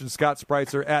Matich and Scott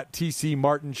Spreitzer at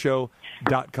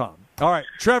tcmartinshow.com. All right,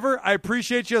 Trevor, I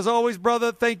appreciate you as always,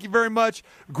 brother. Thank you very much.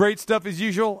 Great stuff as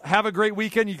usual. Have a great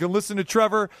weekend. You can listen to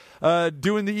Trevor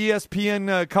doing the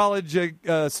ESPN college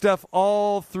stuff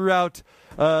all throughout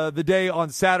the day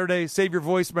on Saturday. Save your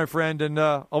voice, my friend, and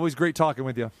always great talking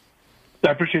with you.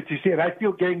 I appreciate you seeing it. I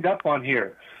feel ganged up on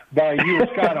here by you and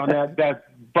Scott on that that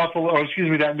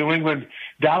New England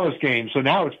Dallas game. So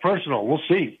now it's personal. We'll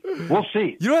see. You know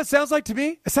what it sounds like to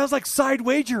me? It sounds like side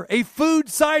wager, a food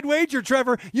side wager,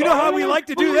 Trevor. You know how we like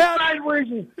to do that? Side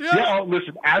wager. Yeah,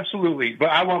 listen, absolutely. But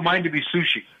I want mine to be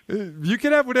sushi. You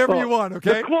can have whatever you want,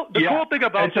 okay? The cool thing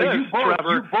about this,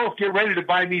 Trevor, you both get ready to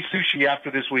buy me sushi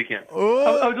after this weekend.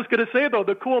 I was just going to say, though,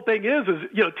 the cool thing is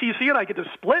TC and I get to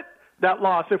split that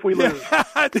loss if we lose.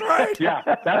 That's right. Yeah,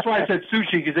 that's why I said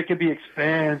sushi, because it can be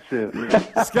expensive.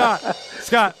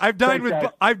 Scott, I've dined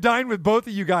with both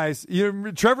of you guys.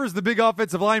 Trevor's the big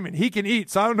offensive lineman. He can eat,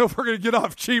 so I don't know if we're going to get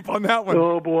off cheap on that one.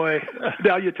 Oh boy,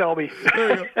 now you tell me.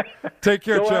 There you go. Take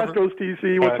care, Go Trevor. Astros,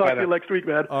 TC. We'll talk to you next week,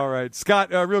 man. All right,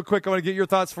 Scott. Real quick, I want to get your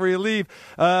thoughts before you leave.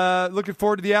 Looking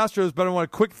forward to the Astros, but I want a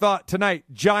quick thought tonight: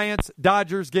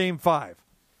 Giants-Dodgers Game 5.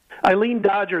 I leaned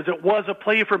Dodgers. It was a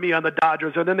play for me on the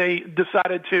Dodgers, and then they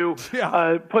decided to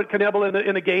put Knebel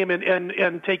in the game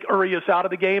and take Urias out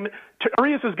of the game.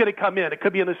 Urias is going to come in. It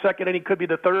could be in the second inning, could be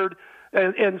the third,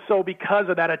 and so because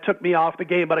of that, it took me off the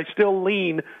game. But I still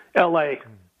lean L.A.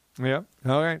 Yeah.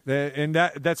 All right. And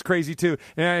that's crazy, too.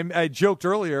 And I joked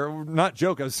earlier, not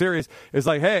joke, I was serious. It's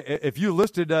like, hey, if you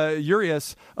listed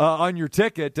Urias on your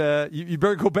ticket, you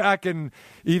better go back and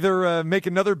either make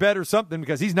another bet or something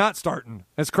because he's not starting.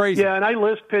 That's crazy. Yeah, and I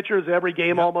list pitchers every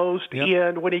game almost. Yep.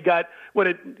 And when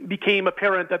it became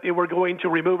apparent that they were going to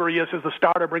remove Urias as the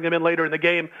starter, bring him in later in the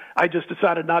game, I just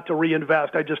decided not to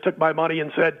reinvest. I just took my money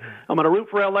and said, I'm going to root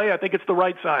for L.A. I think it's the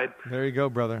right side. There you go,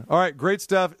 brother. All right, great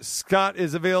stuff. Scott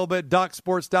is available at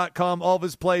DocSports.com. All of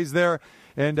his plays there.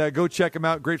 And go check him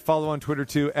out. Great follow on Twitter,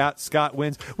 too, at Scott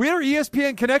Wins. We had our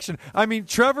ESPN connection. I mean,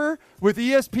 Trevor with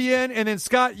ESPN, and then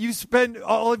Scott, you spend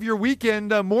all of your weekend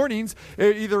mornings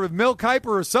either with Mel Kiper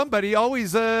or somebody,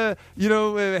 always, handicapping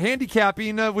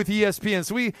with ESPN.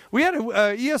 So we had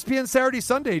a ESPN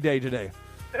Saturday-Sunday day today.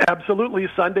 Absolutely.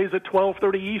 Sundays at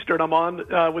 12:30 Eastern. I'm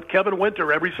on with Kevin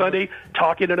Winter every Sunday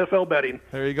talking NFL betting.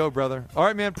 There you go, brother. All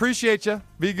right, man. Appreciate you.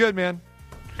 Be good, man.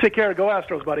 Take care. Go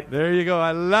Astros, buddy. There you go.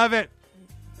 I love it.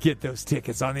 Get those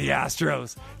tickets on the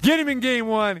Astros. Get him in Game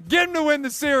 1. Get him to win the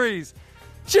series.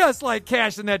 Just like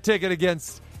cashing that ticket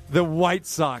against the White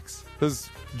Sox. Those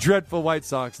dreadful White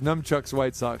Sox. Nunchucks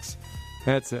White Sox.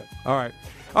 That's it. All right.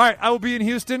 I will be in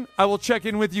Houston. I will check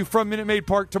in with you from Minute Maid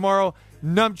Park tomorrow.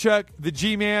 Nunchuck, the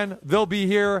G-Man, they'll be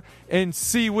here. And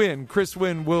C-Win, Chris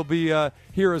Wynn, will be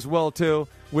here as well, too,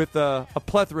 with a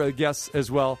plethora of guests as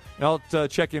well. And I'll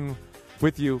check in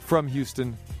with you from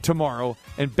Houston tomorrow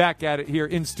and back at it here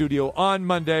in studio on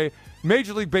Monday.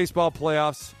 Major League Baseball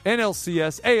playoffs,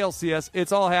 NLCS, ALCS,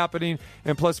 it's all happening,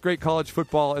 and plus great college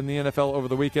football and the NFL over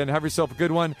the weekend. Have yourself a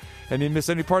good one, and if you miss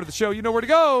any part of the show, you know where to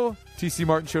go,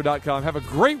 tcmartinshow.com. Have a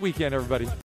great weekend, everybody.